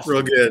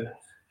good.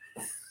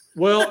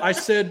 Well, I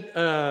said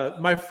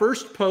my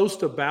first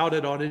post about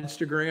it on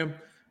Instagram,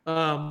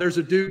 there's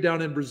a dude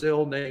down in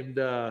Brazil named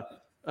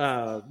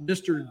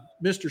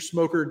Mr.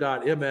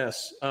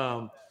 Smoker.ms.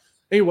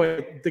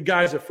 Anyway, the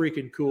guy's a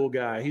freaking cool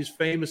guy. He's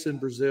famous in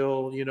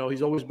Brazil.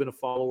 He's always been a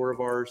follower of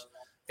ours.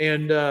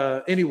 And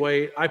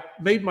anyway, I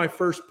made my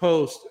first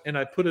post and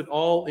I put it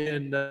all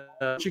in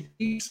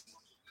Portuguese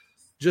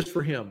just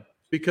for him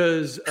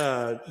because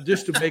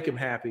just to make him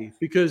happy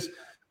because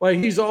like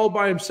he's all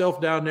by himself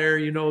down there,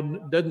 he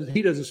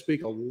doesn't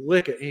speak a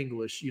lick of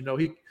English.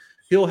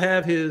 He'll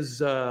have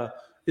his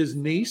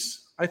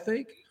niece, I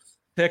think,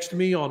 text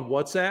me on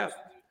WhatsApp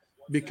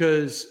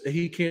because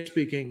he can't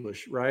speak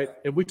English, right?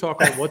 And we talk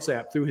on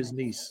WhatsApp through his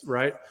niece,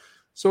 right?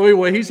 So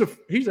anyway, he's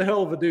a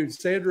hell of a dude,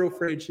 Sandro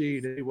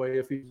Franchine. Anyway,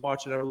 if he's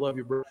watching, I love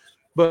you, bro.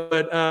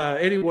 But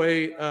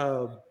anyway,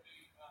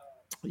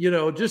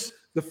 just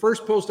the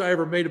first post I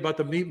ever made about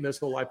the meat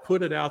missile, I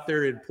put it out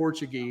there in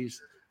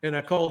Portuguese, and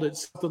I called it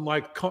something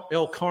like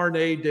El Carne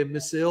de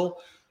Missil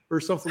or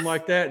something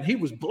like that. And he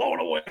was blown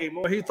away.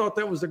 Boy, he thought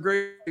that was the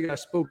great thing. I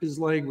spoke his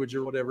language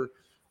or whatever.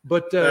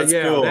 But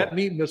cool. That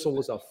meat missile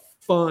was a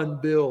fun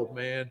build,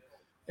 man.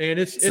 And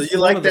it's you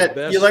like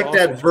that? You like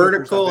that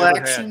vertical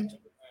action?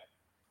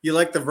 You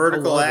like the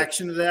vertical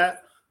action of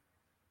that?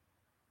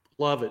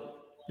 Love it.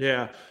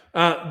 Yeah.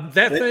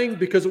 That thing,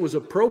 because it was a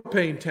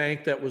propane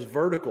tank that was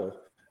vertical,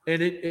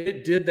 and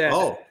it did that.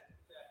 Oh.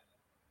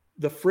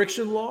 The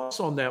friction loss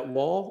on that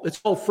wall, it's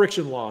called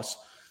friction loss.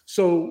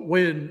 So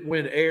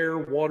when air,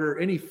 water,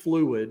 any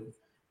fluid,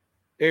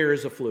 air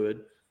is a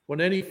fluid, when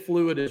any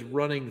fluid is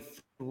running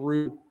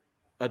through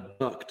a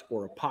duct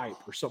or a pipe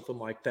or something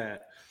like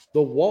that,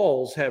 the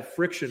walls have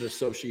friction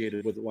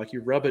associated with it. Like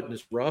you rub it and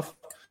it's rough.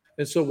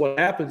 And so what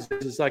happens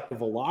is like the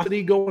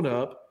velocity going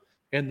up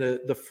and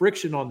the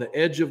friction on the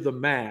edge of the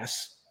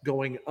mass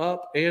going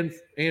up and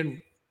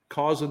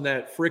causing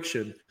that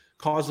friction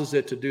causes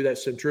it to do that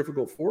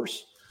centrifugal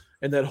force.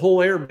 And that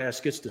whole air mass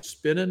gets to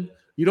spinning.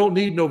 You don't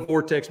need no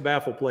vortex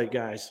baffle plate,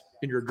 guys,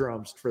 in your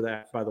drums for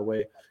that, by the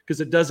way, because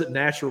it does it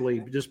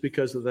naturally just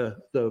because of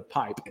the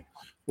pipe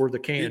or the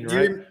can,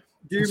 right?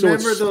 Do you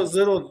remember those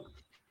little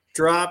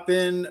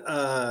drop-in?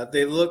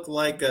 They look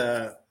like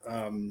a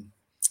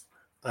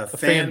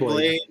fan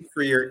blade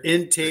for your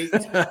intake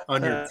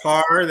on your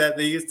car that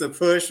they used to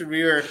push when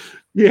we were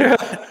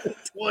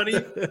 20.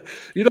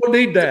 You don't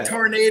need that.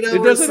 Tornado.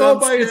 It does it all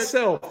by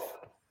itself.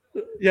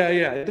 Yeah.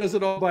 It does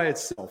it all by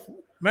itself.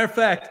 Matter of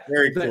fact,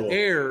 the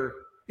air,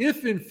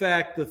 if in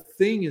fact the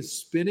thing is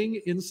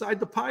spinning inside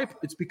the pipe,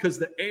 it's because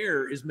the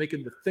air is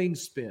making the thing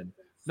spin,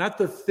 not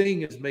the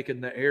thing is making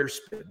the air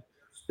spin.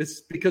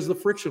 It's because of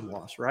the friction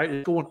loss, right?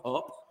 It's going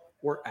up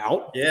or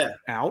out,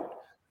 out,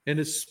 and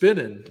it's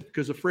spinning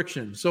because of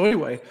friction. So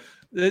anyway,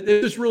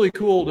 it's really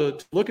cool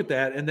to look at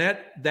that. And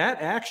that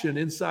action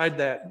inside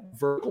that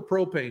vertical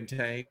propane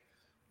tank,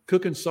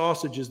 cooking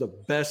sausage is the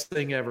best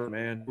thing ever,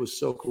 man. It was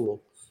so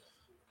cool.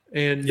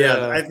 And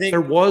I think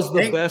there was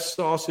the best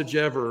sausage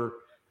ever.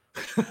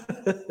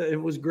 It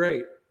was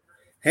great.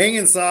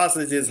 Hanging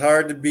sausage is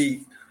hard to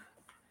beat.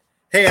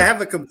 Hey, I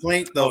have a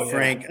complaint though,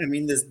 Frank. I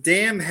mean, this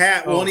damn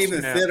hat won't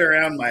even fit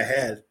around my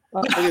head.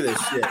 Look at this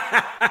shit.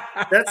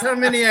 That's how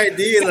many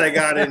ideas I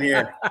got in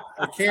here.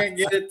 I can't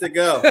get it to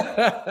go.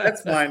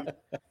 That's fine.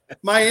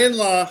 My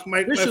in-law,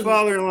 my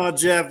father-in-law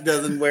Jeff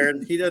doesn't wear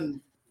it.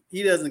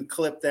 He doesn't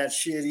clip that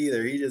shit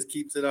either. He just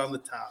keeps it on the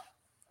top.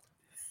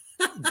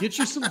 Get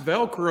you some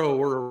Velcro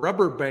or a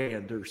rubber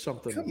band or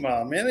something. Come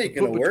on, man. They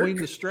can work between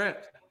the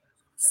straps.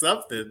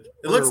 Something.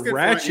 It looks good.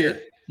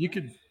 Ratchet. You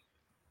could.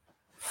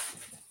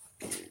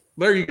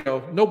 There you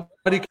go.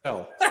 Nobody can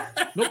tell.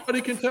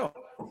 Nobody can tell.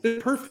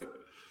 It's perfect.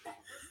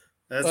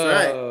 That's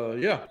right.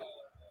 Yeah.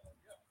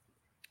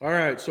 All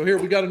right. So here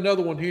we got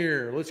another one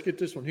here. Let's get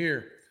this one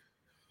here.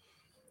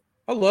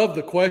 I love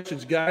the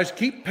questions, guys.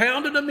 Keep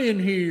pounding them in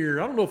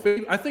here. I don't know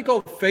if I think all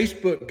the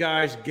Facebook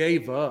guys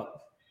gave up.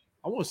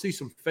 I want to see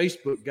some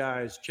Facebook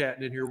guys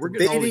chatting in here. We're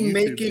getting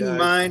making guys.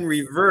 Mine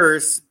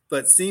reverse,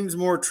 but seems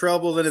more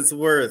trouble than it's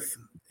worth.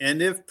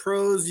 And if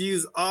pros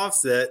use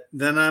offset,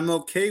 then I'm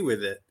okay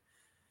with it.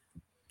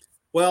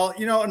 Well,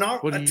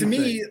 to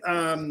me,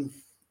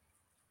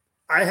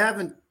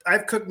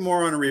 I've cooked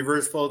more on a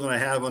reverse flow than I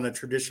have on a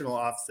traditional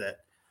offset.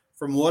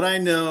 From what I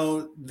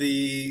know,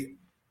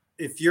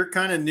 if you're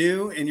kind of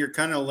new and you're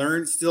kind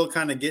of still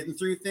kind of getting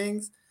through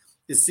things,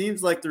 it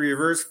seems like the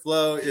reverse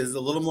flow is a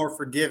little more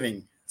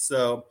forgiving.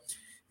 So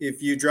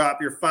if you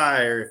drop your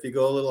fire, if you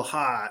go a little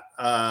hot,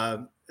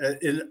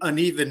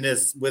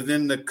 unevenness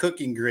within the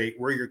cooking grate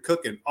where you're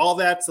cooking, all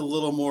that's a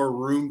little more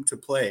room to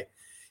play.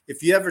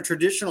 If you have a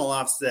traditional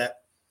offset,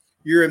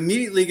 you're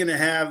immediately going to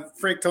have,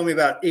 Frank told me,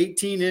 about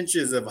 18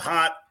 inches of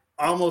hot,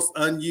 almost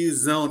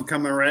unused zone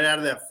coming right out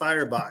of that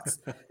firebox.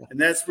 And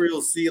that's where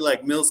you'll see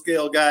like mill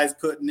scale guys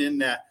putting in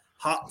that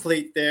hot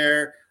plate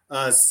there.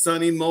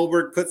 Sonny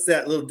Moberg puts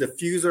that little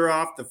diffuser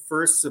off the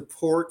first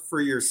support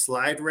for your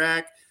slide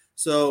rack.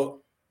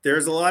 So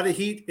there's a lot of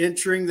heat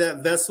entering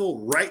that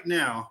vessel right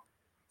now.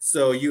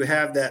 So you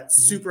have that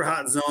super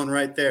hot zone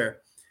right there.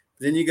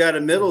 Then you got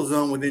a middle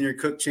zone within your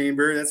cook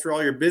chamber. That's where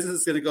all your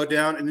business is going to go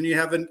down. And then you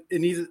have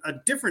a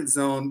different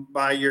zone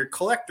by your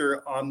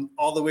collector on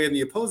all the way in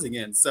the opposing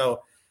end.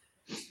 So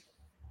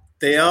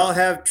they all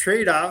have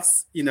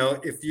trade-offs.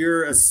 If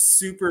you're a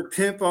super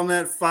pimp on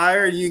that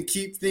fire, you can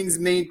keep things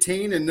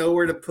maintained and know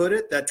where to put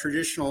it. That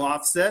traditional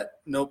offset,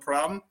 no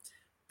problem.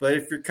 But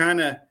if you're kind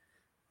of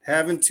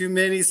having too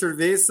many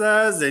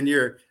cervezas and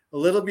you're a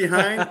little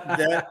behind,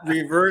 that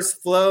reverse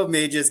flow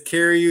may just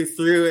carry you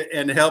through it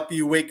and help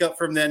you wake up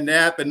from that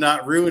nap and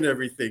not ruin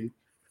everything.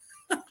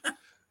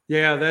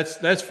 Yeah,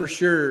 that's for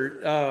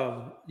sure.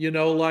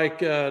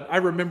 I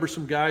remember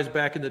some guys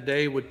back in the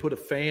day would put a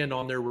fan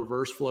on their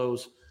reverse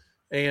flows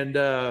and,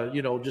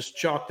 just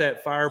chalk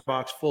that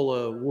firebox full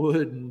of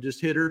wood and just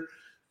hit her.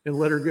 and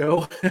let her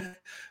go.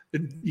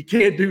 You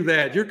can't do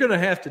that. You're going to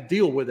have to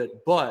deal with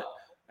it. But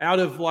out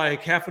of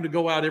like having to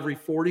go out every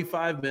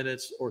 45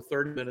 minutes or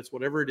 30 minutes,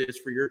 whatever it is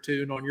for your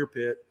tune on your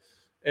pit,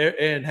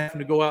 and having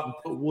to go out and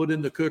put wood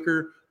in the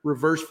cooker,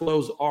 reverse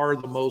flows are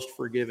the most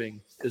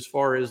forgiving as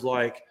far as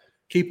like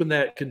keeping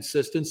that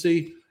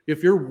consistency.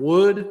 If your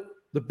wood,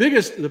 the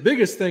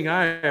biggest thing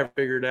I have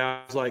figured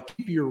out is like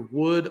keep your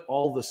wood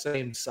all the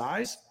same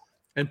size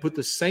and put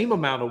the same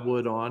amount of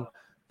wood on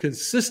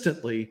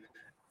consistently,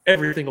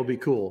 everything will be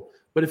cool.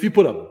 But if you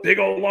put a big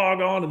old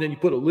log on and then you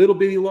put a little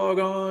bitty log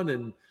on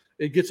and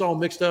it gets all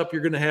mixed up,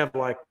 you're going to have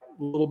like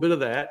a little bit of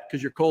that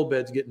because your coal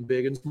bed's getting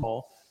big and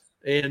small.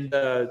 And,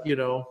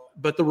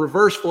 but the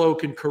reverse flow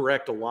can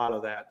correct a lot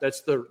of that.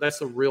 That's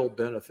the real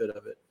benefit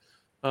of it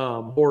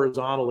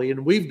horizontally.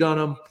 And we've done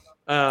them.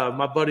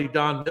 My buddy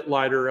Don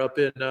Mitleiter up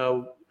in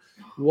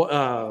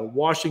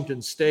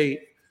Washington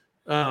State.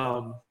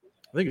 I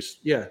think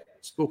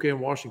Spokane,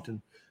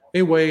 Washington.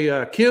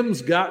 Anyway,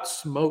 Kim's Got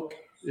Smoke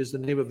is the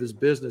name of his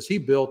business. I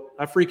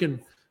freaking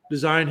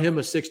designed him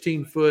a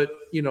 16-foot,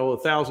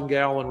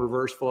 1,000-gallon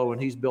reverse flow,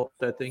 and he's built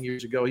that thing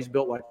years ago. He's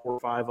built like 4 or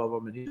 5 of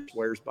them, and he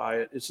swears by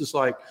it. It's just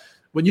like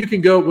when you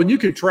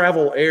can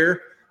travel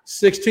air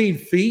 16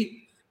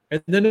 feet,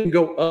 and then it can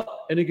go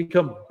up, and it can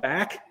come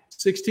back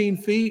 16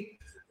 feet,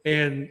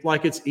 and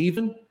like it's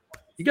even.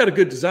 You got a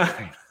good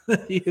design,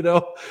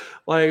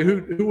 Like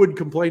who would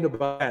complain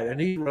about that? And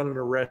he's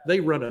running they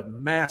run a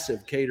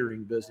massive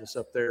catering business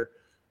up there.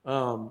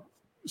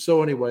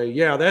 So anyway,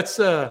 yeah, that's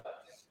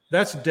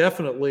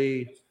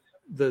definitely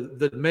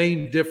the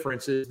main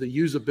difference is the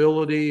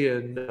usability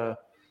and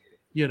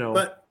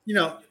But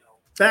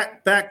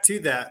back to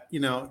that,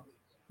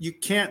 you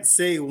can't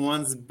say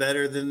one's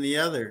better than the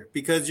other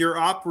because your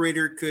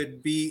operator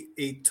could be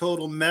a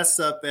total mess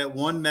up at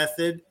one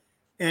method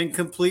and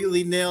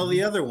completely nail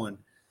the other one.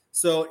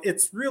 So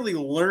it's really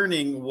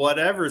learning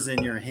whatever's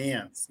in your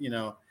hands.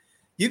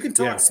 You can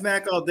talk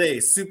smack all day,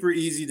 super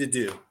easy to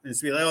do, and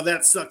it's be like, oh,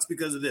 that sucks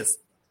because of this.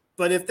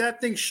 But if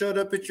that thing showed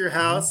up at your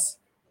house,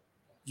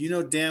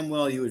 damn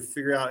well you would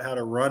figure out how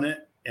to run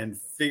it and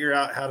figure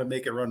out how to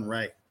make it run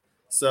right.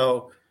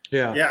 So,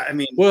 I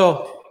mean,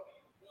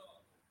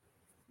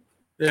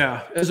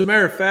 as a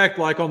matter of fact,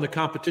 like on the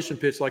competition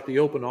pits, like the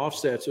open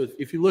offset. So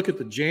if you look at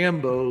the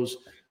Jambos,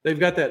 they've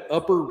got that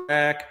upper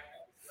rack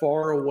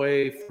far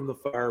away from the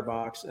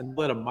firebox and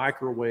let a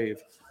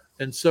microwave.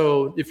 And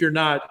so if you're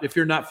not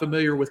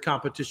familiar with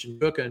competition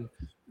cooking,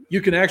 you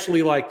can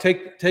actually like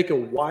take a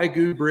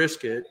Wagyu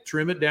brisket,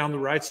 trim it down the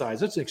right size.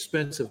 That's an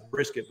expensive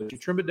brisket, but you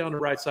trim it down the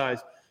right size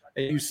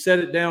and you set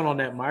it down on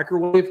that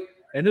microwave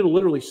and it'll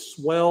literally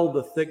swell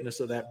the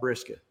thickness of that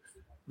brisket.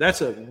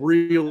 That's a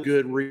real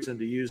good reason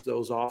to use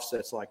those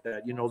offsets like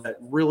that. That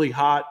really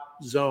hot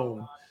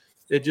zone.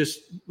 It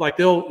just like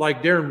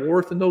Darren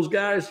Worth and those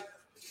guys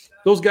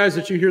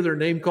that you hear their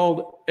name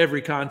called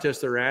every contest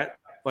they're at,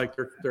 like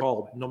they're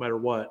called no matter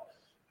what.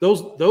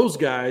 Those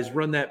guys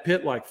run that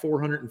pit like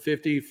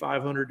 450,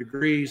 500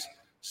 degrees,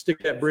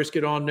 stick that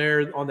brisket on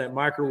there on that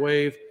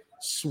microwave,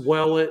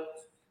 swell it,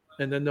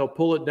 and then they'll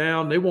pull it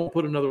down. They won't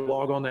put another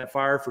log on that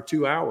fire for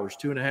 2 hours,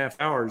 2.5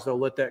 hours. They'll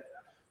let that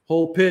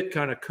whole pit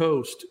kind of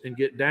coast and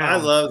get down. I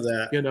love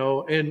that.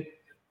 And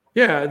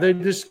yeah, they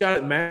just got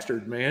it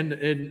mastered, man.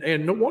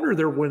 And no wonder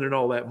they're winning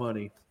all that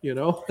money, They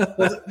got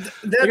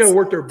to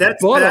work their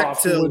butt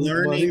off to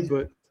win money,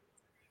 but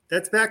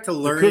that's back to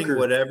learning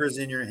whatever's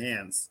in your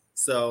hands.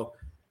 So,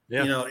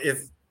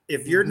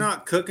 if you're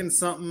not cooking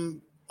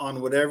something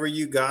on whatever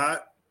you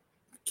got,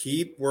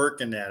 keep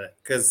working at it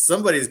because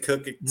somebody's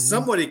cooking. Mm-hmm.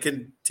 Somebody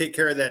can take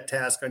care of that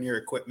task on your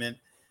equipment.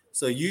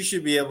 So you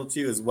should be able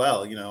to as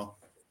well,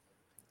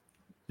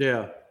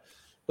 Yeah.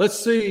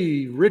 Let's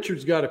see.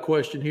 Richard's got a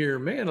question here.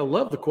 Man, I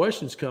love the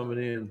questions coming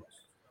in.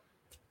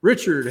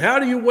 Richard, how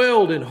do you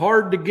weld in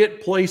hard to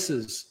get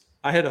places?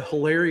 I had a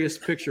hilarious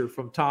picture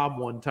from Tom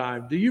one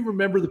time. Do you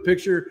remember the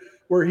picture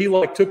where he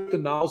like took the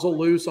nozzle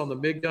loose on the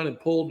MIG gun and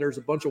pulled, and there's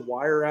a bunch of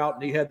wire out,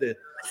 and he had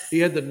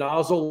the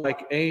nozzle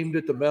like aimed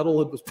at the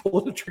metal and was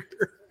pulling the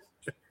trigger?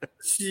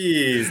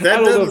 Jeez, that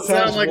doesn't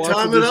sound like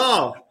Tom at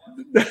all.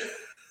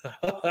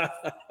 I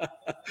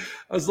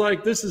was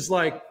like, it's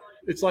like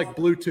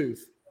Bluetooth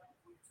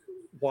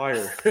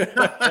wire.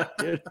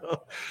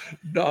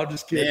 No, I'm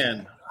just kidding.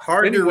 Man,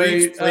 hard to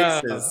reach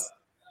places.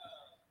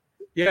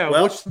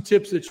 What's some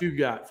tips that you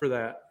got for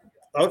that?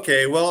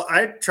 Okay, well,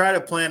 I try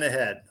to plan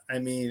ahead. I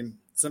mean,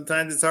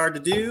 sometimes it's hard to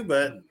do,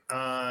 but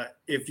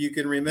if you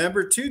can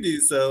remember to do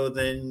so,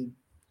 then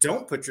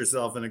don't put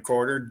yourself in a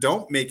corner.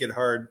 Don't make it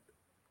hard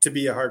to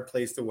be a hard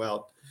place to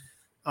weld.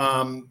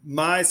 Some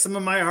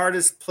of my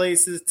hardest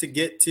places to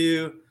get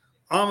to,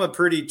 I'm a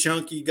pretty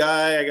chunky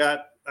guy.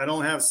 I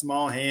don't have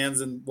small hands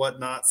and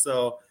whatnot,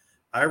 so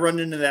I run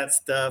into that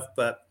stuff.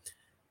 But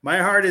my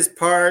hardest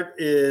part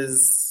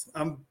is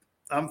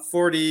I'm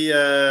 40.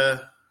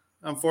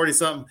 I'm 40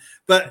 something,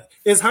 but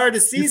it's hard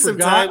to see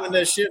sometimes when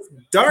that shit's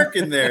dark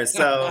in there.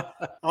 So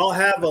I'll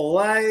have a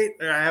light,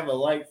 or I have a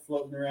light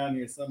floating around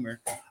here somewhere.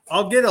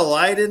 I'll get a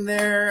light in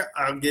there.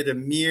 I'll get a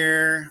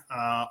mirror.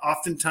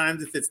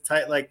 Oftentimes, if it's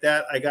tight like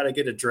that, I got to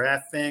get a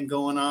draft fan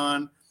going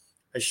on.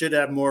 I should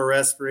have more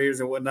respirators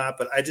and whatnot,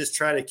 but I just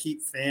try to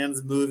keep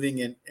fans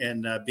moving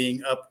and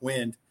being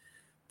upwind.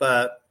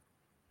 But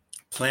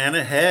plan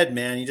ahead,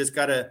 man. You just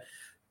got to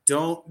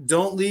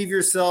don't leave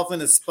yourself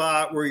in a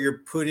spot where you're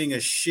putting a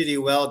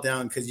shitty well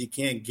down because you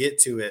can't get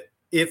to it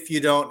if you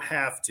don't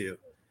have to.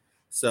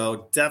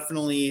 So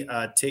definitely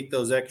take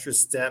those extra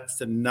steps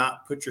to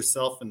not put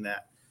yourself in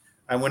that.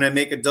 And when I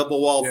make a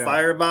double wall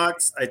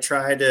firebox, I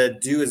try to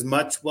do as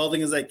much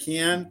welding as I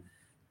can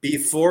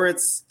before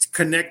it's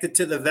connected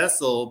to the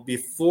vessel,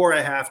 before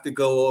I have to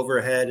go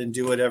overhead and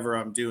do whatever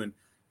I'm doing.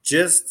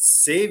 Just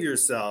save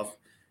yourself.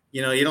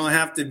 You know, you don't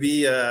have to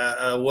be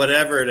a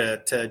whatever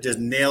to just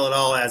nail it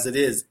all as it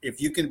is. If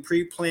you can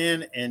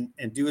pre-plan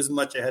and do as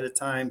much ahead of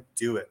time,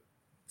 do it.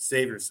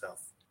 Save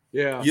yourself.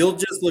 Yeah. You'll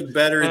just look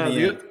better in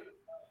the end.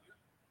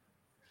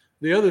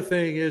 The other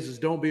thing is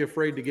don't be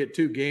afraid to get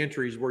two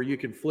gantries where you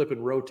can flip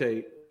and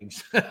rotate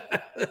things.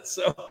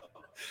 So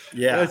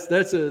yeah,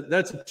 that's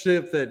a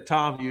tip that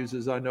Tom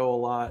uses. I know a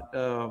lot.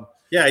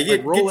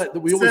 You roll it.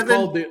 We always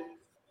called it.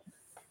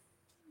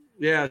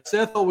 Yeah,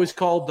 Seth always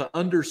called the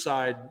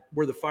underside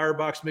where the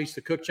firebox meets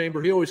the cook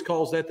chamber. He always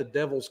calls that the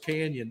Devil's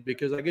Canyon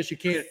because I guess you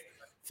can't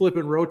flip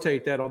and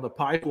rotate that on the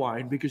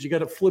pipeline because you got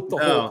to flip the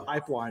whole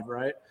pipeline,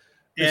 right?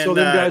 And so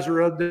them guys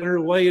are up there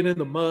laying in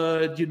the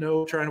mud, you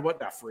know, trying to what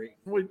the freak?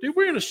 Dude,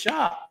 we're in a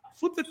shop.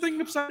 Flip the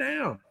thing upside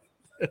down.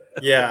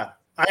 Yeah,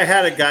 I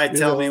had a guy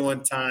tell me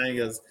one time. He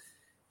goes,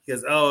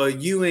 "Oh,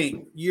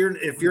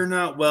 if you're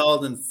not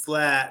welding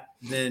flat,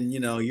 then you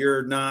know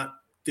you're not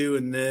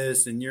doing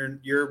this and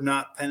you're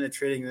not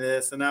penetrating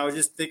this." And I was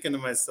just thinking to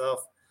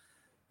myself,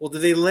 well, do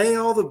they lay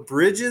all the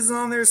bridges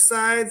on their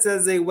sides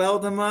as they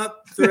weld them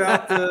up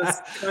throughout the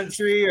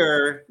country?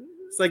 Or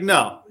it's like,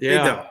 no, they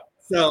don't.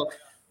 So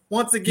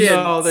once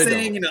again,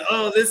 saying, you know,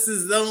 oh, this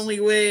is the only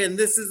way and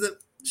this is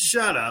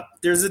shut up.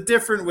 There's a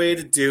different way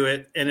to do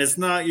it, and it's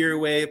not your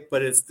way,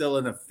 but it's still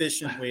an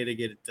efficient way to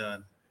get it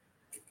done.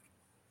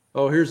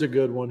 Oh, here's a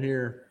good one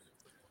here.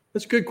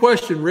 That's a good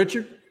question,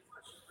 Richard.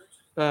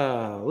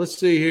 Let's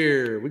see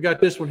here. We got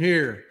this one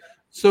here.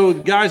 So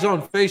guys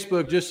on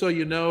Facebook, just so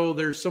you know,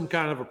 there's some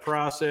kind of a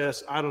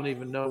process. I don't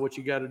even know what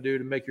you got to do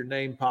to make your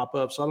name pop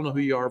up. So I don't know who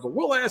you are, but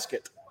we'll ask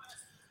it.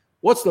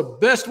 What's the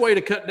best way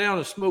to cut down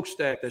a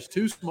smokestack that's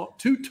too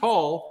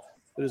tall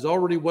that is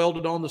already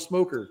welded on the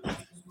smoker?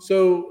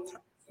 So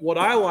what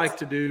I like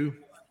to do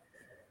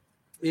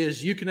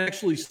is you can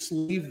actually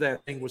sleeve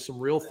that thing with some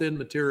real thin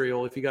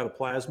material if you got a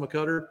plasma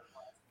cutter.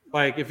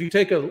 Like if you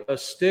take a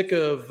stick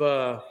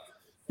of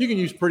you can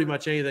use pretty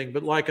much anything,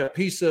 but like a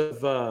piece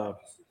of,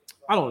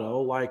 I don't know,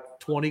 like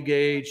 20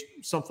 gauge,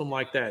 something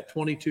like that,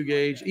 22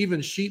 gauge,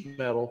 even sheet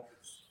metal,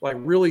 like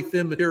really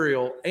thin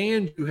material,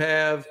 and you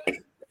have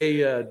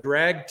a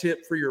drag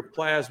tip for your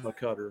plasma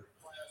cutter.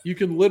 You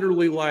can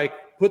literally like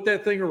put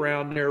that thing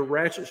around there,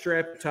 ratchet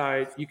strap it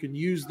tight. You can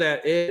use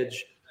that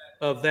edge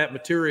of that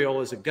material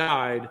as a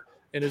guide.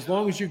 And as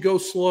long as you go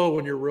slow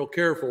and you're real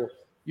careful,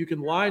 you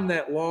can line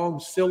that long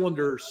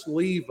cylinder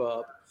sleeve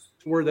up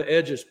to where the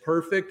edge is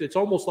perfect. It's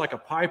almost like a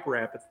pipe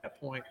wrap at that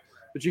point,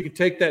 but you can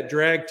take that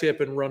drag tip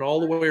and run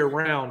all the way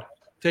around,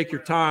 take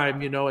your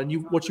time, you know,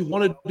 and what you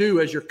want to do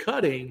as you're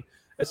cutting,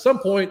 at some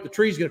point, the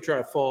tree's going to try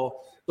to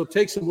fall. So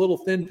take some little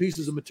thin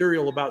pieces of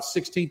material, about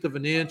 1/16 of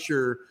an inch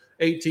or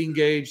 18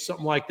 gauge,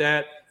 something like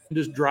that, and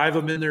just drive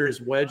them in there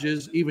as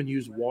wedges, even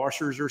use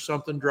washers or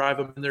something, drive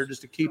them in there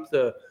just to keep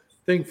the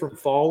thing from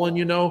falling,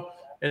 you know,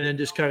 and then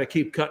just kind of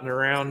keep cutting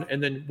around.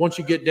 And then once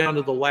you get down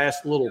to the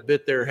last little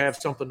bit there, have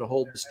something to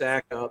hold the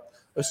stack up,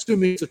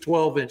 assuming it's a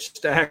 12-inch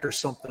stack or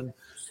something,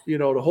 you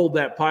know, to hold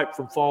that pipe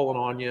from falling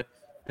on you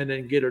and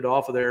then get it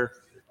off of there.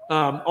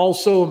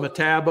 Also a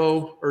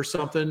Metabo or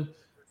something.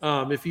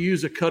 If you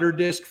use a cutter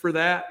disc for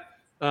that,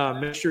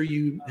 make sure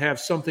you have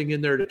something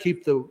in there to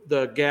keep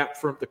the gap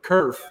from the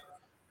kerf,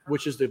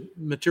 which is the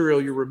material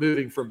you're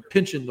removing, from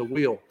pinching the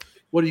wheel.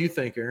 What do you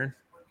think, Aaron?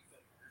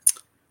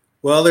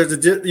 Well, there's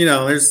different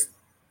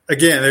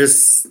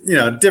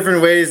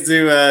ways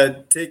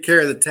to take care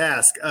of the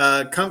task.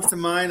 Comes to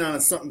mind on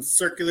something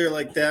circular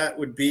like that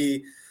would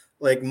be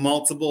like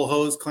multiple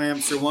hose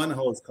clamps or one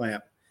hose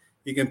clamp.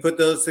 You can put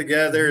those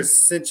together,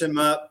 cinch them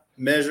up,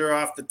 measure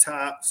off the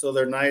top so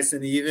they're nice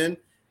and even,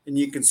 and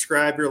you can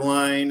scribe your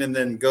line and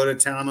then go to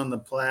town on the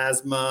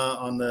plasma,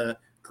 on the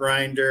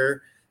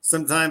grinder.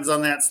 Sometimes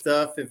on that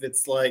stuff, if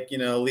it's like, you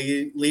know,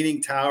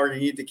 leaning tower, you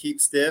need to keep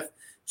stiff,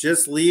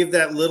 just leave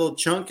that little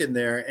chunk in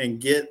there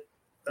and get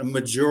a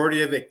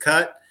majority of it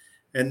cut,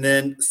 and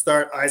then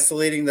start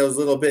isolating those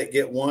little bit.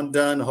 Get one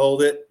done,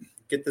 hold it,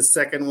 get the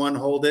second one,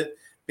 hold it,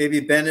 maybe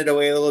bend it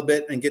away a little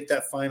bit and get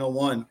that final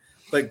one.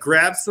 But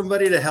grab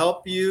somebody to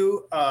help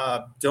you.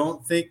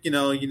 Don't think,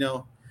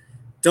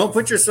 don't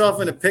put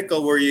yourself in a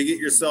pickle where you get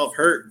yourself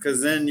hurt,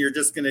 because then you're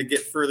just going to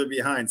get further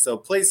behind. So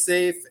play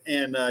safe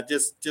and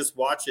just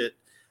watch it.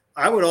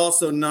 I would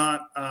also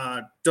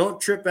don't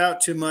trip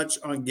out too much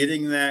on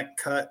getting that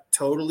cut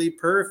totally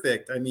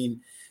perfect. I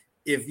mean,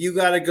 if you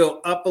got to go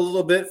up a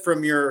little bit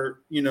from your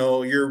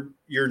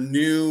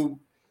new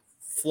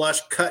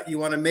flush cut you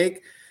want to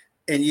make,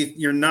 and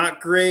you're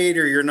not great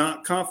or you're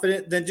not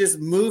confident, then just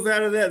move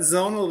out of that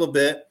zone a little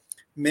bit.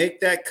 Make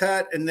that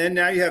cut, and then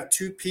now you have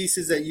two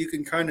pieces that you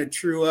can kind of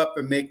true up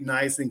and make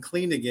nice and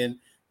clean again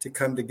to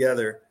come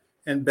together,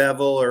 and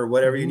bevel or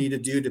whatever you need to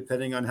do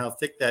depending on how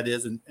thick that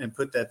is, and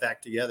put that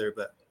back together.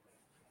 But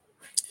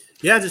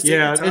yeah, just take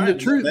your time. And the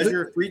truth,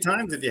 measure 3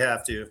 times if you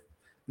have to.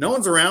 No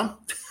one's around.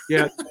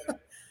 Yeah.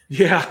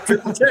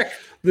 Triple check.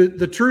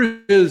 The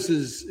truth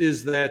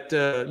is that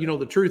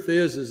the truth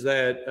is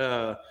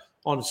that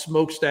on a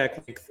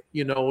smokestack length,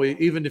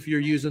 even if you're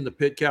using the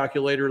pit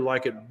calculator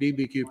like at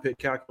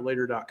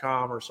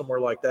bbqpitcalculator.com or somewhere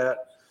like that,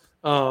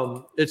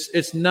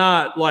 it's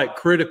not like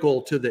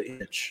critical to the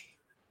inch,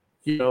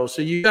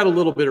 so you got a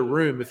little bit of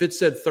room. If it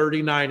said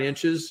 39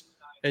 inches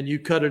and you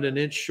cut it an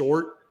inch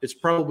short, it's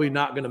probably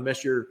not going to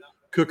mess your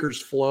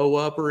cooker's flow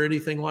up or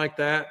anything like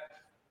that.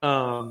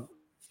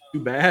 Too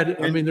bad.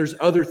 I mean, there's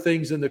other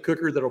things in the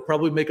cooker that'll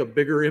probably make a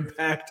bigger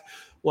impact,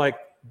 like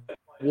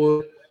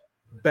wood,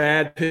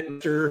 bad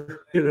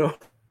picture,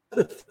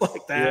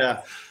 like that.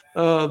 Yeah.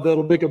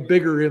 That'll make a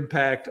bigger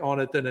impact on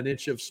it than an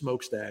inch of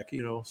smokestack,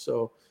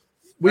 So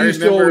we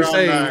used to always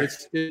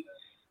say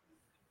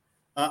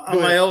on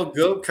my old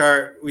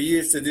go-kart, we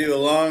used to do a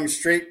long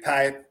straight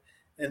pipe,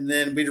 and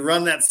then we'd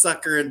run that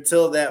sucker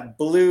until that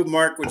blue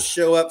mark would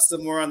show up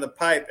somewhere on the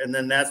pipe, and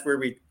then that's where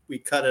we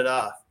cut it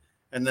off.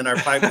 And then our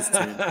pipe was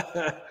tuned.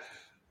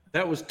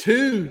 That was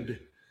tuned.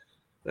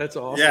 That's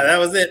awesome. Yeah, that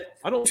was it.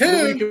 I don't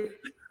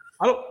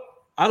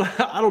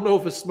know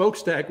if a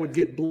smokestack would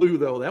get blue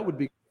though. That would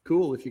be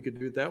cool if you could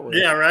do it that way.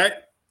 Yeah, right.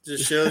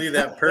 Just show you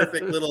that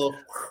perfect little.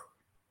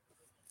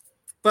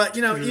 But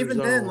even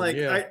then, like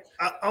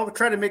I'll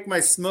try to make my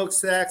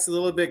smokestacks a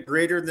little bit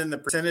greater than the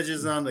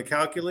percentages on the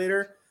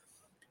calculator.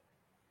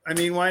 I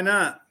mean, why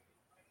not?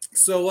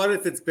 So what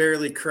if it's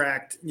barely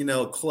cracked,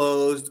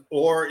 closed,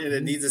 or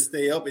it needs to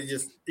stay open?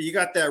 You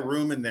got that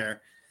room in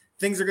there.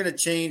 Things are going to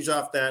change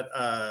off that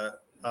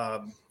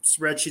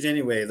spreadsheet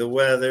anyway. The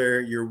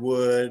weather, your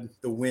wood,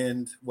 the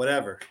wind,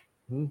 whatever.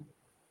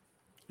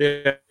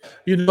 Yeah.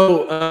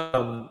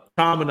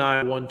 Tom and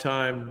I one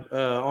time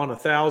on a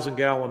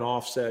 1,000-gallon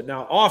offset.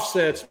 Now,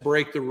 offsets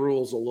break the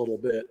rules a little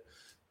bit,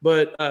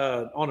 but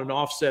on an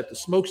offset, the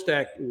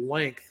smokestack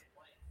length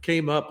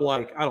came up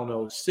like,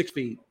 6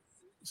 feet.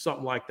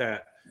 Something like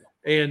that.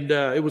 And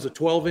it was a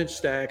 12-inch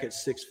stack at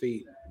 6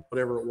 feet,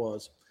 whatever it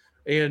was.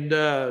 And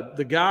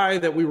the guy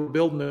that we were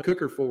building the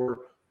cooker for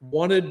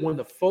wanted, when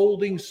the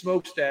folding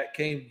smokestack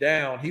came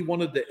down, he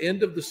wanted the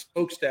end of the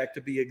smokestack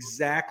to be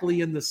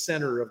exactly in the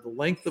center of the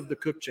length of the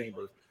cook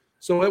chamber.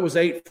 So it was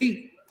 8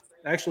 feet,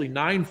 actually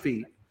 9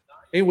 feet.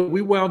 And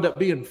we wound up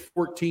being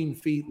 14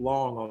 feet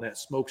long on that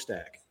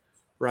smokestack,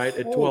 right,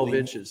 at 12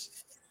 inches.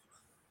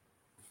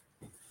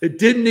 It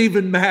didn't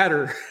even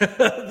matter.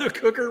 The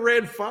cooker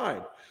ran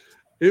fine.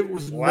 It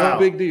was no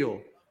big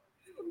deal.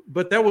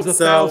 But that was a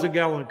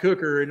 1,000-gallon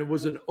cooker, and it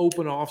was an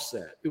open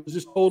offset. It was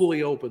just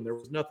totally open. There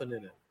was nothing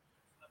in it.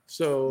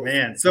 So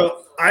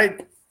I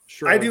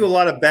do a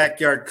lot of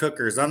backyard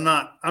cookers. I'm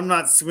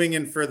not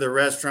swinging for the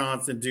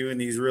restaurants and doing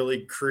these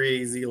really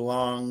crazy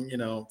long,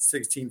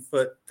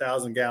 16-foot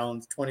 1,000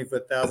 gallons,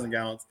 20-foot 1,000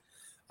 gallons.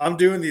 I'm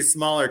doing these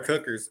smaller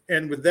cookers,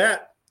 and with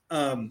that,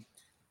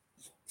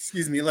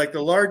 like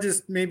the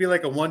largest, maybe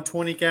like a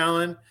 120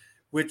 gallon,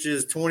 which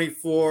is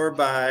 24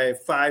 by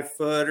 5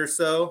 foot or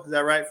so. Is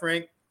that right,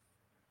 Frank?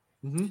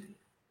 Mm-hmm.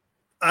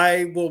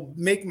 I will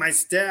make my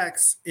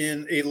stacks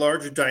in a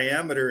larger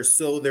diameter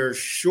so they're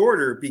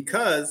shorter,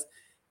 because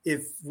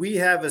if we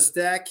have a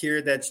stack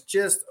here that's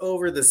just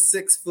over the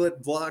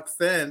 6-foot block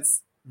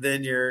fence,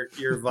 then you're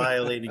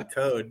violating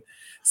code.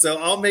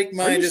 So I'll make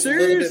mine just a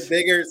little bit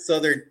bigger so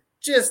they're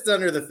just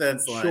under the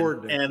fence line,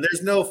 and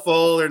there's no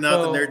fold or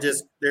nothing.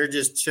 They're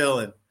just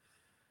chilling,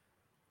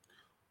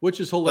 which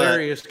is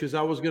hilarious because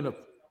I was gonna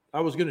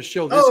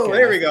show this. Oh,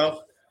 there we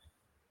go.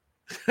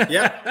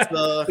 Yeah.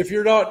 So, if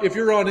you're on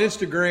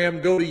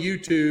Instagram, go to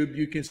YouTube.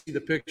 You can see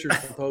the pictures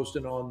I'm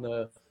posting on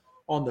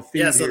the feed.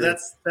 Yeah. So here.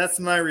 that's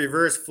my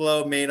reverse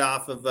flow made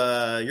off of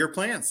your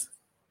plans,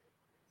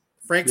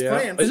 Frank's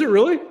plans. Is it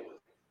really?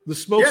 The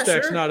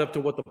smokestack's not up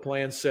to what the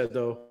plan said,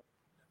 though.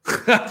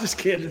 I'm just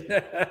kidding.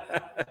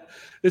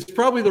 It's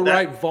probably the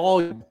right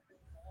volume.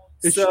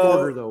 It's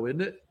shorter though, isn't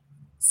it?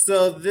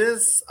 So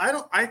this,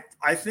 I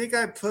think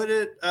I put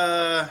it,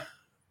 I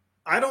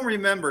don't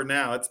remember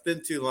now. It's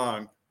been too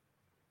long.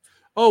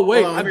 Oh,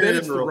 wait, I bet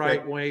it's the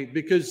right way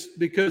because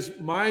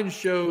mine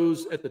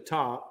shows at the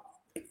top.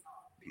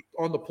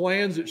 On the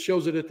plans, it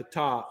shows it at the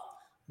top,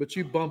 but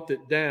you bumped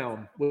it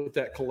down with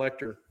that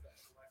collector.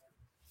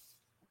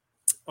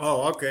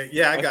 Oh, okay.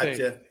 Yeah, I got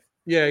you.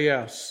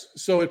 Yeah.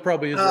 So it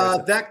probably is.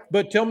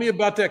 But tell me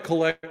about that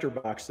collector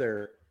box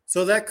there.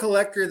 So that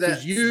collector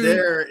that's you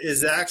there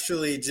is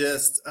actually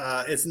just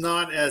it's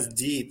not as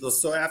deep.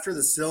 So after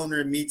the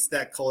cylinder meets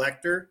that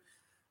collector,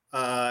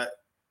 the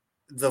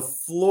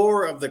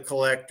floor of the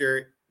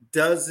collector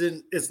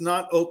it's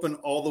not open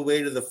all the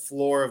way to the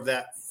floor of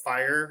that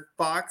fire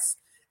box.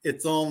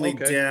 It's only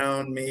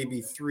down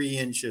maybe 3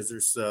 inches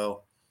or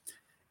so.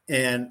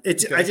 And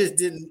I just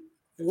didn't,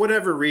 for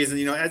whatever reason,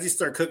 as you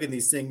start cooking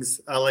these things,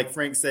 like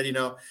Frank said,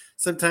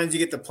 sometimes you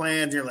get the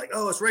plans and you're like,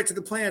 oh, it's right to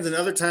the plans. And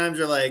other times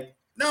you're like,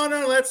 no,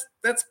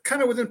 that's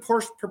kind of within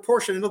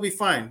proportion. It'll be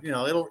fine.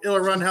 It'll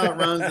run how it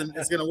runs and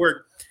it's going to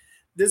work.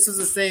 This is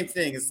the same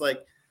thing. It's like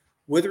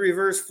with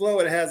reverse flow,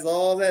 it has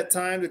all that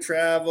time to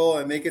travel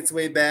and make its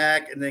way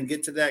back and then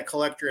get to that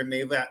collector and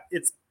maybe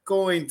it's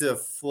going to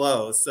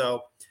flow.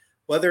 So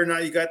whether or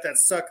not you got that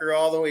sucker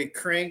all the way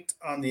cranked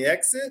on the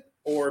exit,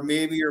 or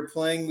maybe you're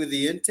playing with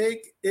the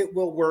intake, it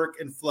will work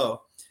and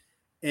flow.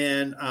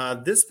 And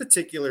this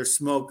particular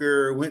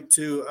smoker went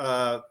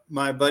to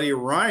my buddy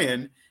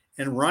Ryan,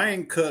 and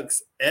Ryan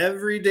cooks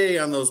every day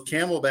on those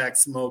Camelback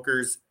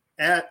smokers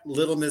at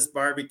Little Miss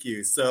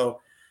Barbecue. So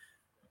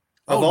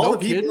all the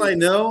people I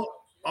know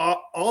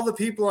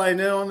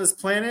on this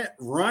planet,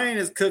 Ryan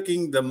is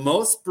cooking the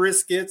most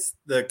briskets,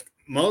 the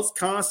most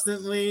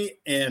constantly,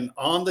 and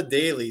on the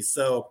daily.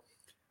 So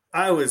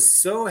I was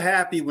so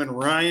happy when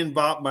Ryan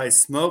bought my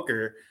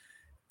smoker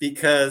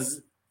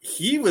because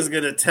he was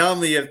going to tell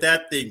me if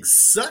that thing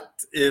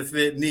sucked, if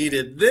it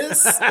needed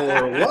this,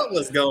 or what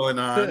was going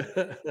on.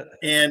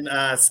 And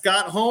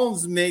Scott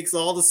Holmes makes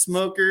all the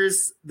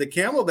smokers, the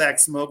Camelback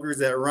smokers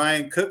that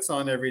Ryan cooks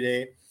on every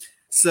day.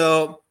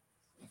 So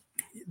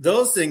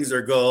those things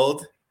are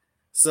gold.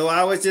 So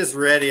I was just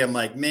ready. I'm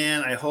like,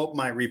 man, I hope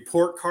my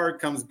report card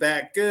comes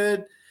back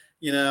good.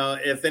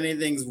 If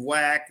anything's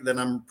whack, then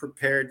I'm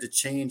prepared to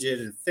change it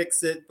and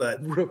fix it.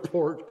 But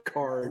report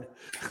card.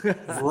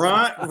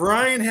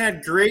 Ryan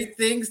had great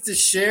things to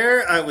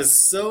share. I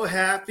was so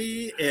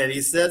happy, and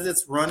he says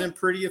it's running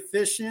pretty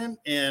efficient,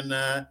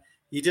 and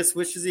he just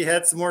wishes he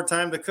had some more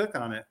time to cook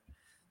on it.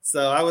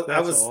 So I was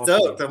awesome.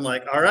 Stoked. I'm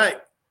like, all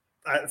right,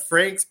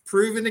 Frank's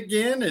proven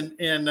again,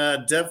 and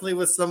definitely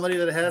with somebody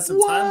that has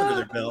some time under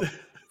their belt.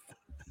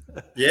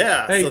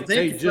 Yeah. So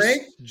thank you,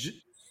 Frank.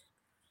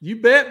 You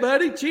bet,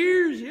 buddy.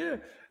 Cheers. Yeah.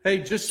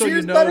 Hey, just so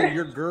you know, buddy.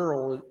 Your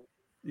girl.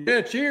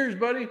 Yeah, cheers,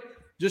 buddy.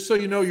 Just so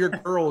you know, your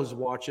girl is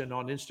watching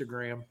on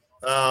Instagram.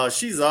 Oh,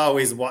 she's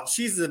always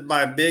she's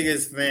my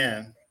biggest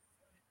fan.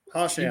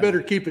 You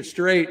better keep it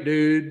straight,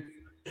 dude.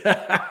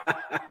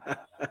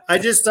 I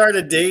just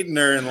started dating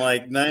her in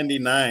like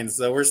 99,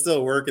 so we're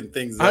still working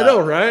things out. I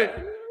know, right?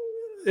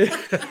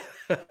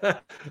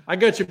 I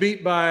got you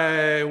beat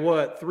by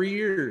what? 3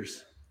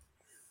 years.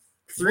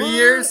 3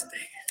 years?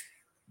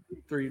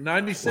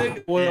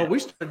 96. Well, we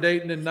started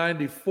dating in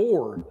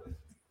 94.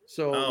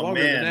 So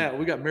longer than that.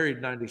 We got married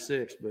in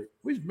 96, but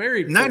we was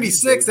married.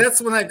 96,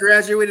 that's when I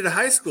graduated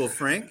high school,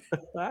 Frank.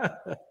 I'm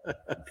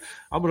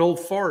an old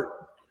fart.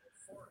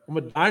 I'm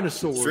a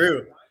dinosaur.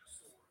 True.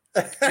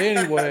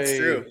 Anyway.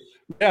 True.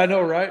 Yeah, I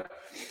know, right?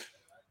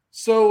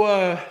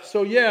 So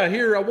yeah,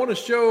 here, I want to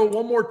show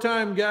one more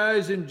time,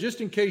 guys, and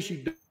just in case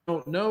you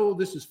don't know,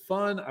 this is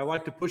fun. I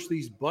like to push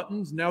these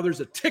buttons. Now there's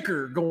a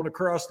ticker going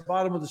across the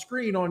bottom of the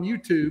screen on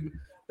YouTube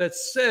that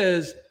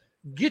says,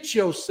 get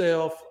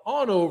yourself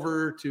on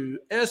over to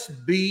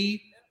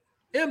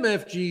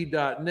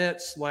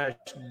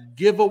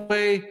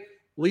sbmfg.net/giveaway.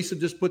 Lisa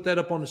just put that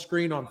up on the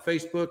screen on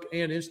Facebook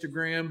and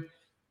Instagram.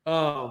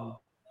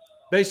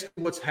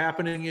 Basically what's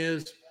happening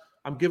is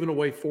I'm giving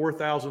away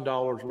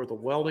 $4,000 worth of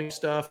welding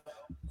stuff.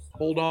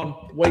 Hold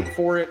on, wait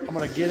for it. I'm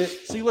going to get it.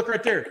 See, look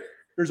right there.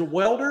 There's a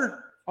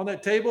welder on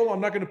that table.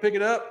 I'm not going to pick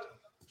it up.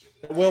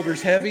 The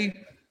welder's heavy.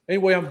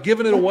 Anyway, I'm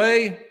giving it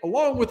away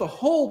along with a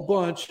whole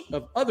bunch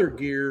of other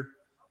gear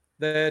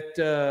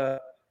that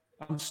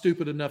I'm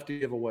stupid enough to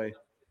give away.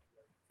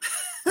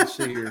 Let's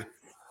see here.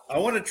 I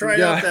want to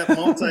try out that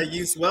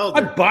multi-use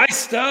welder.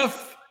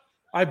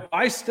 I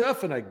buy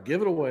stuff and I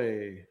give it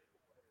away.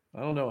 I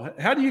don't know.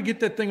 How do you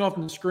get that thing off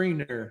the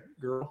screen there,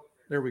 girl?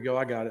 There we go.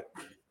 I got it.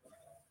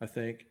 I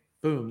think.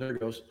 Boom. There it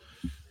goes.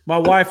 My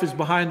wife is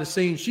behind the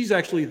scenes. She's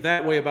actually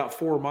that way about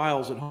 4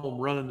 miles at home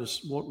running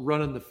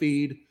the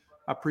feed.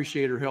 I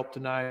appreciate her help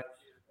tonight.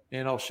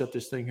 And I'll shut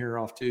this thing here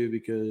off too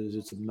because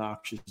it's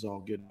obnoxious as all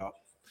get out.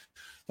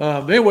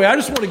 Anyway, I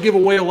just want to give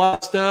away a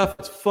lot of stuff.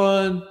 It's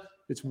fun.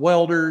 It's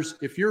welders.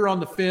 If you're on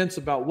the fence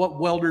about what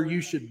welder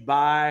you should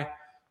buy,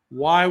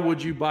 why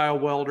would you buy a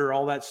welder,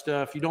 all that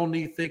stuff, you don't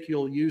think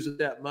you'll use it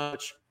that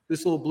much.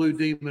 This little Blue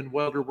Demon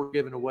welder we're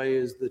giving away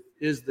is the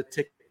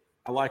ticket.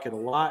 I like it a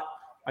lot.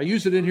 I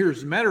use it in here.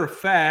 As a matter of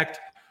fact,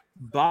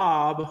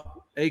 Bob,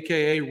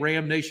 a.k.a.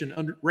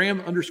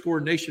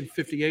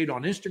 Ram_Nation58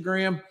 on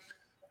Instagram,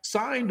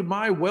 signed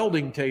my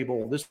welding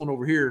table, this one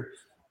over here,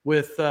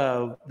 with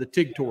the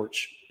TIG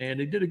torch, and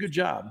he did a good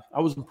job.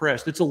 I was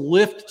impressed. It's a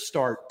lift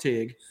start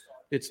TIG.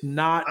 It's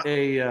not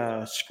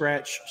a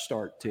scratch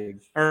start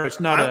TIG, or it's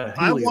not a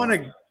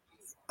helium.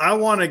 I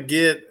want to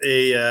get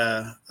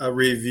a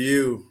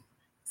review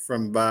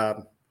from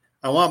Bob.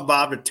 I want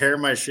Bob to tear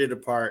my shit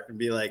apart and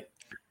be like,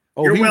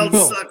 Oh, your he weld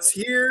will. sucks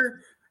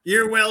here.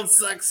 Your weld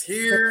sucks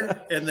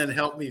here. And then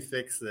help me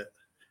fix it.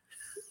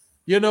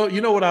 You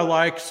know what I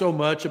like so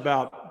much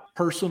about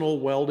personal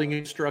welding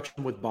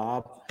instruction with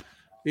Bob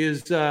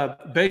is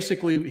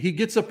basically he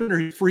gets up in there,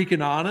 he's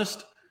freaking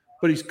honest,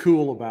 but he's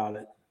cool about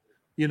it.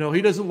 You know,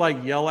 he doesn't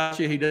like yell at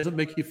you. He doesn't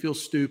make you feel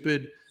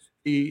stupid.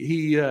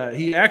 He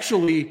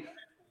actually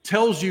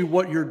tells you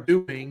what you're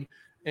doing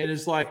and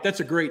is like, that's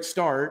a great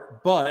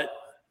start, but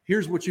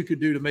here's what you could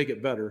do to make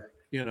it better,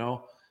 you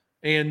know?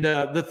 And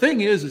the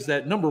thing is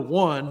that number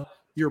one,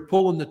 you're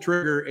pulling the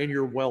trigger and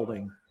you're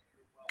welding.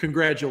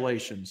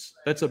 Congratulations.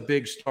 That's a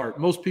big start.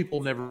 Most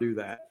people never do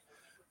that.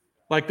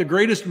 Like the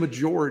greatest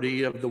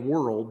majority of the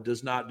world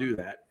does not do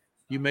that.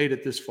 You made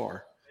it this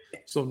far.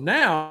 So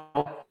now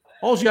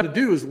all you got to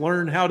do is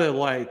learn how to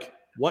like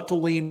what to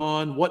lean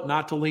on, what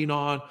not to lean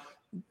on.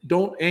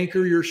 Don't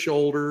anchor your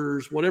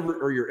shoulders, whatever,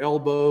 or your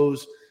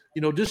elbows.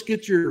 You know, just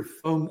get your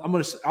phone.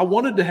 I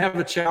wanted to have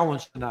a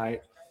challenge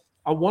tonight.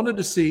 I wanted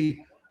to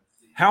see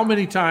how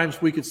many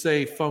times we could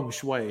say feng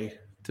shui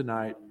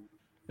tonight.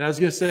 And I was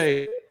going to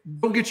say,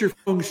 don't get your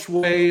feng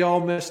shui all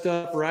messed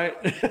up, right?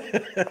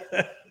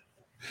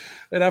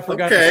 And I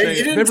forgot to say,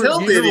 you didn't tell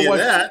me any of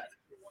that.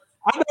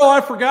 I know, I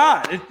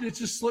forgot. It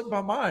just slipped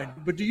my mind.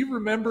 But do you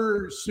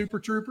remember Super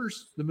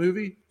Troopers, the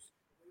movie?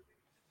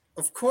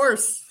 Of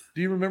course.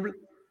 Do you remember?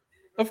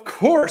 Of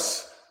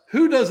course.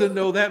 Who doesn't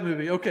know that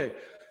movie? Okay.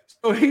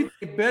 So they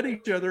bet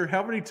each other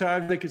how many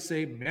times they could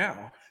say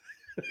meow.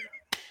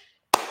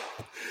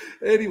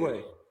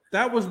 Anyway,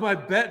 that was my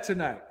bet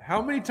tonight.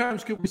 How many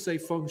times could we say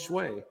feng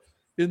shui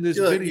in this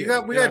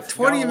video? We got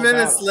 20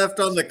 minutes left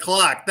on the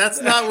clock.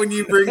 That's not when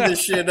you bring this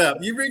shit up.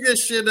 You bring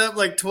this shit up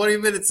like 20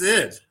 minutes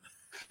in.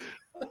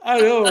 I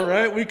know,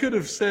 right? We could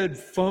have said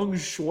feng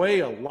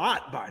shui a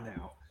lot by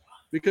now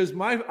because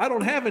I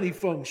don't have any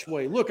feng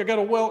shui. Look, I got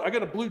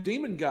a blue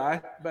demon guy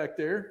back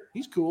there.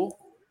 He's cool.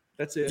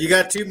 That's it. You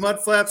got 2 mud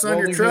flaps on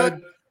your truck?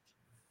 Hood.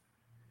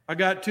 I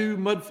got 2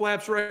 mud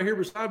flaps right here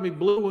beside me,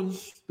 blue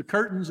ones, the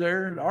curtains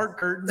there, the art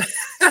curtains.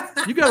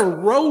 You got a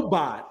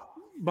robot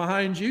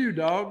behind you,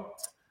 dog.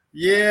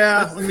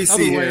 Yeah, let me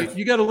see here.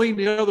 You got to lean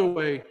the other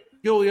way.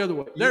 Go the other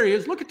way. There he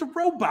is. Look at the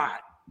robot.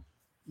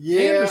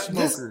 Yeah, and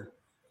the smoker.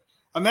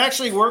 I'm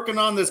actually working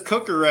on this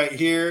cooker right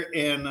here,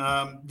 and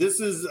this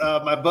is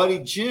my buddy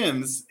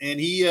Jim's, and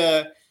he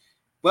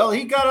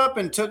got up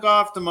and took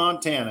off to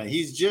Montana.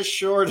 He's just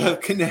short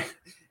of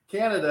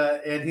Canada,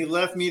 and he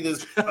left me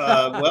this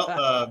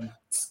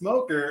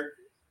smoker.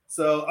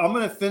 So I'm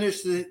going to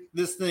finish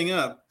this thing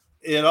up.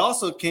 It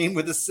also came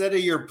with a set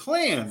of your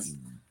plans.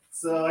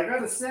 So I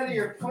got a set of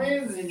your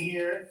plans in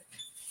here.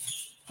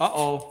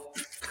 Uh-oh.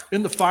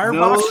 In the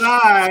firebox? No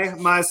lie,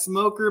 my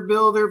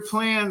SmokerBuilder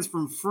plans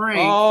from Frank.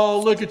 Oh,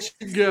 look at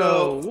you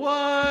go.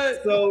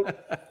 What? So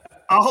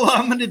all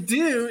I'm going to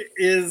do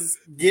is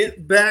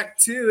get back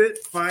to it,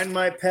 find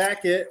my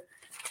packet,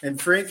 and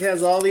Frank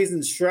has all these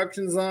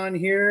instructions on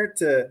here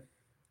to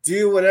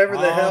do whatever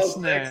the hell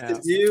next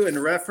to do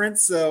and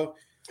reference. So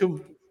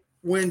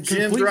when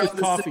Jim dropped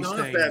this thing off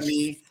at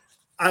me,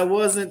 I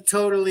wasn't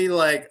totally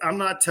like, I'm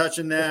not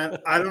touching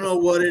that. I don't know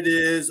what it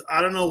is.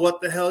 I don't know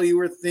what the hell you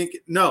were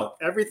thinking. No,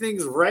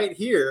 everything's right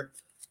here.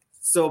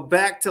 So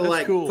back to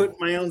put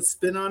my own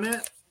spin on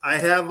it. I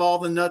have all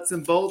the nuts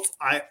and bolts.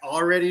 I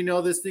already know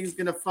this thing's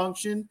going to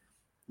function.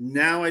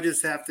 Now I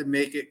just have to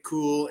make it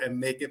cool and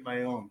make it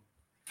my own.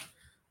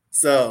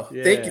 So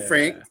Thank you,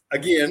 Frank,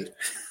 again.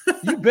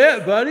 You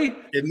bet, buddy.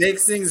 It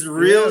makes things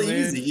real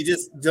easy. You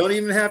just don't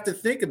even have to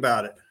think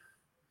about it.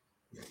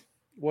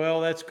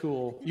 Well, that's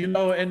cool. You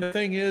know, and the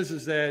thing is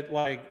that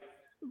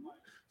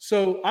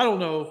so I don't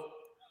know.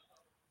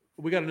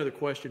 We got another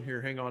question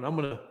here. Hang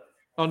on.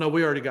 Oh no,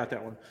 we already got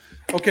that one.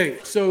 Okay.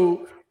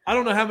 So I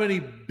don't know how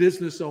many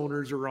business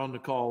owners are on the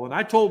call. And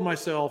I told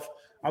myself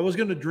I was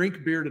going to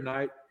drink beer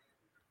tonight.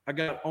 I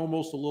got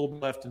almost a little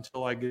bit left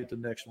until I get the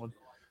next one.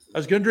 I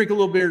was going to drink a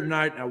little beer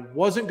tonight. And I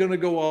wasn't going to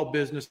go all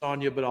business on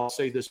you, but I'll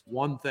say this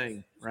one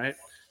thing, right?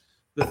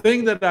 The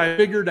thing that I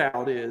figured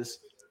out is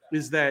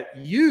that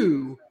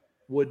you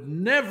would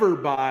never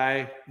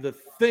buy the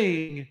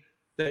thing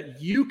that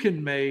you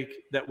can make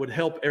that would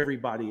help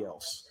everybody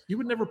else. You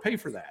would never pay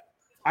for that.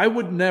 I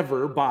would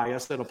never buy a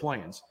set of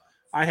plans.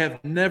 I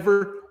have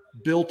never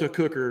built a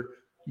cooker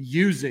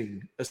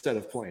using a set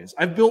of plans.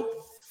 I've built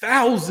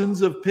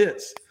thousands of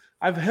pits.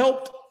 I've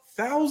helped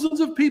thousands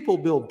of people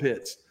build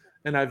pits,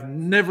 and I've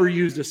never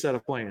used a set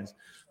of plans.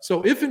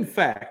 So if in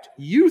fact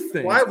you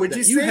think why would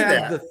you say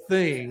have that? The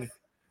thing,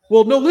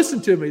 well, no,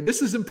 listen to me.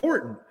 This is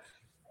important.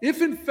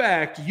 If in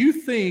fact you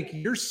think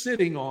you're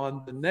sitting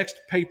on the next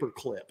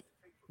paperclip,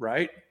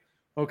 right?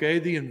 Okay,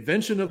 the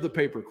invention of the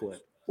paperclip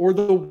or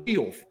the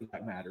wheel for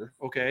that matter,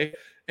 okay?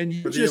 And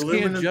you just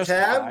can't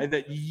justify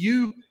that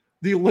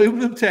the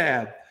aluminum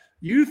tab,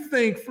 you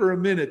think for a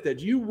minute that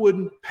you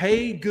wouldn't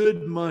pay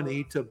good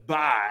money to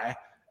buy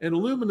an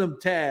aluminum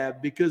tab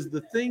because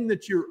the thing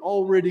that you're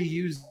already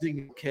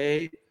using,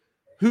 okay,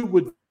 who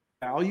would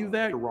value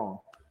that? You're wrong.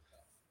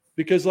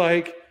 Because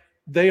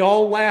They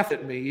all laughed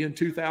at me in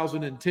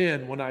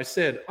 2010 when I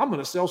said, I'm going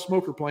to sell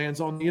smoker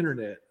plans on the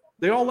internet.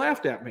 They all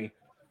laughed at me.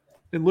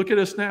 And look at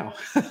us now.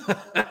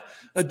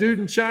 A dude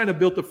in China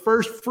built the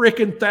first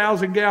freaking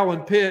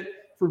 1,000-gallon pit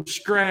from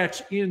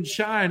scratch in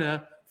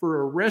China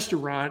for a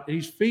restaurant, and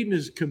he's feeding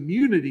his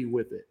community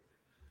with it.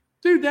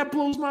 Dude, that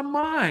blows my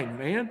mind,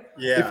 man.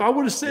 Yeah. If I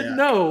would have said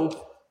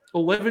no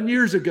 11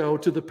 years ago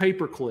to the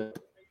paperclip,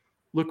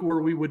 look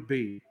where we would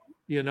be.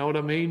 You know what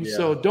I mean? Yeah.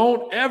 So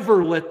don't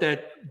ever let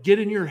that get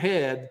in your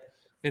head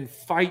and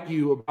fight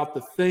you about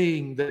the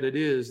thing that it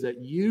is that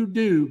you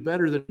do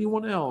better than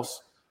anyone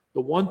else.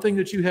 The one thing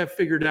that you have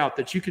figured out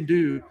that you can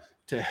do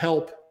to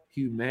help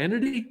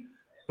humanity,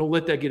 don't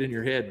let that get in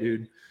your head,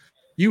 dude.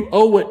 You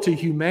owe it to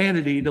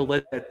humanity to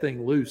let that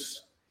thing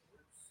loose.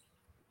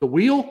 The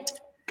wheel?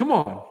 Come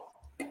on.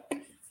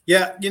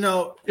 Yeah,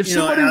 if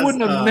somebody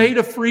wouldn't have made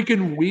a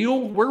freaking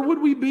wheel, where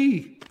would we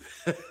be?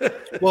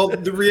 Well,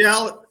 the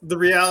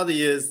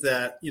reality is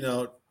that,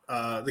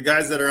 the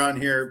guys that are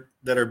on here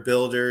that are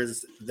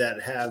builders,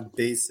 that have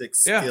basic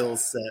skill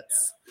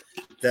sets,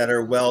 that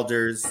are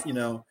welders,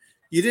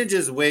 you didn't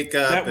just wake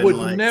up that and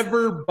would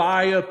never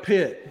buy a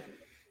pit.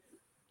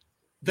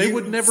 They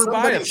would never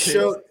buy a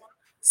pit.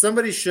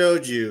 Somebody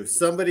showed you,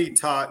 somebody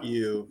taught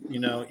you,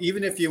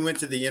 even if you went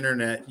to the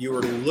internet, you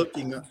were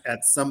looking at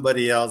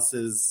somebody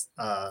else's,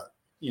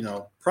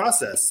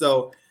 process.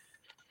 So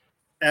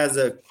as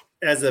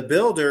a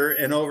builder,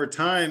 and over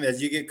time,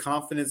 as you get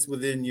confidence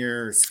within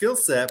your skill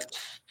set,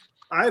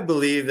 I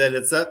believe that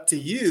it's up to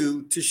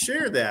you to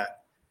share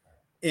that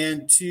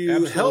and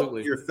to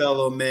help your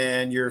fellow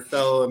man, your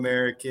fellow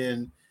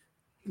American,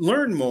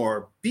 learn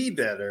more, be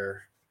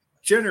better,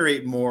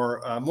 generate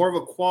more of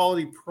a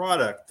quality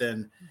product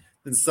than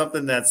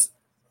something that's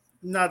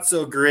not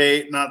so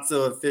great, not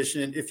so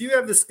efficient. If you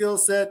have the skill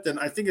set, then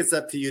I think it's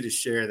up to you to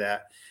share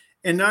that.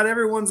 And not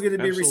everyone's going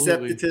to be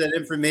receptive to that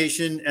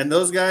information. And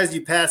those guys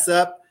you pass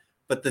up,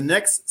 but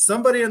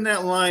somebody on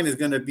that line is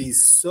going to be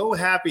so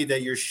happy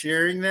that you're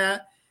sharing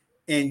that.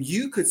 And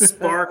you could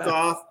spark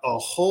off a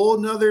whole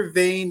nother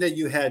vein that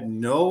you had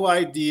no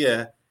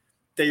idea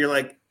that you're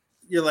like,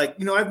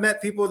 I've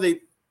met people,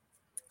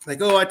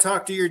 I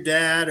talked to your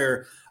dad,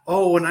 or,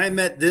 when I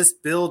met this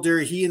builder,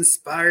 he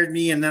inspired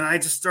me. And then I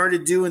just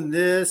started doing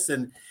this.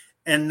 And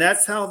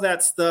that's how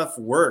that stuff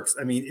works.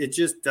 I mean, it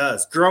just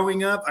does.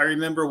 Growing up, I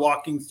remember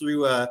walking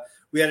through,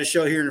 we had a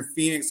show here in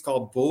Phoenix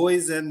called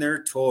Boys and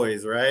Their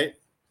Toys, right?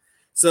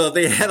 So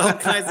they had all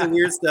kinds of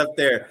weird stuff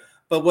there.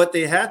 But what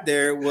they had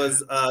there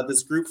was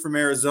this group from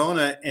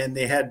Arizona, and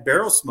they had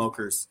barrel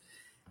smokers.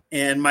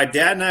 And my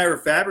dad and I were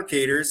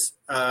fabricators.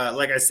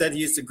 Like I said, he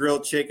used to grill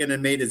chicken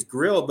and made his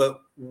grill,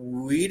 but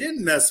we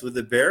didn't mess with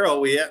the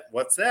barrel.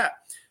 What's that?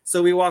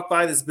 So we walked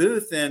by this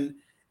booth, and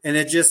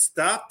it just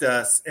stopped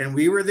us. And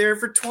we were there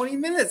for 20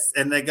 minutes,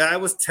 and the guy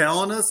was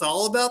telling us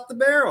all about the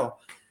barrel.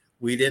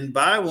 We didn't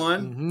buy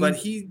one, but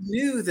he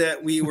knew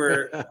that we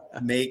were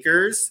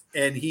makers,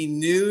 and he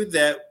knew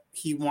that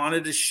he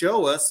wanted to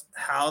show us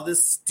how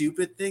this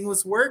stupid thing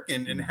was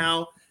working and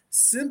how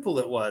simple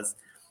it was.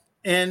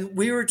 And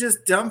we were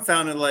just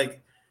dumbfounded,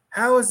 like,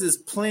 how is this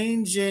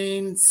plain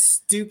Jane,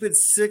 stupid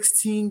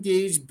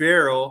 16-gauge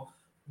barrel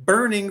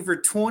burning for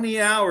 20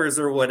 hours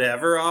or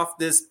whatever off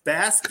this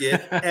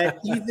basket at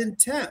even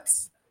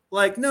temps?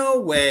 Like,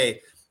 no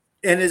way.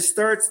 And it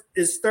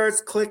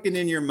starts clicking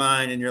in your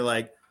mind, and you're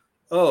like,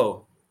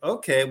 oh,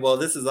 okay, well,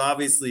 this is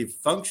obviously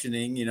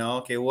functioning,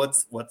 okay,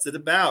 what's it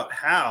about?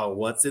 How?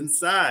 What's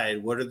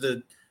inside? What are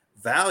the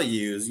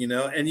values,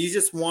 and you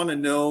just want to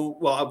know.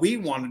 Well, we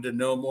wanted to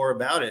know more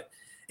about it.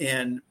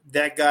 And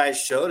that guy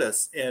showed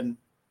us, and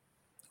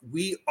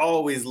we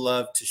always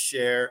love to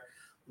share,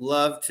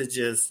 love to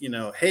just,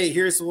 hey,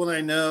 here's what I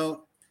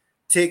know,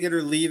 take it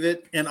or leave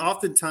it. And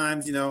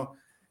oftentimes,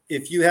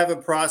 if you have a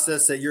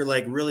process that you're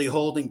like really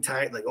holding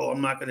tight, like,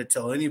 I'm not going to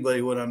tell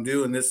anybody what I'm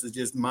doing, this is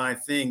just my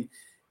thing.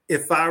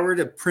 If I were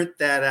to print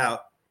that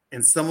out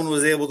and someone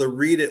was able to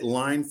read it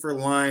line for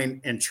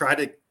line and try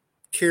to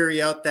carry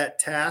out that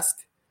task,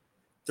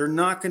 they're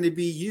not going to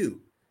be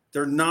you.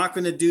 They're not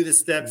going to do the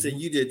steps that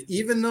you did.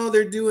 Even though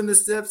they're doing the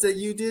steps that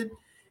you did,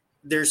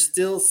 they're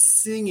still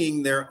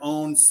singing their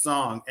own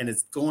song, and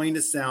it's going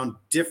to sound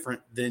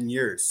different than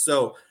yours.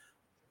 So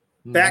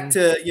back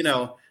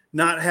to,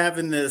 not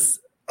having this,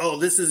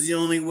 this is the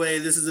only way,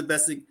 this is the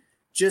best thing.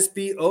 Just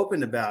be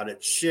open about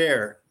it.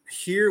 Share.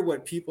 Hear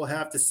what people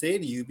have to say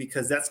to you,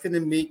 because that's going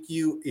to make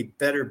you a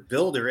better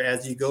builder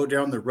as you go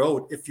down the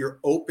road if you're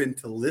open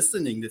to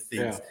listening to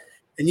things. Yeah.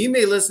 And you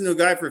may listen to a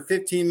guy for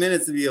 15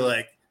 minutes and be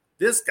like,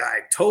 this guy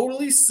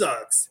totally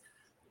sucks,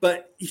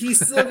 but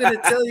he's still going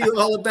to tell you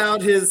all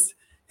about his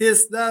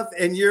stuff,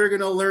 and you're going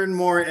to learn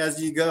more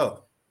as you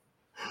go.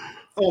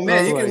 Oh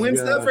man, you can win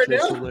stuff right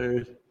now.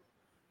 Hilarious.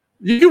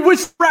 You can win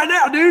stuff right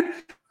now, dude.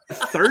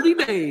 30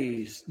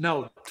 days.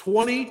 No,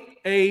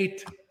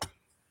 28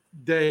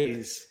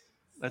 days.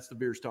 That's the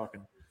beers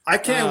talking. I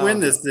can't win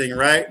this thing,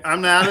 right?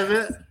 I'm out of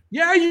it.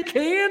 Yeah, you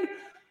can.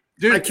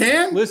 Dude, I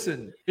can?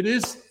 Listen, it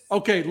is.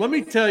 Okay, let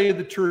me tell you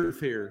the truth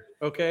here,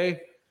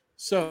 okay?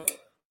 So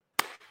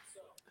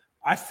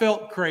I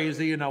felt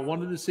crazy and I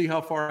wanted to see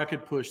how far I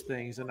could push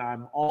things. And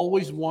I'm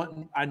always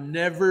wanting, I'm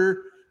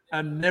never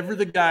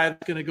the guy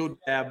that's going to go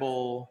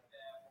dabble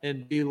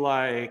and be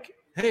like,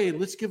 hey,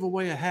 let's give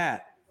away a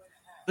hat.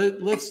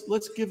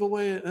 Let's give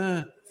away,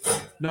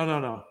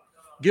 no.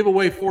 Give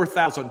away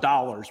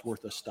 $4,000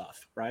 worth of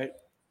stuff, right?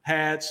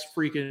 Hats,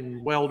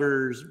 freaking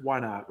welders, why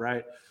not,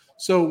 right?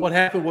 So what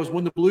happened was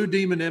when the Blue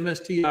Demon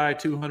MSTI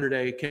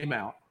 200A came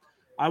out,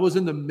 I was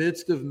in the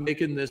midst of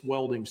making this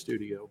welding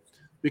studio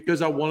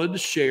because I wanted to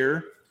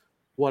share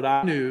what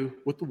I knew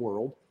with the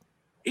world.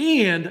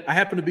 And I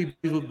happened to be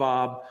with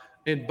Bob,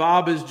 and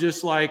Bob is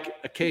just like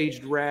a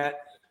caged rat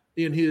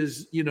in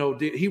his,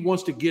 he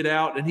wants to get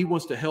out and he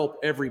wants to help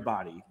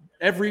everybody.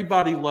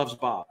 Everybody loves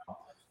Bob.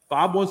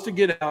 Bob wants to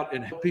get out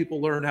and help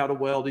people learn how to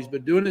weld. He's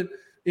been doing it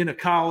in a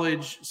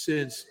college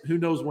since who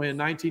knows when,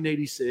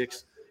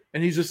 1986.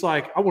 And he's just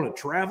like, I want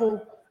to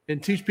travel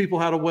and teach people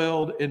how to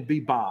weld and be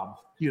Bob,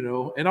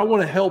 and I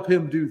want to help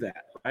him do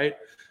that, right?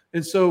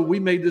 And so we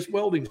made this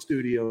welding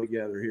studio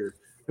together here,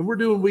 and we're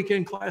doing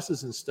weekend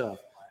classes and stuff.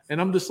 And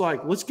I'm just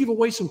like, let's give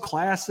away some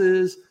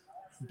classes.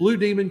 Blue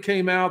Demon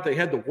came out. They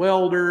had the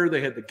welder.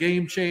 They had the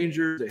game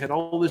changer. They had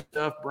all this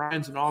stuff.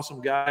 Brian's an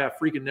awesome guy.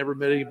 I freaking never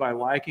met anybody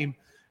like him.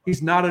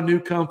 He's not a new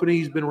company.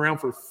 He's been around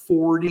for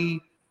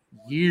 40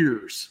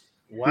 years.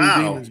 Wow.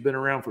 Blue Demon's been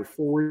around for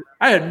 40.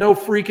 I had no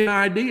freaking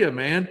idea,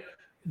 man.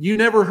 You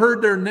never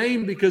heard their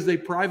name because they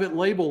private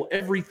label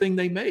everything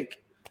they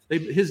make.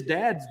 His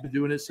dad's been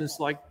doing it since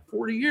like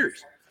 40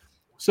 years.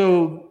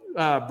 So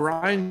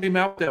Brian came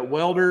out with that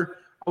welder.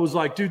 I was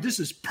like, dude, this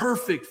is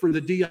perfect for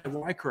the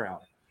DIY crowd.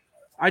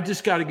 I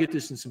just got to get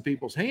this in some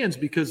people's hands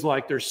because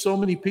like there's so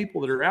many people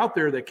that are out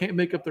there that can't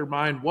make up their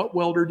mind what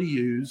welder to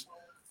use,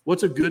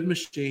 what's a good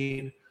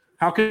machine,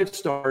 how can it get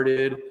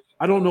started.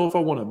 I don't know if I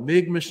want a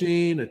MIG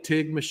machine, a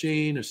TIG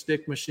machine, a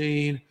stick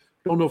machine.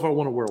 Don't know if I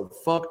want to weld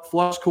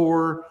flux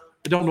core.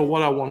 I don't know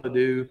what I want to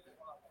do.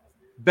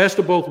 Best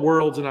of both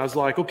worlds. And I was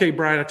like, okay,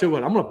 Brian, I tell you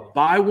what, I'm going to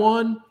buy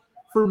one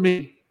for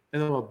me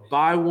and I'm going to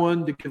buy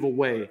one to give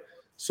away.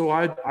 So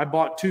I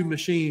bought 2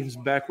 machines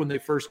back when they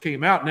first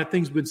came out, and that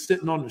thing's been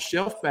sitting on the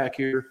shelf back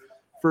here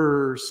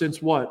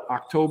since what,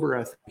 October,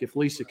 I think, if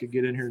Lisa could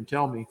get in here and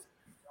tell me.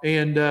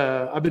 And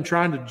I've been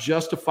trying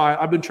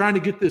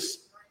to get this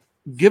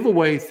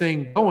giveaway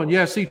thing going.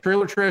 Yeah, see,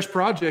 Trailer Trash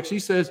Projects, he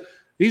says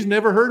he's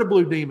never heard of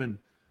Blue Demon,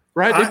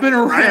 right? They've been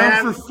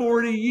around for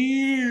 40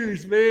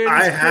 years, man.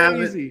 It's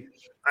crazy.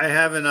 I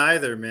haven't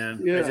either,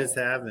 man. Yeah. I just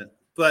haven't.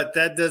 But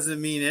that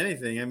doesn't mean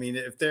anything. I mean,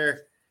 if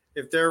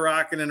they're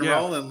rocking and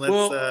rolling,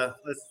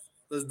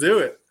 let's do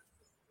it.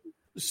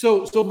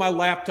 So my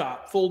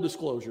laptop, full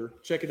disclosure,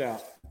 check it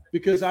out,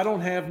 because I don't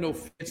have no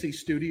fancy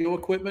studio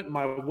equipment.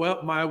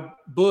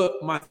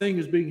 My thing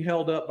is being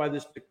held up by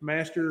this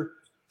McMaster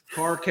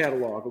car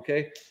catalog.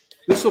 Okay,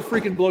 this will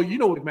freaking blow. You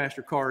know what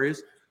McMaster car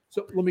is.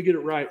 So let me get it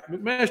right.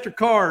 McMaster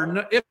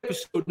car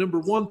episode number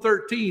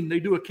 113. They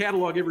do a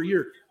catalog every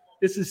year.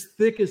 It's as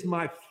thick as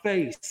my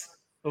face.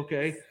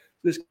 Okay.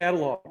 This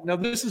catalog. Now,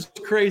 this is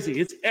crazy.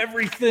 It's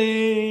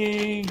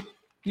everything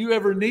you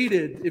ever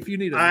needed. If you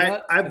need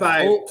I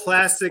buy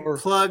plastic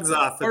plugs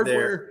off of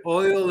there,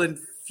 oil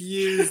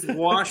infused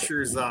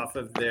washers off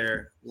of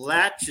there,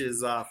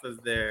 latches off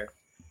of there.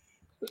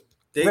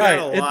 They got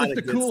a lot of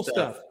the cool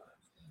stuff.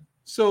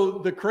 So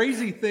the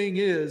crazy thing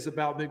is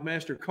about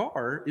McMaster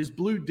Car is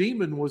Blue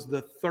Demon was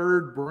the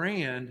 3rd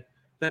brand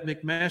that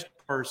McMaster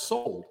Car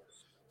sold.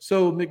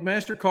 So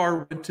McMaster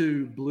Car went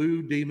to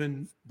Blue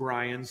Demon,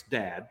 Brian's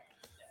dad,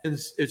 and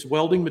it's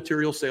welding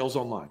material sales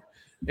online.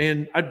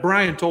 And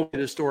Brian told me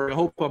this story. I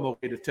hope I'm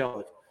okay to tell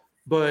it.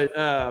 But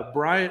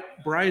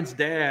Brian's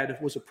dad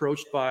was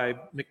approached by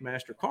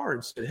McMaster Car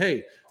and said,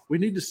 hey, we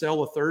need to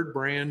sell a 3rd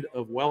brand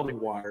of welding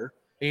wire.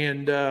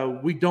 And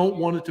we don't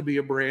want it to be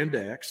a brand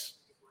X.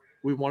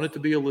 We want it to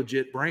be a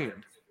legit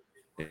brand.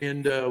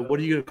 And what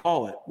are you going to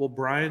call it? Well,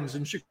 Brian's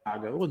in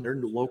Chicago, and their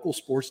local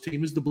sports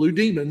team is the Blue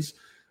Demons.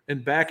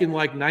 And back in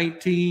like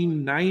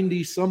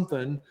 1990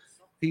 something,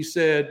 he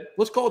said,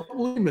 let's call it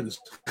Blue Demons,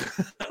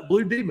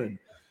 Blue Demon.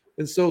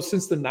 And so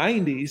since the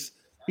 90s,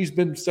 he's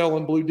been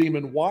selling Blue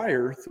Demon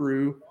wire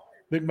through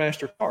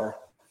McMaster Car.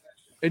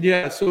 And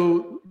yeah,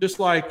 so just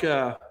like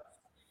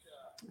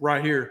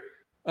right here,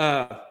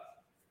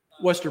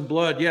 Western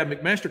Blood, yeah,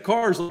 McMaster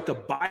Car is like the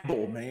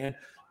Bible, man.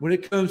 When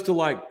it comes to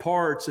like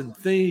parts and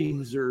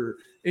things or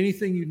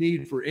anything you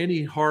need for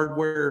any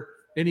hardware,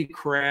 any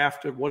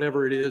craft or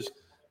whatever it is,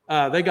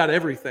 they got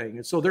everything.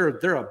 And so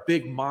they're a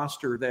big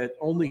monster that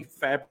only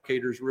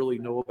fabricators really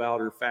know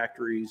about, or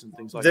factories and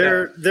things like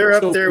that. They're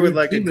up there with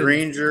like a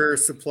Granger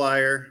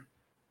supplier.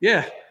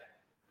 Yeah.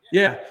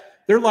 Yeah.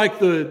 They're like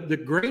the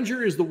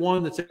Granger is the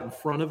one that's out in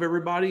front of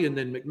everybody. And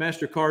then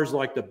McMaster Car is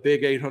like the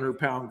big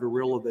 800-pound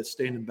gorilla that's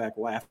standing back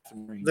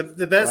laughing.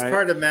 The best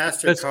part of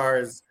Master Car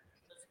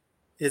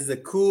is the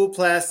cool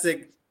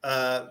plastic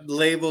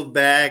labeled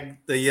bag,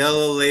 the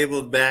yellow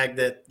labeled bag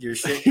that your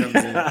shit comes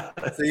in.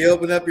 So you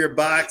open up your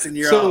box and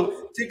you're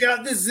all, take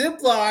out this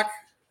Ziploc,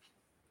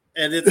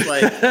 and it's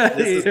like,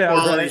 this is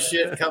quality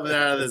shit coming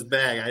out of this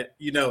bag.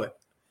 You know it.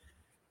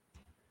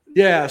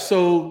 Yeah.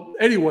 So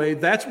anyway,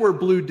 that's where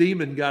Blue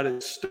Demon got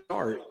its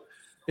start.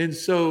 And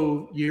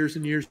so years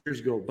and years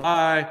go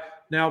by.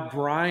 Now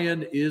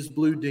Brian is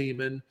Blue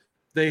Demon.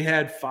 They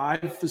had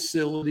 5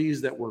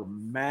 facilities that were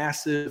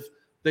massive.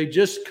 They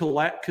just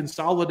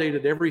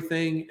consolidated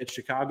everything at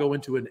Chicago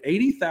into an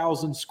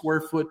 80,000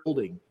 square foot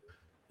building.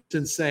 It's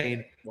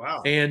insane.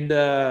 Wow. And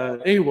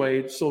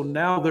anyway, so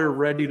now they're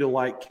ready to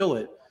like kill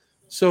it.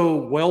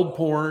 So Weld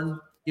Porn,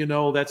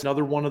 that's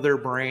another one of their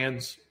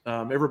brands.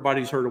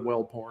 Everybody's heard of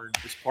Weld Porn.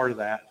 It's part of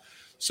that.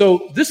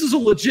 So this is a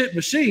legit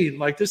machine.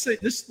 Like this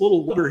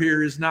little welder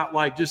here is not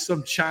like just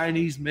some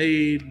Chinese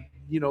made,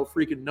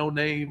 freaking no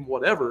name,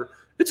 whatever.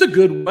 It's a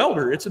good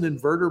welder. It's an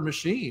inverter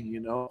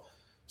machine,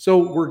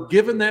 So we're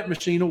giving that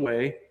machine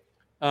away.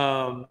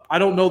 I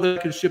don't know that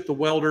I can ship the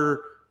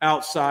welder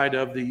outside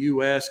of the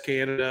U.S.,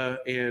 Canada,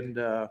 and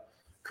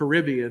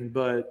Caribbean.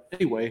 But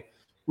anyway,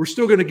 we're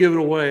still going to give it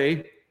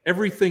away.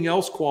 Everything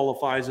else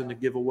qualifies in the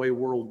giveaway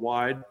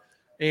worldwide.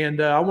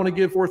 And I want to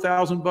give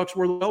 $4,000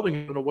 worth of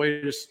welding away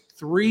to just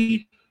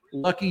 3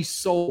 lucky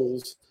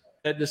souls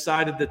that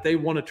decided that they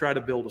want to try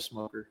to build a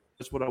smoker.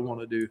 That's what I want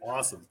to do.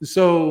 Awesome.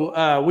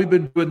 So we've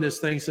been doing this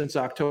thing since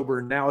October,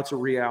 and now it's a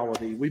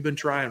reality. We've been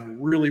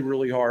trying really,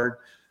 really hard.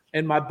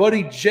 And my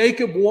buddy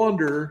Jacob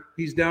Wonder,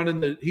 he's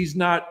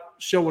not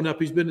showing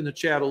up. He's been in the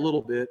chat a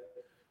little bit.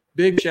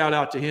 Big shout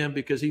out to him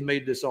because he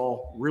made this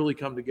all really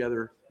come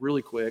together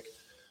really quick.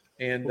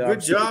 And good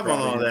job on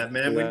all that,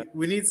 man.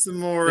 We need some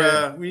more.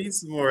 Yeah. We need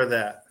some more of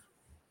that.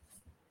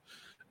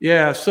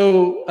 Yeah.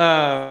 So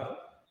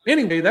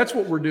anyway, that's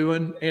what we're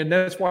doing, and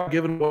that's why I'm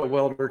giving away a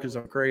welder because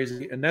I'm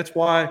crazy, and that's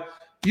why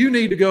you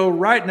need to go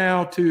right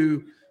now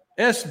to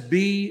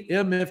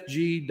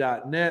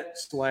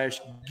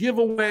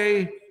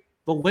sbmfg.net/giveaway.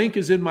 The link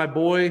is in my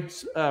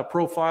boy's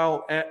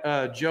profile at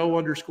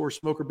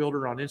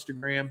Joe_SmokerBuilder on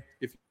Instagram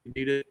if you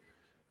need it,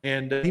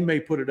 and he may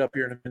put it up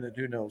here in a minute.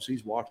 Who knows?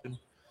 He's watching.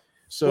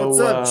 So, what's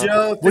up,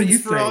 Joe? What do you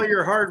Thanks for all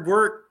your hard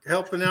work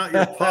helping out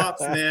your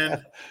pops,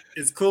 man.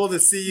 It's cool to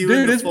see you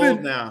in the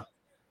fold now.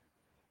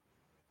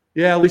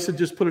 Yeah, Lisa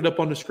just put it up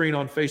on the screen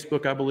on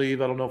Facebook, I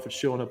believe. I don't know if it's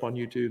showing up on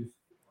YouTube.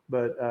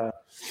 But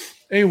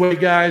anyway,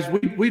 guys,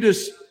 we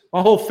just –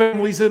 my whole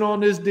family's in on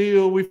this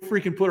deal. We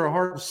freaking put our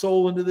heart and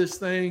soul into this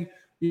thing.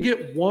 You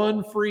get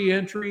 1 free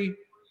entry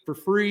for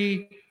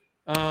free.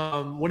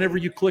 Whenever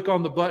you click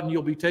on the button,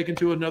 you'll be taken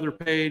to another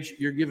page.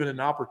 You're given an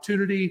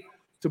opportunity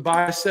to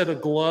buy a set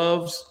of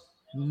gloves,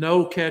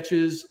 no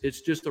catches. It's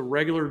just a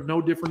regular,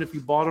 no different if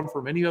you bought them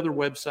from any other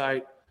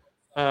website.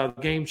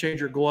 Game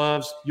Changer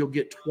gloves, you'll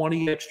get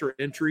 20 extra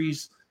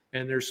entries,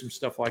 and there's some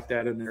stuff like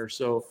that in there.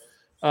 So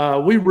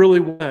we really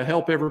want to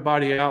help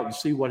everybody out and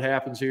see what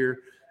happens here.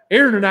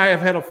 Aaron and I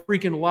have had a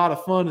freaking lot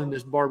of fun in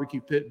this barbecue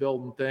pit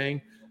building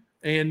thing.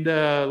 And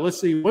let's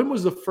see, when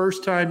was the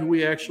first time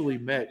we actually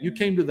met? You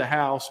came to the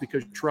house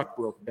because your truck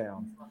broke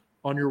down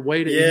on your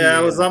way to Indiana.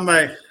 I was on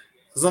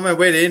my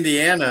way to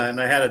Indiana, and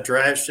I had a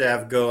drive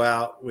shaft go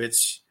out,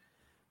 which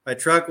my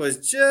truck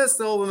was just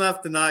old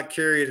enough to not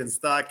carry it in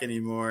stock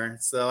anymore.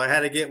 So I had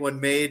to get one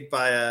made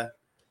I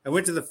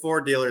went to the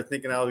Ford dealer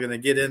thinking I was going to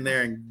get in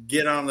there and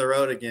get on the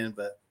road again,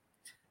 but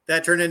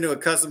that turned into a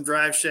custom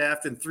drive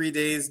shaft in 3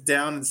 days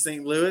down in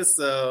St. Louis.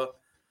 So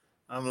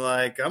I'm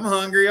like, I'm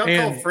hungry. I'll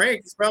call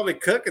Frank. He's probably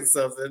cooking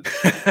something.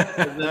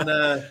 And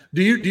then,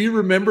 do you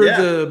remember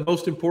the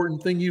most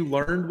important thing you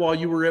learned while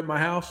you were at my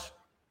house?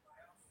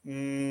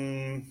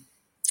 To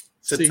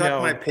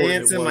tuck my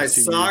pants in my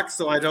socks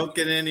so I don't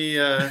get any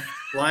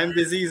Lyme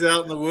disease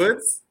out in the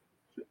woods.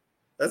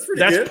 That's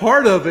pretty good. That's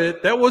part of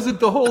it. That wasn't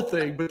the whole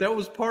thing, but that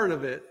was part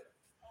of it.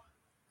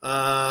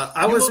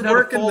 I was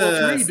working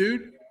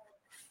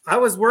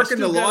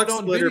the log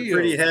splitter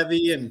pretty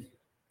heavy, and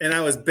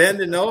I was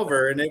bending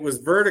over, and it was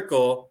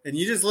vertical, and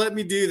you just let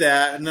me do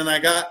that, and then I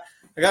got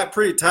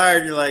pretty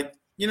tired. You're like,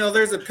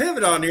 there's a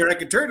pivot on here. I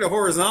could turn it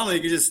horizontal.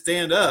 You could just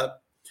stand up.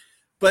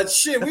 But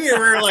shit, we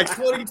were like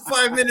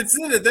 25 minutes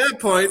in at that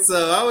point,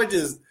 so I was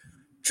just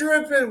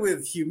dripping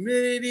with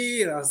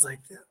humidity, and I was like,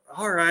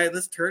 all right,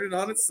 let's turn it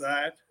on its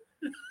side.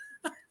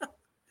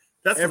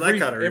 That's what I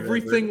kind of remember.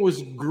 Everything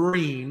was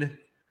green.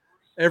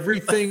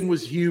 Everything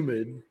was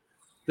humid.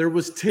 There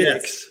was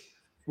ticks. Yes.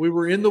 We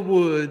were in the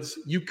woods.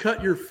 You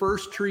cut your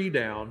first tree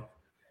down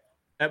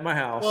at my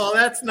house. Well,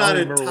 that's not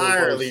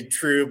entirely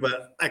true,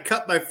 but I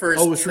cut my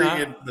first tree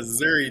in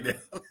Missouri down.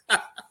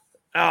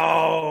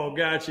 Oh,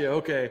 gotcha.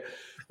 Okay.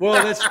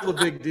 Well, that's still a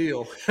big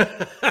deal.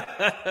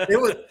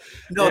 It was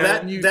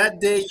that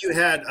day you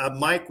had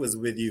Mike was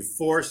with you,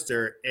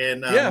 Forrester,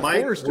 and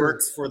Mike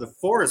works for the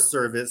Forest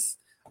Service,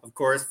 of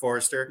course,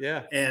 Forrester.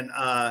 Yeah. And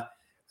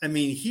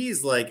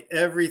he's like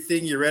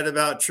everything you read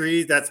about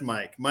trees. That's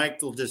Mike. Mike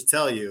will just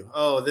tell you,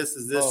 oh, this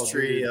is this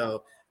tree. Dude.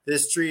 Oh,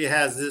 this tree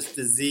has this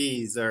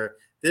disease, or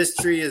this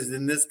tree is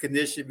in this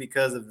condition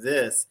because of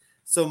this.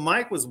 So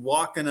Mike was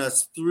walking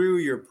us through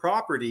your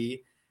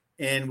property.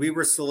 And we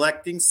were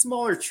selecting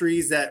smaller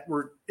trees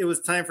it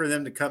was time for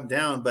them to come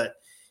down, but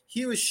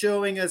he was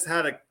showing us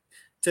how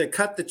to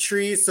cut the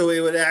trees so it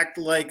would act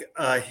like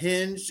a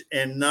hinge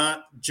and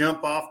not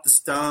jump off the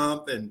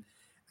stump. And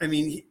I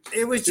mean,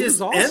 it was It was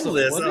just awesome,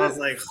 endless. wasn't I it? was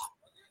like,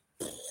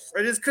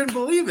 I just couldn't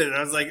believe it.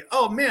 I was like,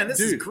 oh man, this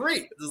is Dude,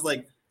 great. It was like,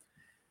 it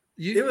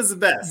you was the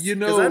best. you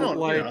Because know, I don't,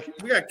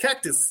 like we got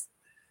cactus.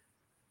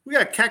 We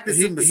got cactus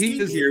and he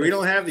mesquite is here. We the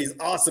don't have these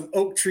awesome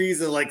oak trees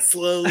that like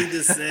slowly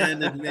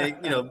descend and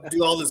make,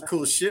 do all this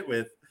cool shit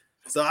with.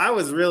 So I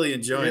was really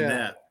enjoying yeah.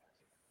 that.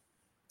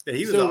 Yeah,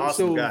 he was an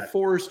awesome So guy.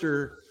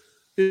 Forrester,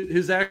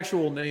 his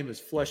actual name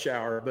is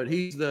Fleshauer, but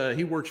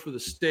he works for the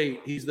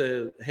state. He's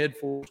the head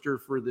forester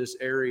for this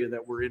area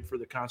that we're in for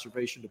the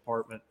conservation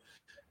department.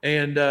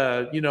 And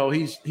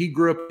he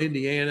grew up in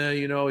Indiana.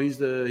 He's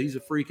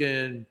a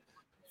freaking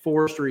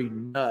forestry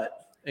nut.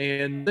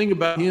 And the thing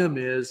about him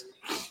is,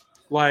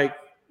 like,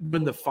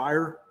 when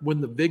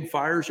the big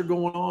fires are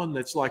going on,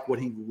 that's like what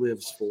he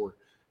lives for.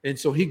 And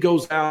so he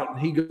goes out.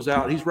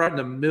 He's right in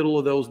the middle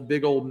of those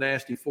big old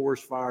nasty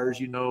forest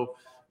fires.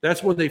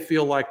 That's when they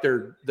feel like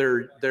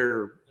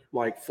they're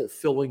like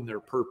fulfilling their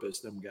purpose.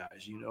 Them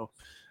guys.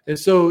 And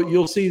so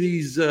you'll see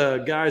these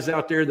guys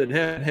out there that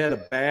haven't had a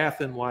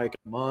bath in like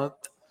a month,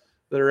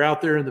 that are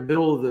out there in the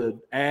middle of the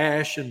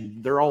ash,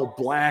 and they're all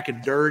black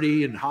and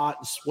dirty and hot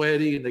and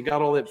sweaty, and they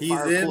got all that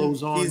fire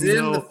clothes on. He's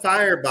in the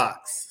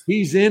firebox.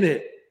 He's in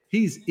it.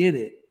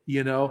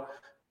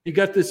 You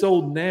got this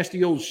old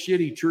nasty old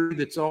shitty tree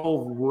that's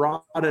all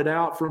rotted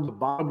out from the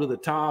bottom to the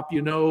top,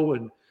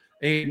 and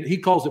he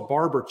calls it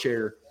barber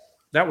chair.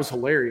 That was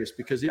hilarious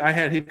because I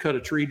had him cut a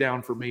tree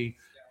down for me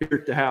here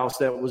at the house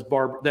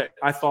that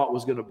I thought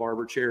was going to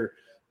barber chair.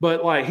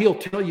 But like, he'll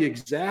tell you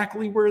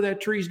exactly where that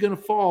tree's going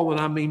to fall.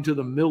 And I mean, to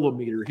the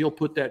millimeter, he'll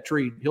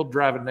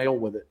drive a nail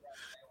with it.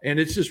 And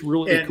it's just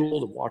really cool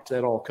to watch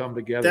that all come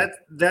together.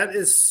 That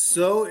is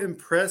so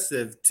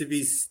impressive to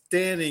be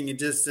standing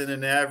just in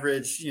an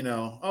average,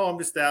 I'm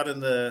just out in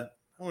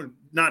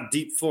not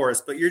deep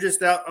forest, but you're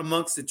just out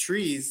amongst the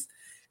trees.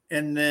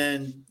 And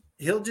then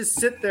he'll just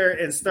sit there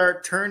and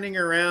start turning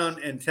around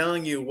and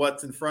telling you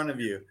what's in front of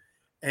you.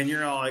 And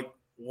you're all like,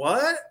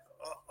 what?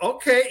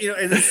 Okay.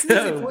 And as soon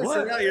as he points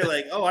it out, you're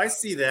like, oh, I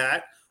see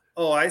that.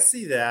 Oh, I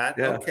see that.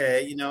 Yeah.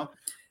 Okay.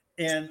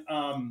 And,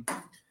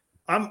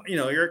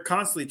 you're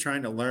constantly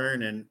trying to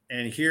learn,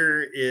 and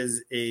here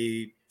is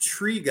a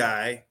tree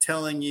guy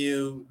telling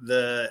you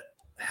the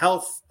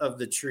health of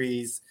the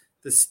trees,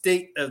 the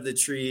state of the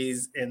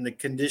trees, and the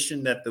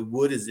condition that the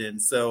wood is in.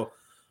 So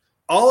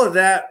all of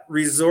that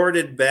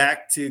resorted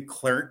back to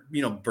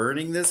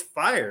burning this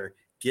fire,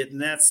 getting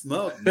that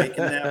smoke,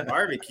 making that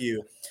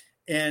barbecue.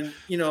 And,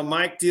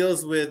 Mike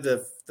deals with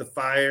the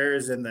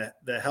fires and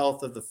the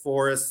health of the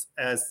forest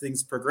as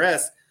things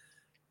progress.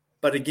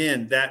 But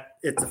again, that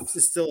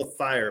it's still a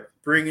fire,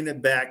 bringing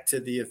it back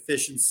to the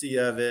efficiency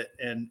of it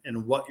and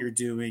what you're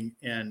doing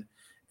and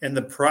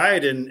the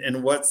pride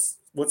in what's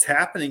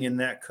happening in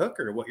that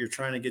cooker, what you're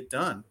trying to get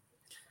done.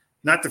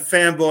 Not to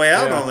fanboy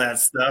out on that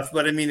stuff,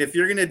 but I mean, if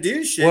you're going to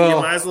do shit, you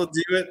might as well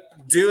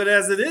do it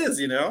as it is,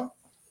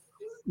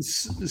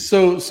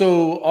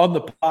 So on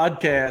the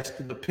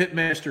podcast, the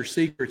Pitmaster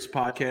Secrets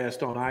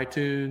podcast on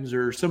iTunes,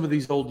 or some of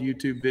these old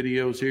YouTube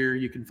videos here,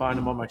 you can find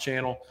them on my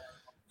channel.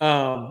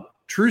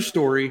 True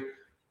story.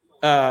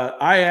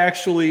 I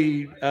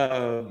actually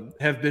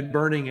have been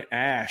burning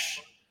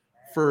ash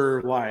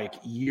for like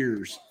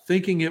years,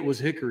 thinking it was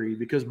hickory,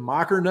 because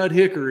mockernut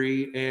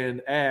hickory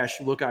and ash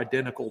look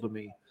identical to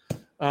me.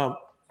 I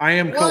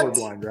am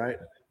colorblind, right?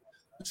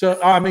 So,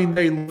 I mean,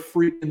 they look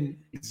freaking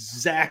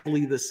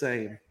exactly the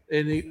same.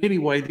 And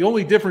anyway, the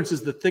only difference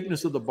is the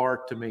thickness of the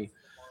bark to me.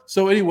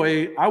 So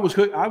anyway, I was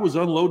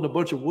unloading a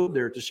bunch of wood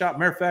there at the shop.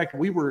 Matter of fact,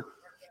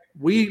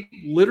 we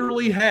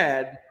literally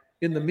had,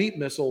 in the meat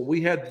missile,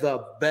 we had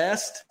the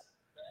best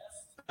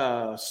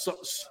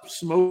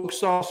smoked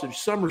sausage,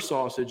 summer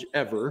sausage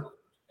ever,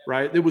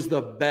 right? It was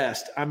the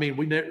best. I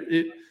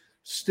mean,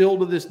 still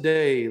to this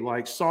day,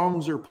 like,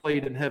 songs are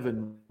played in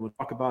heaven when we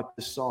talk about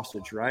this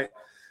sausage, right?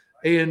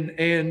 And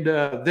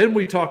then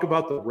we talk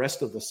about the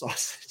rest of the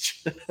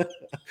sausage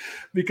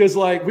because,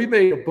 like, we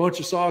made a bunch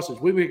of sausage.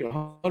 We make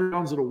 100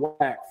 pounds of the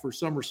whack for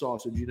summer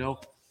sausage,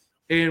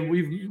 and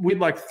we had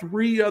like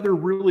 3 other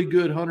really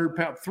good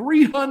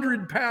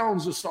 300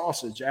 pounds of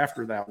sausage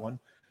after that one.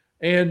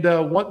 And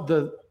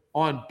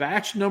on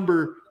batch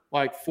number,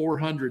 like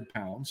 400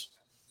 pounds,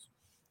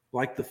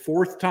 like the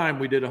 4th time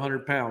we did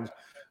 100 pounds,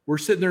 we're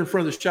sitting there in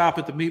front of the shop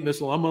at the meat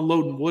missile. I'm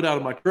unloading wood out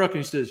of my truck, and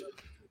he says,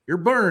 "You're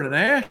burning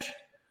ash?"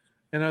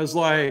 And I was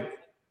like,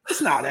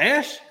 "That's not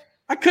ash.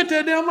 I cut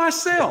that down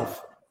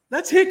myself.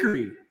 That's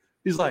hickory."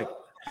 He's like,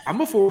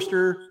 "I'm a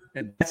forester,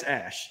 and that's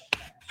ash."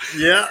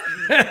 Yeah.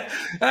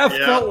 I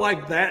felt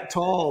like that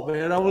tall,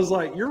 man. I was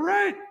like, "You're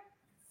right.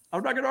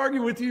 I'm not going to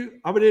argue with you.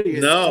 I'm an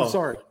idiot. No. I'm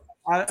sorry."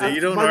 You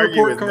don't my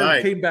argue report with card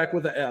Mike. came back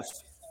with an F.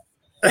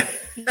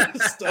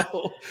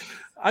 So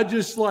I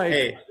just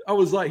I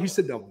was like, he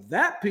said, "No,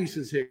 that piece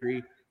is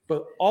hickory,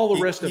 but all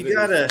the rest of it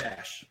is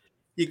ash."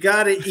 You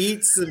got to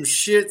eat some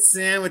shit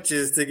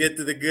sandwiches to get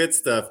to the good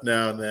stuff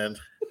now and then.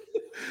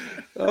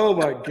 Oh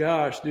my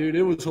gosh, dude.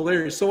 It was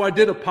hilarious. So I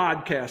did a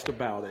podcast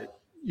about it,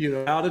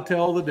 how to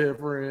tell the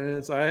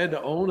difference. I had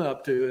to own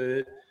up to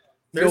it.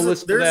 Go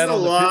listen to that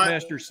on the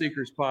Pitmaster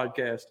Secrets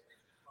podcast.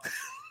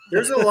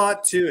 There's a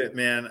lot to it,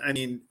 man. I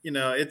mean,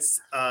 it's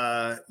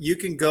you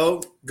can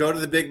go to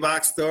the big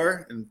box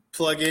store and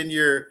plug in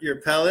your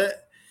pellet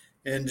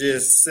and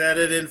just set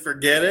it and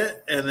forget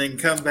it, and then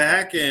come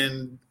back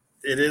and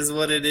it is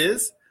what it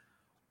is.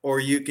 Or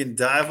you can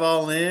dive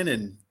all in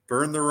and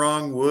burn the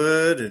wrong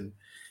wood and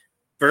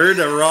burn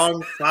the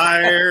wrong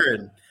fire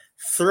and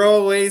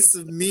throw away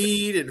some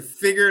meat and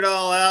figure it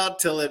all out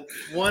till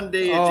one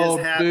day it just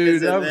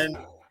happens. Dude, and then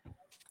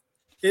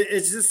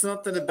it's just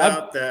something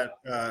about that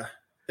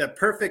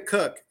perfect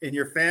cook, and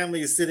your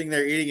family is sitting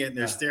there eating it and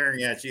they're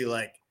staring at you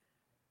like,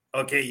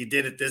 okay, you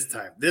did it this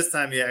time. This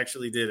time you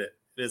actually did it.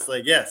 It's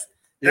like, yes,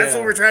 that's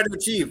what we're trying to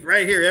achieve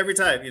right here every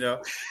time,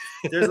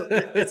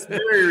 It's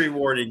very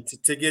rewarding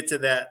to get to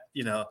that,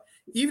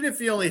 even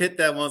if you only hit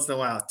that once in a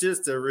while,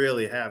 just to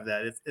really have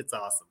that. It's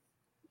awesome.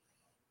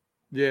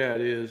 Yeah,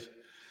 it is.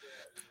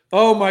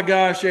 Oh my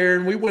gosh,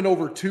 Aaron, we went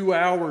over 2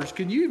 hours.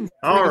 Can you?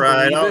 All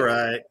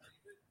right.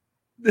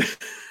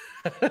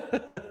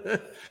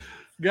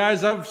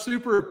 Guys, I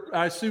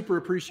super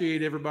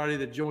appreciate everybody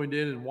that joined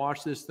in and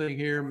watched this thing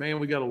here. Man,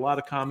 we got a lot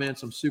of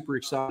comments. I'm super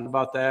excited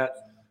about that.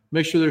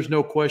 Make sure there's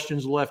no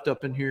questions left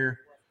up in here.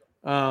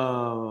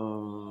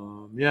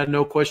 No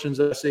questions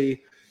I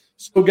see.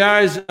 So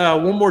guys,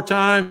 one more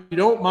time, if you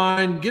don't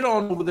mind, get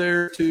on over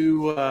there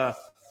to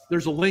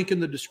there's a link in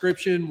the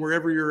description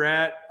wherever you're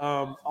at,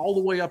 all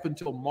the way up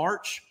until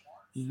March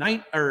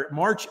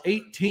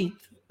 18th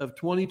of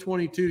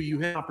 2022. You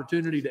have an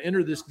opportunity to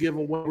enter this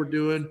giveaway we're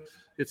doing.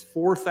 It's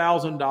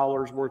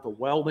 $4,000 worth of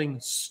welding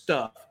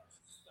stuff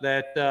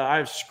that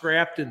I've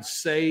scrapped and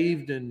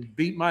saved and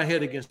beat my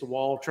head against the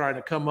wall trying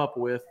to come up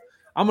with.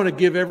 I'm going to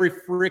give every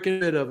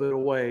freaking bit of it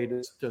away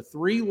to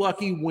 3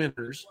 lucky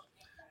winners.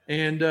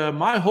 And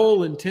my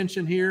whole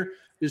intention here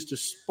is to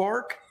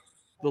spark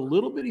the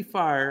little bitty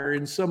fire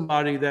in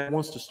somebody that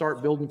wants to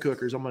start building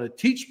cookers. I'm going to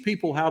teach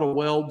people how to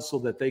weld so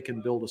that they can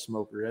build a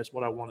smoker. That's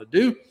what I want to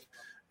do.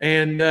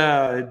 And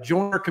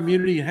join our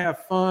community and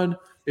have fun.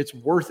 It's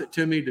worth it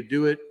to me to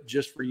do it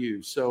just for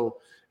you. So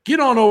get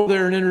on over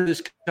there and enter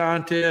this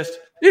contest.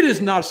 It is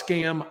not a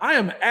scam. I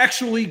am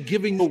actually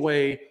giving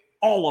away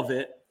all of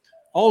it.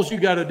 All you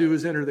got to do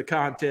is enter the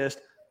contest.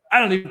 I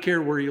don't even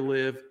care where you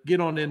live. Get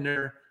on in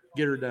there.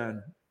 Get her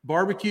done.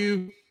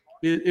 Barbecue.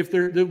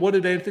 What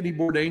did Anthony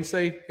Bourdain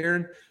say,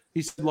 Aaron?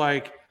 He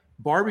said,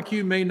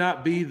 barbecue may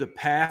not be the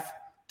path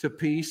to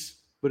peace,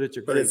 but it's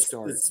a great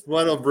start. It's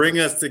what'll bring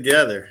us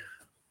together.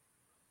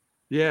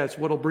 Yeah, it's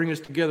what'll bring us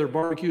together.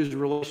 Barbecue is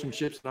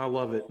relationships, and I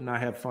love it, and I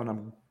have fun.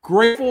 I'm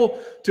grateful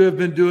to have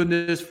been doing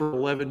this for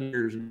 11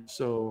 years.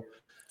 So,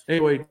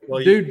 anyway,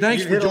 dude,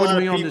 thanks for joining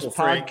me on this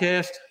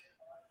podcast.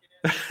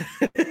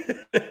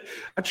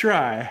 I'm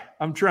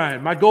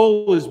trying. My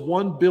goal is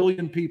 1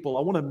 billion people.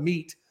 I want to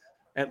meet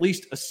at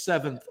least a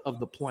seventh of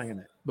the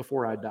planet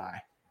before I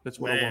die. That's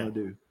what I want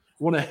to do.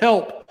 I want to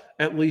help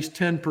at least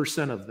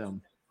 10% of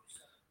them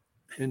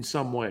in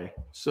some way.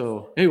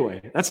 So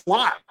anyway, that's a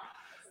lot.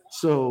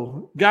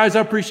 So guys,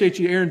 I appreciate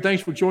you, Aaron.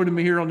 Thanks for joining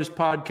me here on this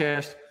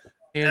podcast.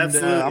 And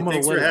I'm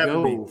going to let it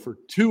go for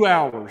 2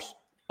 hours,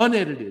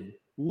 unedited.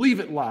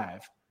 Leave it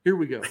live. Here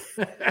we go.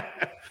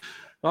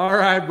 All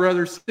right,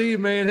 brother. See you,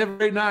 man. Have a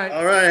great night.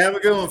 All right. Have a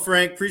good one,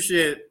 Frank.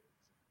 Appreciate it.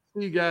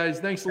 See you guys.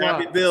 Thanks a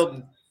lot. Happy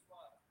building.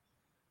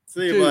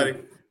 See you, buddy.